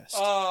fucking chest.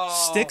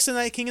 Oh. Sticks the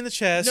Night King in the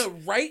chest. No,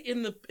 right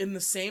in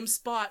the same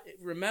spot.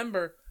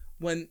 Remember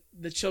when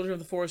the Children of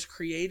the Forest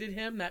created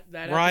him? That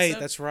right,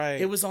 episode? That's right.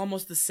 It was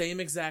almost the same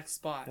exact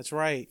spot. That's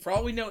right. For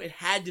all we know, it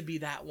had to be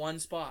that one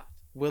spot.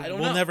 We'll never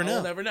know. We'll never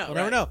know. We'll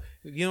never know.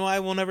 You know why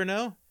we'll never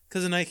know?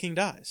 Because the Night King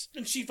dies.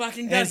 And she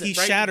fucking does it. And he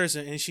shatters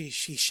it. And she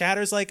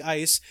shatters like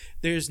ice.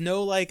 There's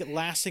no like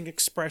lasting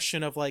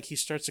expression of like he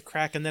starts to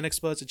crack and then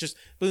explodes. It just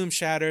boom,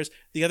 shatters.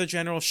 The other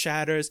general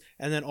shatters.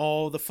 And then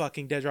all the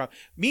fucking dead drop.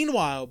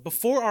 Meanwhile,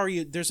 before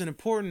Arya, there's an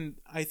important,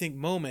 I think,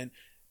 moment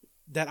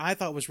that I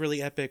thought was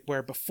really epic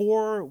where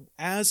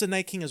as the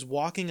Night King is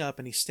walking up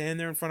and he's standing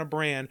there in front of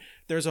Bran,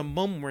 there's a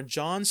moment where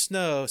Jon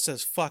Snow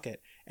says, fuck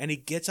it. And he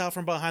gets out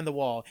from behind the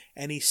wall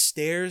and he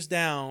stares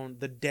down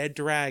the dead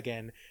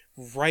dragon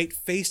right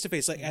face to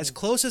face, like as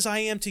close as I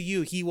am to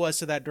you, he was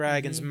to that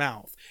dragon's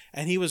mouth,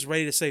 and he was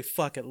ready to say,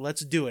 fuck it,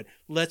 let's do it,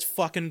 let's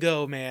fucking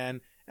go, man.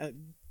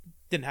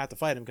 didn't have to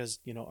fight him because,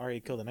 Arya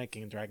killed the Night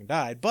King and the dragon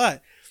died.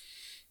 But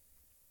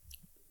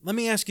let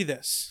me ask you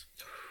this.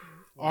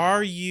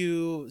 Are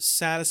you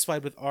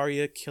satisfied with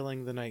Arya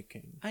killing the Night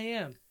King? I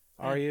am.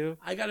 Are you?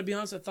 I gotta be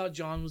honest, I thought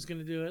Jon was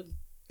gonna do it.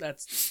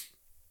 That's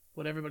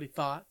what everybody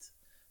thought.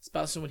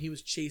 Especially when he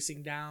was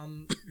chasing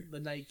down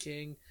the Night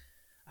King.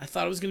 I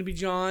thought it was gonna be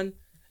Jon.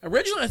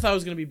 Originally I thought it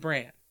was gonna be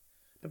Bran.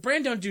 But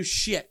Bran don't do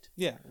shit.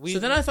 Yeah. So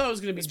then I thought it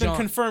was gonna be Jon. It's been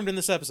confirmed in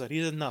this episode.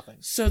 He did nothing.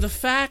 So the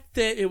fact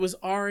that it was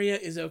Arya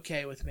is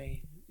okay with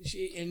me.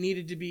 It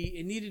needed to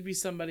be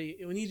somebody.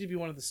 It needed to be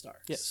one of the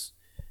Starks. Yes.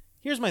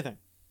 Here's my thing.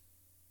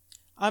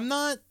 I'm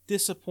not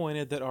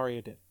disappointed that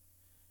Arya did.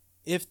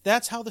 If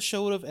that's how the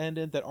show would have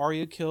ended, that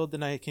Arya killed the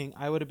Night King,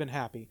 I would have been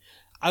happy.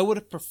 I would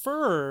have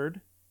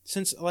preferred,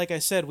 since, like I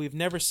said, we've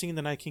never seen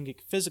the Night King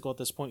get physical at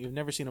this point, we've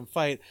never seen him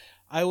fight,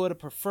 I would have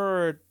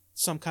preferred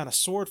some kind of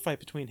sword fight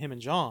between him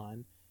and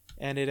Jon,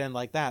 and it end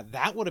like that.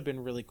 That would have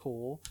been really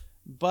cool,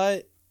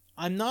 but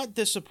I'm not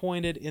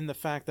disappointed in the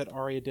fact that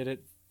Arya did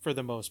it for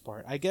the most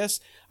part. I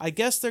guess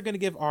they're going to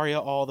give Arya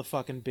all the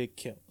fucking big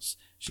kills.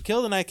 She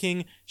killed the Night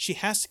King, she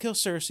has to kill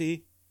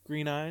Cersei.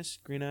 Green eyes,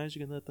 you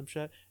can let them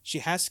shut. She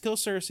has to kill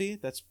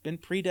Cersei. That's been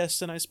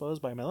predestined, I suppose,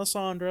 by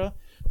Melisandre.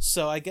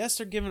 So I guess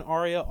they're giving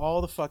Arya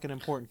all the fucking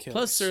important kills.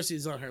 Plus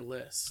Cersei's on her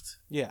list.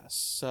 Yes,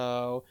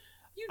 so...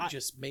 You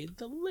just made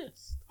the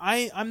list.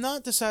 I'm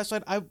not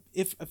dissatisfied.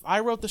 If I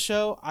wrote the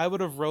show, I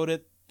would have wrote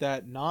it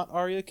that not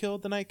Arya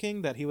killed the Night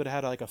King, that he would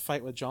have had like a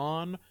fight with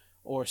Jon,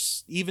 or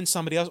even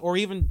somebody else, or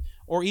even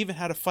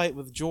had a fight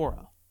with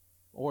Jorah,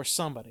 or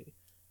somebody.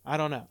 I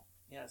don't know.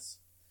 Yes.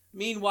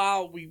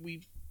 Meanwhile,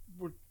 we're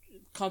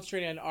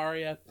concentrating on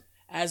Arya.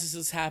 As this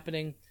is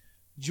happening,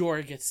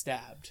 Jorah gets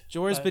stabbed.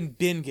 Jorah's been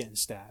getting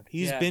stabbed.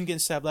 He's been getting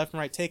stabbed left and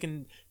right,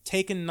 taking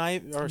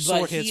knife or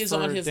sword hits. But he is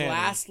on his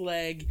last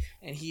leg,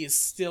 and he is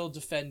still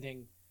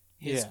defending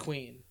his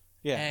queen.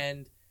 Yeah.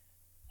 And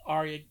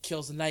Arya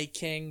kills the Night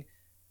King.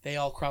 They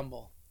all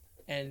crumble.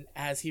 And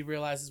as he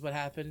realizes what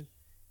happened,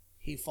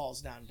 he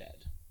falls down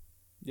dead.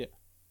 Yeah.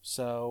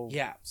 So...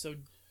 Yeah. So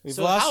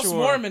lost House Jorah.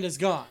 Mormon is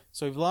gone.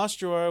 So we've lost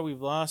Jorah.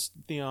 We've lost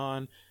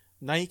Theon.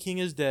 Night King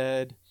is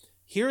dead.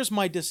 Here's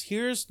my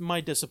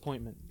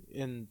disappointment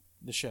in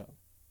the show.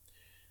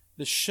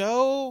 The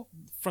show,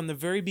 from the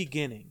very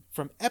beginning,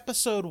 from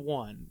episode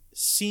 1,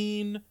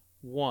 scene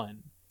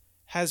 1,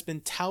 has been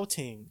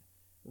touting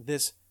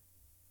this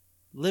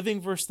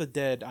living versus the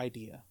dead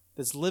idea.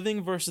 This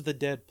living versus the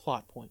dead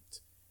plot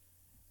point.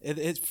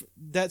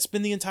 That's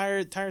been the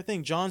entire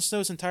thing. Jon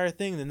Snow's entire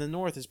thing in the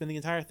North has been the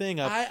entire thing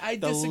of I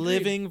the disagree.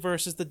 living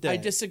versus the dead. I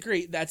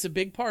disagree. That's a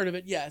big part of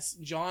it, yes.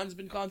 Jon's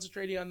been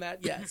concentrating on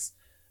that, yes.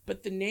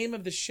 But the name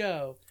of the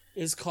show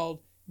is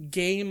called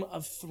Game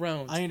of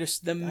Thrones. I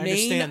understand. The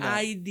main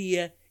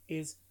idea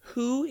is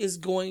who is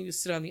going to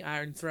sit on the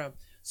Iron Throne.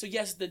 So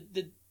yes,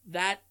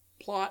 that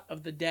plot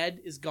of the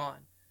dead is gone.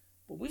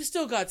 But we've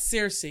still got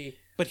Cersei,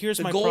 but here's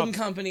the my Golden problem.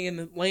 Company, and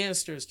the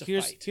Lannisters to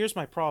fight. Here's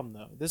my problem,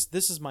 though.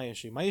 This is my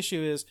issue. My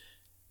issue is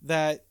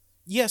that,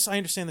 yes, I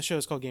understand the show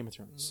is called Game of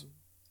Thrones.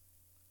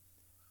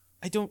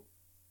 I don't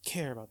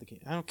care about the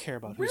game. I don't care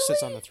about who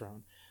sits on the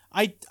throne.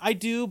 I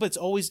do, but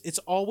it's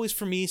always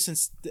for me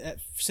since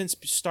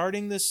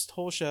starting this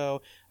whole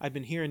show. I've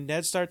been hearing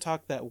Ned Stark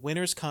talk that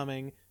winter's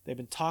coming. They've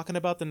been talking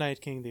about the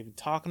Night King. They've been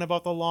talking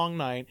about the Long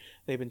Night.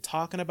 They've been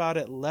talking about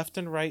it left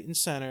and right and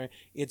center.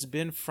 It's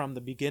been from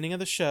the beginning of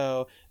the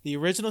show. The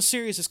original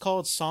series is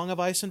called Song of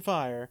Ice and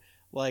Fire.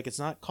 Like, it's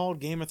not called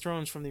Game of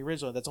Thrones from the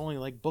original. That's only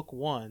like book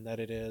 1 that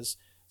it is.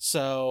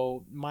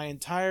 So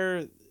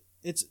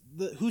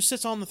who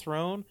sits on the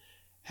throne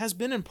has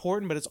been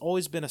important, but it's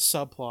always been a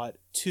subplot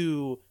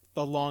to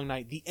the Long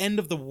Night, the end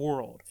of the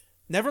world.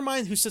 Never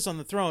mind who sits on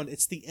the throne,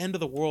 it's the end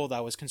of the world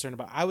I was concerned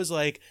about. I was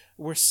like,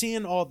 we're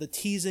seeing all the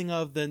teasing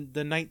of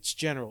the Knights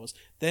Generals.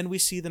 Then we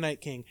see the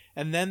Night King.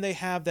 And then they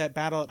have that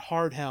battle at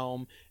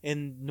Hardhelm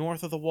in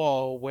north of the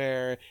Wall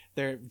where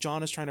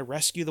Jon is trying to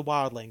rescue the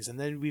wildlings. And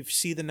then we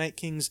see the Night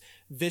King's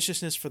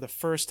viciousness for the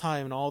first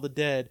time and all the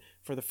dead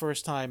for the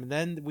first time. And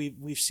then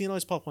we've seen all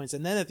these plot points.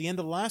 And then at the end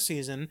of last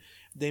season,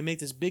 they make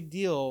this big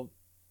deal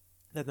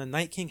that the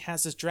Night King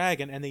has this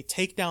dragon, and they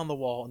take down the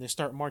wall and they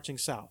start marching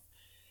south.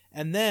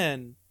 And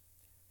then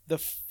the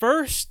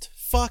first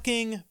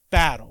fucking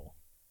battle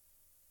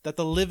that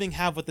the living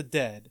have with the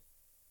dead,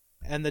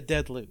 and the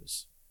dead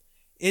lose.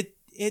 It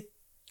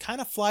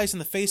kind of flies in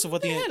the face of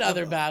what they had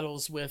other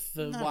battles with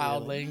the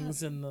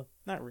wildlings and the.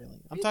 Not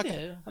really. I'm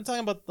talking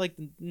about like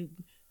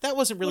that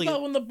wasn't really. What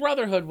about when the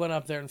Brotherhood went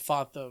up there and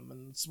fought them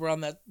and were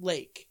on that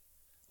lake?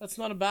 That's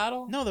not a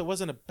battle? No, that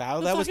wasn't a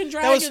battle. That was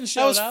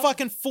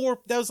fucking 4.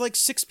 That was like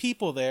 6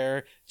 people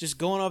there just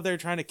going over there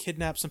trying to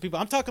kidnap some people.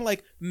 I'm talking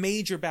like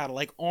major battle,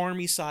 like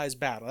army-sized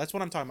battle. That's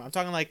what I'm talking about. I'm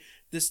talking like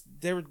this.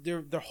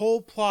 The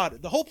whole plot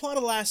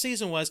of last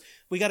season was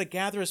we got to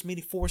gather as many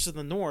forces in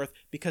the north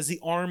because the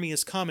army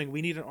is coming.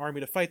 We need an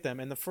army to fight them.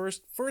 And the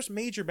first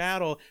major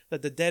battle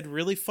that the dead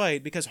really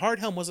fight, because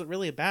Hardhelm wasn't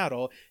really a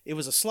battle, it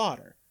was a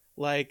slaughter.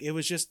 Like, it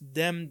was just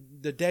them,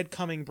 the dead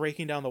coming,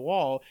 breaking down the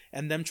wall,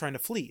 and them trying to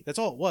flee. That's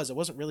all it was. It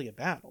wasn't really a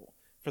battle.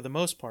 for the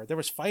most part. There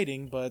was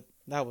fighting, but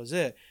that was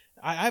it.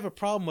 I have a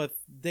problem with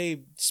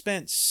they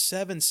spent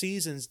 7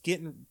 seasons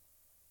getting,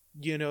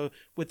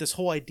 with this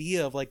whole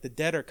idea of like the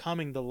dead are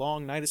coming, the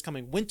long night is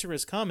coming, winter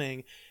is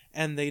coming,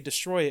 and they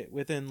destroy it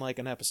within like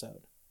an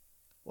episode.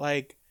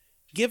 Like,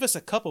 give us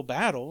a couple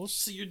battles.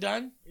 So you're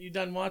done? Are you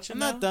done watching? I'm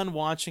not done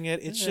watching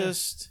it. It's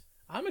just...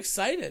 I'm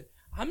excited.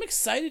 I'm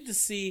excited to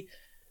see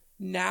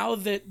now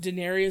that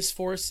Daenerys'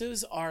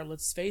 forces are,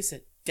 let's face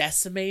it,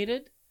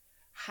 decimated.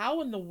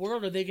 How in the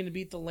world are they going to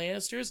beat the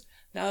Lannisters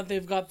now that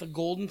they've got the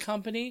Golden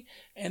Company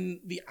and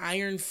the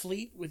Iron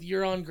Fleet with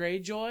Euron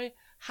Greyjoy?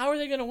 How are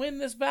they going to win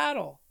this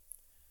battle?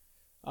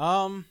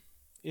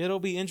 It'll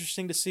be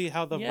interesting to see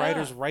how the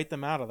writers write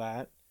them out of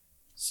that.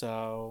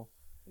 So...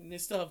 And they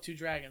still have 2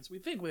 dragons. We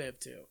think they have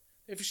 2.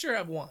 They for sure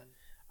have 1.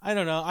 I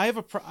don't know. I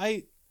don't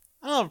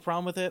have a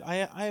problem with it.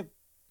 I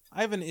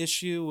have an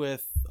issue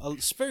with a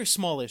very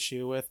small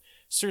issue with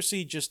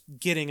Cersei just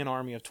getting an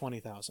army of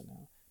 20,000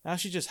 now. Now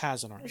she just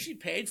has an army. Well, she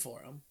paid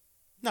for them.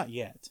 Not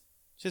yet.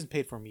 She hasn't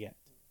paid for them yet.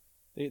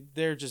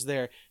 They're just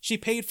there. She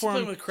paid for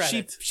them.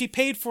 She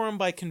paid for them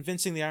by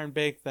convincing the Iron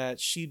Bake that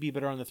she'd be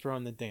better on the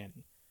throne than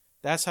Dany.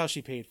 That's how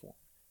she paid for them.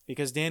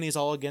 Because Dany's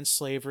all against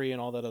slavery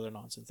and all that other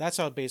nonsense. That's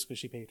how basically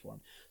she paid for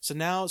him. So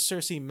now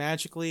Cersei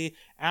magically,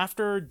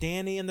 after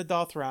Dany and the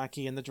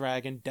Dothraki and the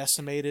dragon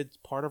decimated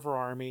part of her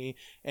army,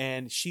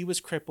 and she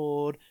was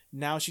crippled,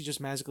 now she just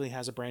magically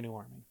has a brand new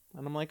army.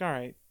 And I'm like, all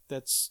right,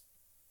 that's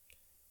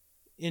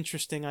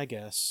interesting, I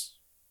guess.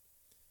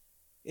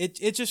 I'm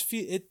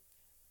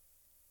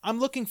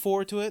looking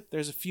forward to it.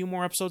 There's a few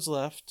more episodes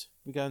left.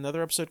 We got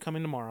another episode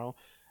coming tomorrow.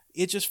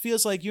 It just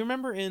feels like, you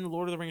remember in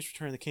Lord of the Rings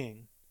Return of the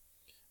King,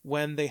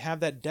 when they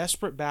have that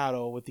desperate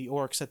battle with the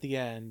orcs at the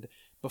end,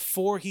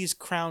 before he's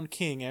crowned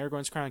king,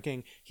 Aragorn's crowned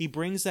king, he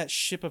brings that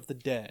ship of the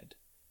dead.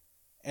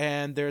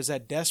 And there's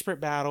that desperate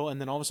battle, and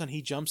then all of a sudden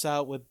he jumps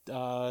out with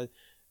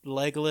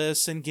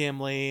Legolas and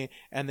Gimli,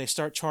 and they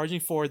start charging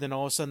forward, then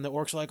all of a sudden the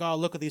orcs are like, oh,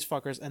 look at these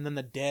fuckers, and then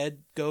the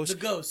dead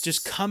ghosts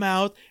just come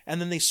out, and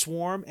then they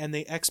swarm, and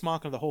they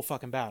ex-machina the whole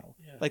fucking battle.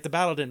 Yeah. Like, the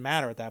battle didn't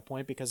matter at that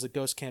point, because the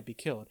ghosts can't be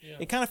killed. Yeah.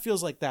 It kind of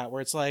feels like that,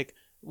 where it's like,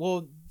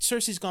 well,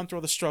 Cersei's gone through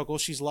all the struggle.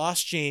 She's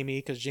lost Jaime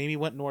because Jaime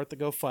went north to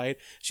go fight.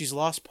 She's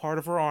lost part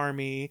of her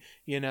army.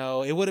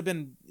 It would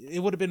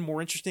have been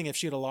more interesting if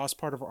she had lost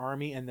part of her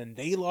army and then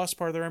they lost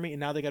part of their army and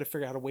now they got to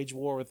figure out how to wage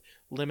war with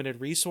limited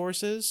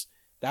resources.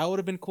 That would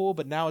have been cool.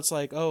 But now it's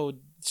like, oh,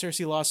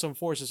 Cersei lost some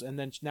forces and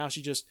then now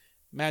she just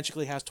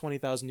magically has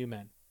 20,000 new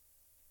men.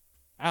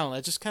 I don't know.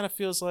 It just kind of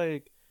feels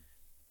like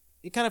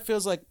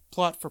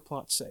plot for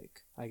plot's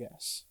sake, I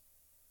guess.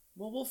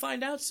 Well, we'll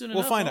find out soon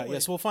enough. We'll find out.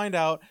 Yes, we'll find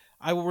out.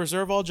 I will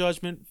reserve all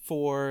judgment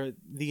for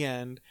the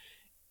end.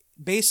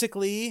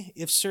 Basically,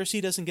 if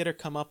Cersei doesn't get her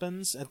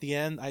comeuppance at the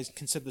end, I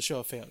consider the show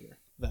a failure,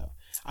 though.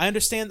 I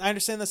understand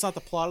that's not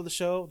the plot of the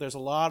show. There's a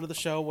lot of the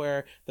show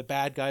where the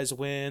bad guys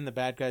win, the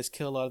bad guys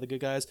kill a lot of the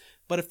good guys.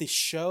 But if the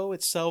show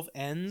itself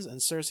ends and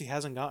Cersei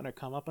hasn't gotten her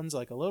comeuppance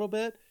like a little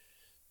bit,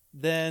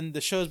 then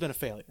the show's been a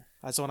failure.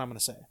 That's what I'm going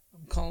to say.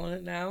 I'm calling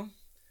it now.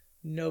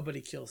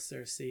 Nobody kills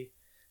Cersei.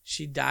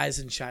 She dies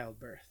in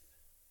childbirth.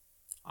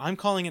 I'm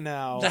calling it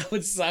now. That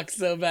would suck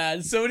so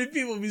bad. So many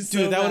people would be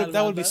so mad.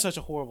 That would be such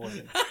a horrible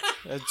thing.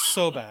 That's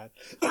so bad.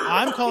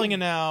 I'm calling it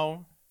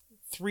now.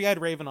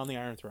 3-Eyed Raven on the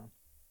Iron Throne.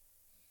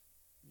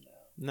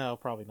 No,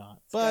 probably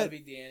not. It's gotta be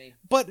Dany.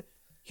 But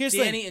here's the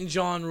thing. Dany and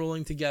Jon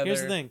ruling together.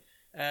 Here's the thing.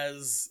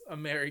 As a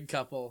married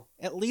couple.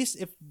 At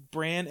least if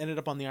Bran ended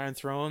up on the Iron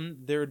Throne,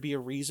 there would be a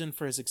reason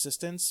for his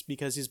existence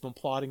because he's been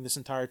plotting this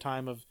entire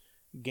time of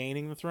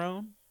gaining the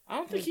throne. I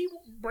don't think he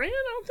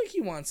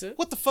wants it.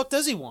 What the fuck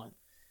does he want?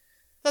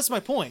 That's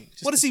my point.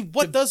 What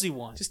does he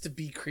want? Just to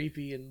be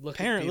creepy and look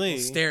at people,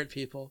 stare at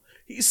people.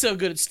 He's so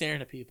good at staring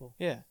at people.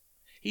 Yeah.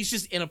 He's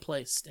just in a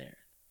place staring.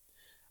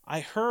 I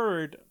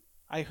heard,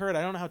 I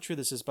don't know how true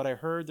this is, but I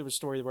heard there was a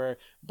story where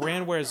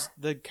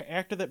the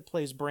actor that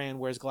plays Bran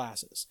wears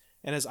glasses.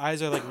 And his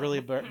eyes are like really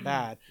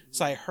bad.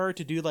 So I heard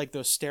to do like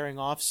those staring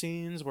off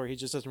scenes where he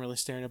just doesn't really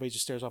stare at anybody,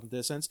 just stares off in the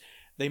distance.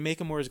 They make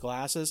him wear his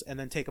glasses and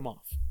then take them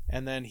off.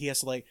 And then he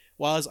has to like,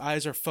 while his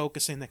eyes are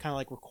focusing, they kind of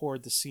like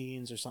record the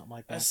scenes or something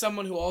like that. As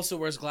someone who also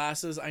wears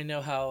glasses, I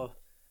know how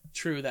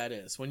true that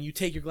is. When you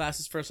take your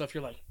glasses first off,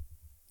 you're like...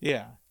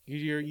 Yeah.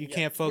 You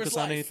can't focus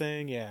on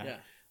anything. Yeah.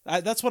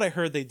 That's what I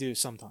heard they do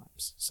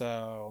sometimes.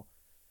 So,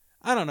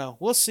 I don't know.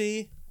 We'll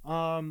see.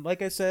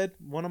 Like I said,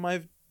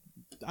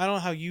 I don't know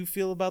how you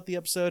feel about the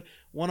episode.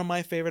 One of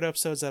my favorite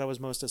episodes that I was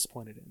most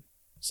disappointed in.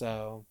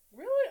 So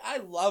really, I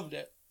loved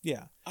it.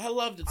 Yeah, I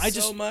loved it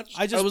so much.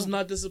 I was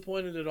not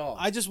disappointed at all.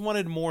 I just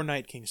wanted more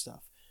Night King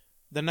stuff.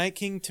 The Night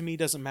King to me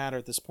doesn't matter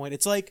at this point.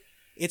 It's like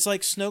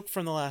Snoke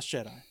from The Last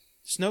Jedi.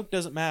 Snoke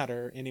doesn't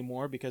matter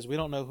anymore because we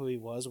don't know who he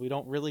was. We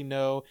don't really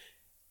know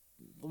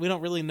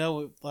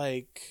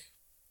like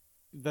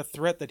the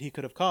threat that he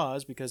could have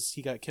caused because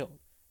he got killed.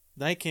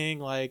 Night King,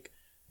 like,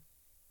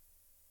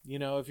 you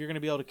know, if you're going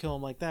to be able to kill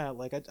him like that,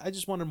 like, I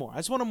just wanted more. I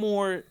just wanted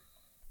more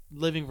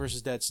living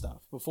versus dead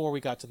stuff before we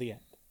got to the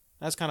end.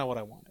 That's kind of what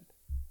I wanted.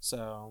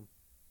 So,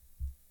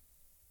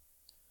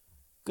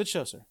 Good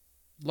show, sir.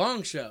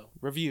 Long show.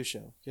 Review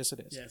show. Yes, it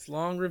is. Yes,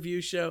 long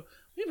review show.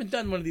 We haven't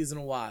done one of these in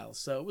a while,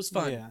 so it was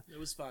fun. Yeah. It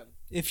was fun.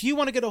 If you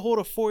want to get a hold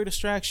of For Your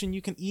Distraction,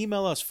 you can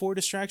email us,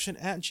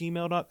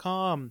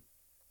 fordistraction@gmail.com.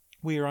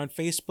 We are on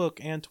Facebook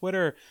and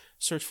Twitter.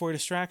 Search For Your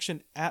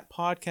Distraction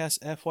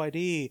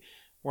 @podcastfyd.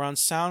 We're on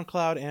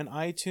SoundCloud and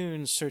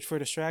iTunes. Search For Your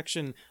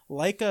Distraction.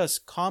 Like us,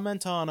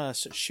 comment on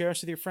us, share us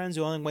with your friends.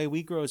 The only way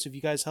we grow is if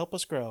you guys help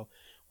us grow.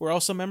 We're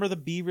also a member of the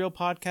Be Real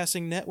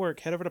Podcasting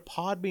Network. Head over to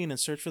Podbean and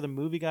search for the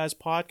Movie Guys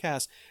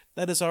Podcast.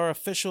 That is our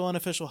official,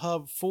 unofficial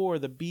hub for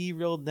the Be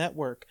Real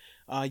Network.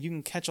 You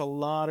can catch a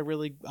lot of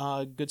really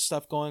good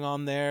stuff going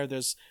on there.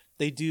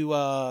 They do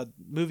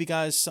movie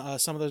guys.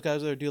 Some of those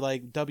guys there do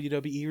like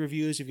WWE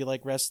reviews. If you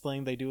like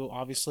wrestling, they do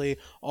obviously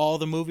all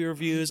the movie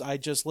reviews. I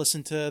just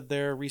listened to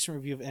their recent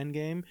review of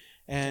Endgame,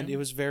 and it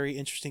was a very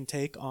interesting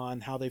take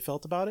on how they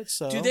felt about it.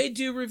 So, do they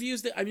do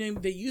reviews? I mean,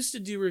 they used to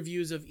do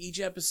reviews of each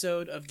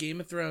episode of Game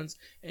of Thrones,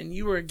 and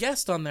you were a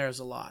guest on theirs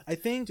a lot. I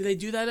think. Do they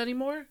do that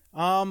anymore?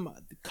 A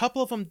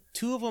couple of them,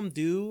 two of them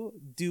do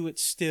it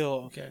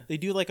still. Okay. They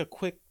do like a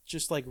quick,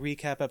 just like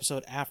recap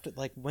episode after,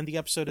 like when the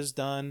episode is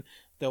done.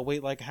 They'll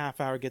wait like a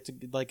half hour, get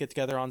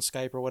together on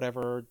Skype or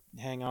whatever,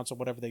 Hangouts or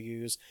whatever they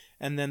use,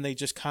 and then they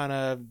just kind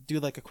of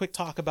do like a quick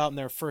talk about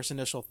their first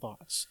initial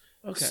thoughts.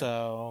 Okay.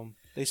 So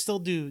they still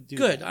do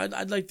good. that.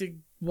 I'd like to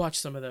watch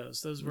some of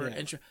those. Those were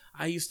interesting.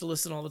 I used to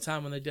listen all the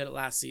time when they did it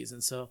last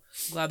season, so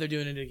I'm glad they're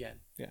doing it again.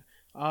 Yeah.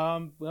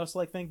 We also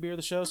like thank Beer of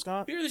the Show,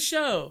 Scott. Beer of the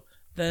Show,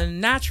 the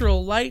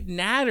Natural Light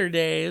Natter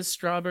Days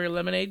Strawberry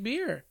Lemonade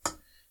Beer.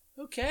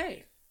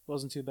 Okay.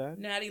 Wasn't too bad.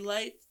 Natty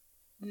Light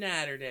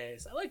Natter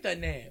Days. I like that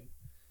name.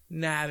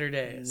 Natter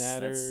Days.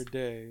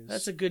 Days.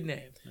 That's a good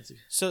name.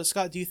 So,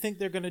 Scott, do you think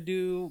they're going to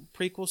do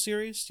prequel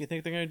series? Do you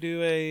think they're going to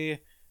do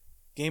a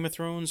Game of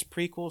Thrones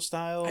prequel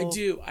style? I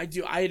do.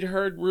 I had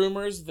heard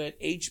rumors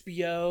that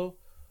HBO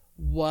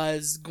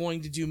was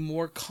going to do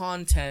more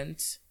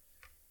content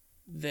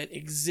that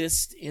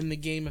exists in the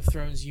Game of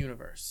Thrones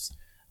universe.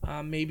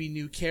 Maybe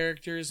new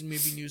characters,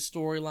 maybe new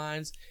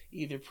storylines,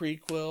 either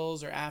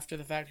prequels or after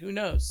the fact. Who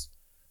knows?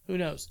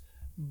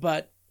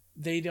 But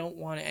they don't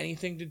want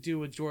anything to do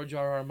with George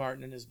R.R.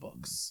 Martin and his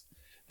books.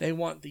 They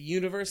want the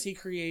universe he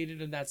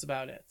created, and that's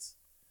about it.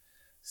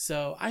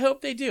 So I hope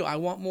they do. I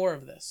want more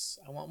of this.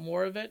 I want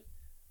more of it.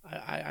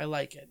 I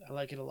like it. I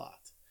like it a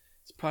lot.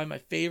 It's probably my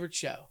favorite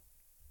show.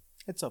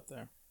 It's up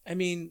there. I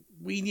mean,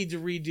 we need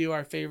to redo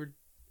our favorite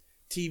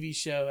TV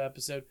show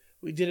episode.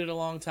 We did it a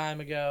long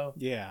time ago.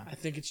 Yeah. I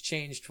think it's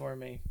changed for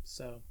me.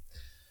 So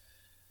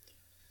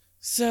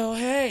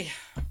hey,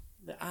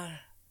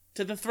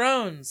 to the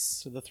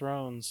thrones. To the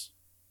thrones.